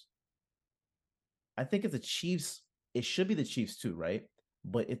 Bengals. I think if the Chiefs, it should be the Chiefs too, right?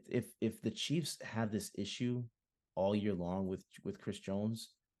 But if the Chiefs have this issue all year long with Chris Jones,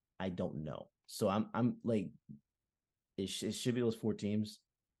 I don't know. So I'm like it should be those four teams,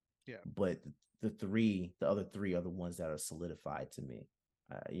 Yeah. but the other three are the ones that are solidified to me.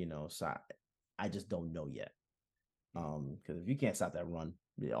 So I just don't know yet. Mm. Because if you can't stop that run,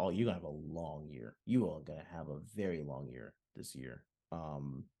 you're gonna have a long year. You are gonna have a very long year this year.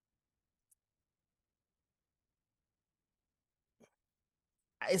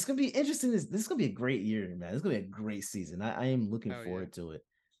 It's gonna be interesting. This is gonna be a great year, man. It's gonna be a great season. I am looking Oh yeah. forward to it.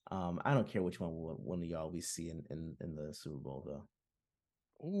 I don't care which one of y'all we see in the Super Bowl though.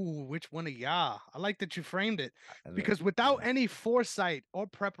 Ooh, which one of y'all? I like that you framed it because without Yeah. any foresight or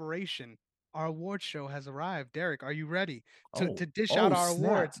preparation, our award show has arrived. Derek, are you ready to dish out Oh our snap!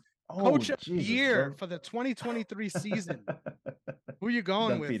 awards? Oh Coach of the Jesus, year bro. for the 2023 season. Who you going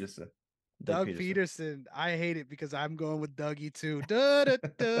Doug with? Peterson. Doug Doug Peterson. Peterson. I hate it because I'm going with Dougie too. Da, da,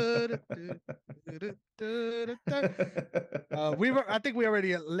 da, da, da, da, da, da, da. I think we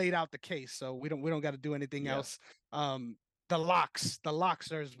already laid out the case, so we don't got to do anything Yeah. else. Um, the locks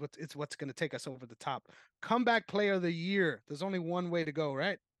are what's going to take us over the top. Comeback player of the year. There's only one way to go,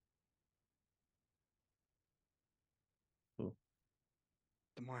 right? Ooh.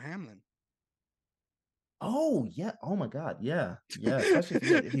 Damar Hamlin. Oh yeah. Oh my God. Yeah. Yeah. Especially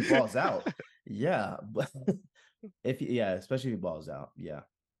if he balls out. Yeah. But especially if he balls out. Yeah.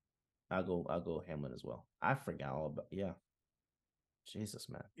 I'll go Hamlin as well. I forgot all about Jesus,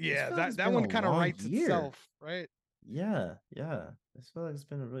 man. This Yeah, feels like that it's that been a one kind of long writes year. itself, right? Yeah, yeah. This feels like it's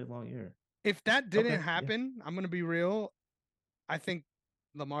been a really long year. If that Okay, didn't yeah. happen, I'm gonna be real. I think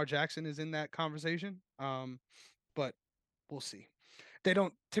Lamar Jackson is in that conversation. But we'll see. They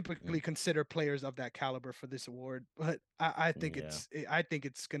don't typically Mm, consider players of that caliber for this award, but yeah. I think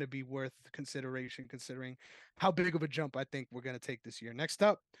it's going to be worth consideration considering how big of a jump I think we're going to take this year. Next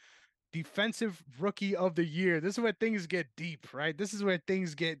up, defensive rookie of the year. This is where things get deep, right? This is where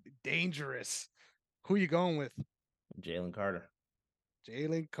things get dangerous. Who you going with? Jalen Carter.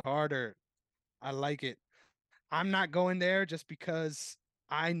 Jalen Carter. I like it. I'm not going there just because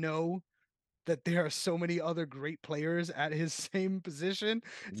I know that there are so many other great players at his same position.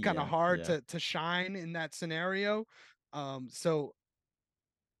 It's kind of Yeah, hard yeah. to shine in that scenario. So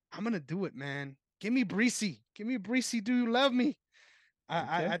I'm gonna do it, man. Give me Breesy. Give me Breesy. Do you love me?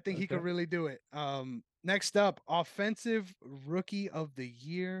 I Okay, think he okay. could really do it. Next up, offensive rookie of the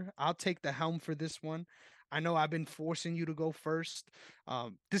year. I'll take the helm for this one. I know I've been forcing you to go first.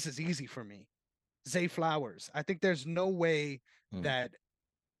 This is easy for me. Zay Flowers. I think there's no way Hmm. that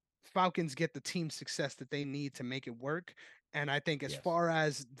Falcons get the team success that they need to make it work. And I think as Yes. far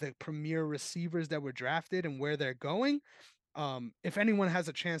as the premier receivers that were drafted and where they're going, if anyone has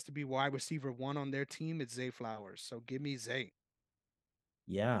a chance to be wide receiver one on their team, it's Zay Flowers. So give me Zay.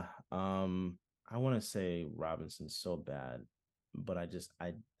 Yeah. I want to say Robinson so bad, but I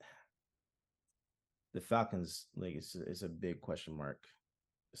the Falcons like it's a big question mark.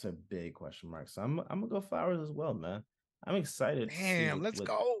 It's a big question mark. So I'm gonna go Flowers as well, man. I'm excited to see Damn, let's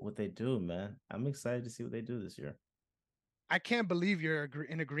go. what they do, man. I'm excited to see what they do this year. I can't believe you're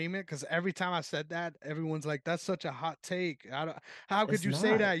in agreement because every time I said that, everyone's like, "That's such a hot take. How could It's you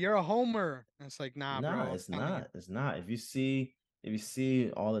say not. that? You're a homer." And it's like, nah, Nah, bro. I'm it's telling you. not. It's not. If you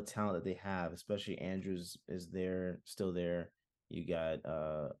see all the talent that they have, especially Andrews is there, still there. You got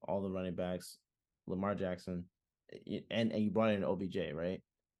all the running backs, Lamar Jackson, and you brought in OBJ, right?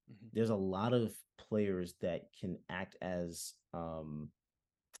 Mhm. There's a lot of players that can act as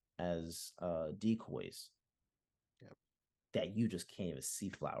decoys Yep. that you just can't even see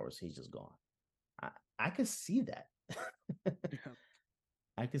Flowers. He's just gone. I could see that. Yeah,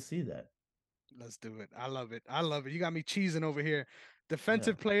 I could see that. let's do it. I love it. I love it. You got me cheesing over here. Yeah.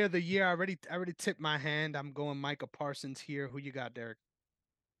 Defensive player of the year. I already tipped my hand. I'm going Micah Parsons here. Who you got, Derek?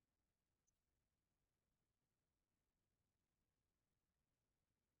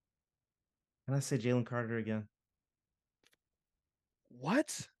 Can I say Jalen Carter again?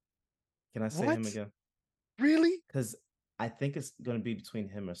 What? Can I say him What? again? Really? Because I think it's going to be between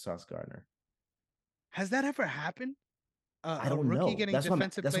him or Sauce Gardner. Has that ever happened? I A don't rookie know. getting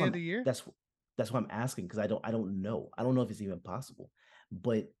defensive player of the year? That's why I'm asking because I don't know. I don't know if it's even possible.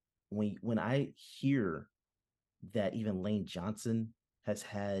 But when I hear that even Lane Johnson has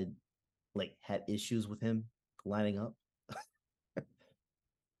had issues with him lining up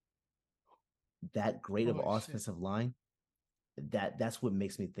that great of Oh shit. offensive line, that's what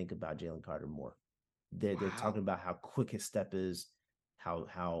makes me think about Jalen Carter more. They're Wow. talking about how quick his step is, how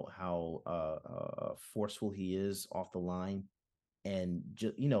forceful he is off the line, and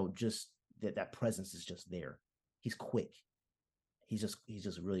just that presence is just there. He's quick. He's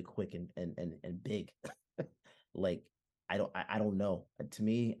just really quick and big. Like I don't know. To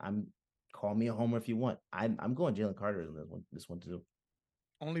me, I'm call me a homer if you want. I'm going Jalen Carter in this one too.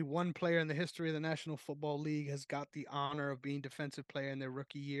 Only one player in the history of the National Football League has got the honor of being defensive player in their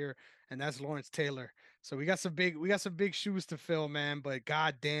rookie year, and that's Lawrence Taylor. So we got some big shoes to fill, man. But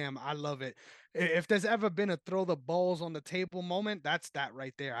goddamn, I love it. If there's ever been a throw the balls on the table moment, that's that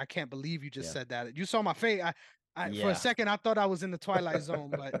right there. I can't believe you just Yeah. said that. You saw my face. For a Yeah. second I thought I was in the twilight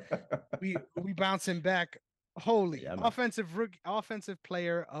zone, but we bouncing back. Holy Yeah, man. offensive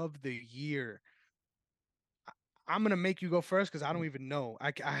player of the year. I'm gonna make you go first because I don't even know.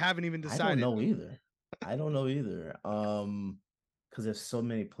 I haven't even I don't decided. know either. I don't know either. Because there's so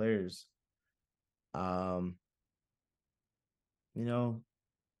many players. Um, you know,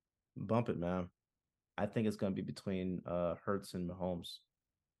 bump it, man. I think it's gonna be between Hurts and Mahomes.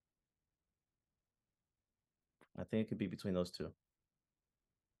 I think it could be between those two.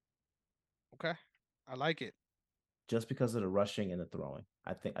 Okay, I like it. Just because of the rushing and the throwing.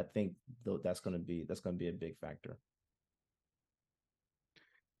 I think though that's gonna be a big factor.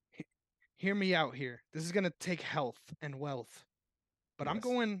 Hear me out here. This is gonna take health and wealth, but I'm Yes.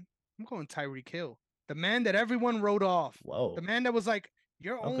 going. I'm going Tyreek Hill, the man that everyone wrote off, the Whoa. man that was like, Okay.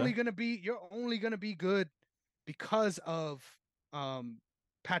 you're only gonna be good because of um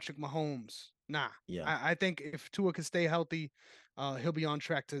Patrick Mahomes. Nah, Yeah. I think if Tua can stay healthy, he'll be on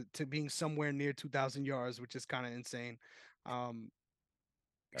track to being somewhere near 2,000 yards, which is kind of insane. Um,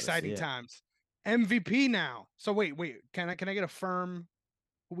 Gotta see exciting it. times. MVP now. So wait. Can I get a firm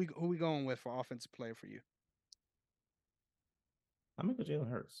who we going with for offensive player for you? I'm gonna go Jalen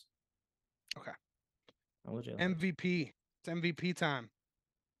Hurts. Okay. I'm gonna go Jalen Hurts. MVP. It's MVP time.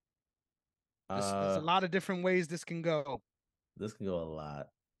 There's a Uh, lot of different ways this can go. this can go a lot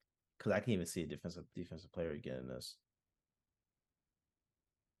because I can even see a defensive player getting this.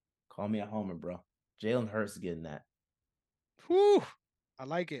 Call me a homer, bro. Jalen Hurts getting that. Whew. I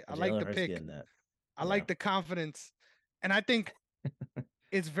like it. I like Jalen the Hurts pick. getting that. I Yeah. like the confidence. And I think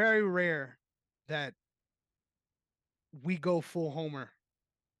it's very rare that we go full homer,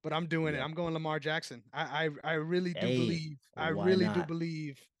 but I'm doing it. Yeah. I'm going Lamar Jackson. I really do Hey, believe. I why really do not?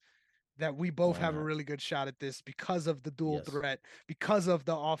 believe that we both Why have a not? really good shot at this because of the dual Yes. threat, because of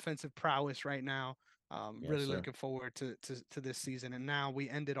the offensive prowess right now. Yes, Really sir. looking forward to this season. And now we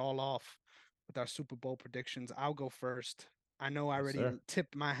end it all off with our Super Bowl predictions. I'll go first. I know I Yes, already sir.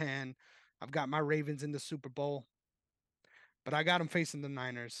 tipped my hand. I've got my Ravens in the Super Bowl, but I got them facing the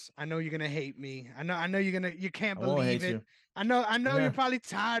Niners. I know you're gonna hate me. I know you can't I won't believe hate it. you. I know you're Yeah. probably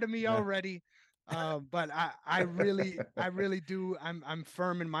tired of me Yeah. already. But I really do. I'm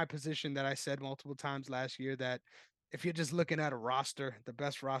firm in my position that I said multiple times last year that if you're just looking at a roster, the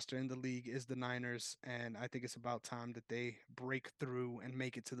best roster in the league is the Niners, and I think it's about time that they break through and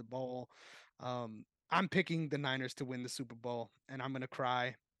make it to the bowl. I'm picking the Niners to win the Super Bowl, and I'm gonna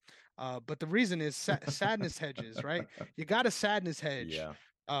cry. But the reason is sadness hedges, right? You got a sadness hedge. Yeah.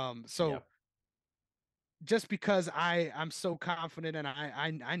 Yeah. So just because I'm so confident and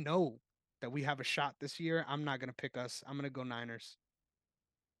I know that we have a shot this year, I'm not gonna pick us. I'm gonna go Niners.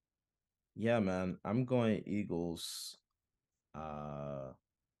 Yeah, man. I'm going Eagles. Uh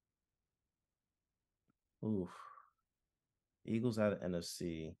oof. Eagles out of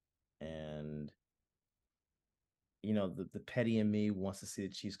NFC. And the petty in me wants to see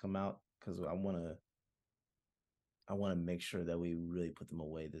the Chiefs come out because I want to make sure that we really put them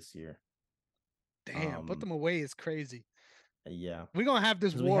away this year. Damn, put Um, them away is crazy. yeah, We're gonna have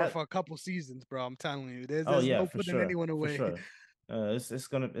this because we war had. for a couple seasons, bro. I'm telling you, there's Oh there's yeah, no for putting sure, anyone for away. sure. It's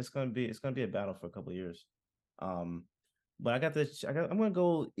gonna be a battle for a couple of years. Um, but I'm gonna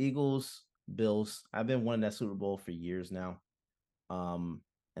go Eagles, Bills. I've been wanting that Super Bowl for years now. Um,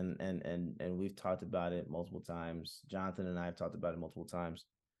 and we've talked about it multiple times. Jonathan and I have talked about it multiple times.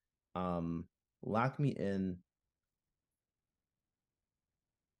 Um, Lock me in.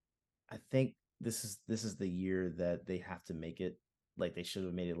 I think this is the year that they have to make it. Like they should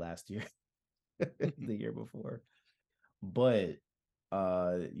have made it last year, the year before. But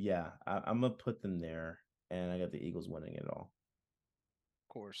yeah, I'm gonna put them there, and I got the Eagles winning it all.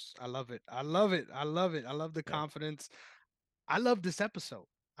 Course. I love it. I love it. I love it. I love the Yeah, confidence. I love this episode.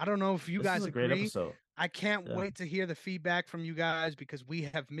 I don't know if you this is guys a great agree. episode. I can't Yeah, wait to hear the feedback from you guys because we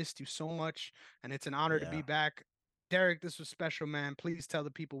have missed you so much and it's an honor to be yeah. back. Derrick, this was special, man. Please tell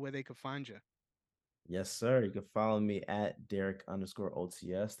the people where they could find you. Yes, sir. You can follow me at Derrick underscore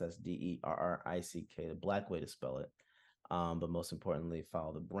OTS. That's DERRICK, the black way to spell it. But most importantly,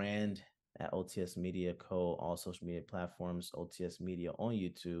 follow the brand at OTS Media Co. All social media platforms, OTS Media on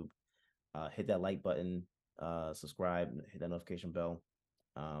YouTube. Hit that like button, subscribe, hit that notification bell.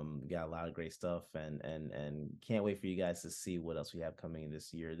 We got a lot of great stuff, and can't wait for you guys to see what else we have coming in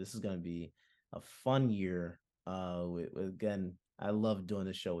this year. This is going to be a fun year. Again, I love doing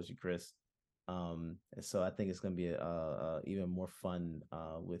this show with you, Chris. And so I think it's going to be even more fun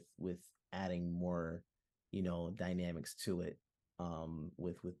with adding more, dynamics to it,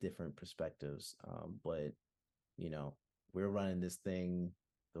 with different perspectives. But you know, we're running this thing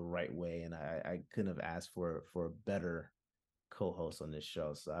the right way, and I couldn't have asked for a better co-host on this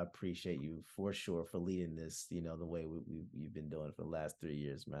show. So I appreciate you for sure for leading this, the way you've been doing it for the last 3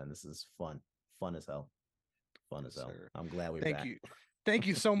 years, man. This is fun as hell, fun Yes, as hell. sir. I'm glad we're Thank back. you. Thank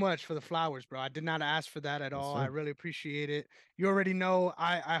you so much for the flowers, bro. I did not ask for that at Yes, all. I sir. really appreciate it. You already know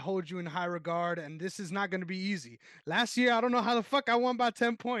I hold you in high regard, and this is not going to be easy. Last year, I don't know how the fuck I won by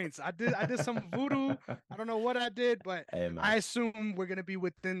 10 points. I did some voodoo. I don't know what I did, but Hey, I man. assume we're going to be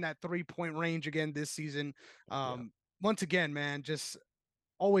within that 3 point range again this season. Yeah. Once again, man, just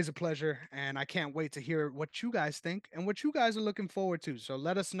always a pleasure, and I can't wait to hear what you guys think and what you guys are looking forward to. So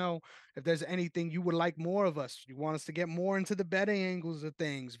let us know if there's anything you would like more of us. You want us to get more into the betting angles of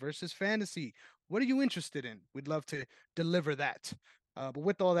things versus fantasy. What are you interested in? We'd love to deliver that. But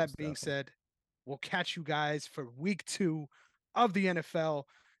with all that Most being definitely. said, we'll catch you guys for week 2 of the NFL.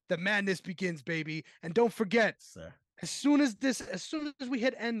 The madness begins, baby. And don't forget, Yes, sir. as soon as we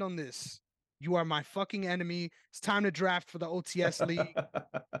hit end on this, you are my fucking enemy. It's time to draft for the OTS league.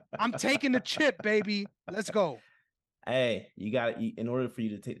 I'm taking the chip, baby. Let's go. Hey, you got to in order for you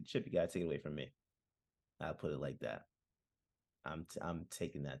to take the chip, you got to take it away from me. I'll put it like that. I'm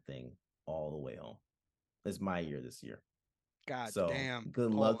taking that thing all the way home. It's my year this year. God So damn.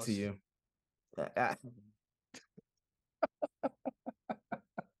 good luck to Pause. you.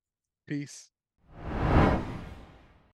 Peace.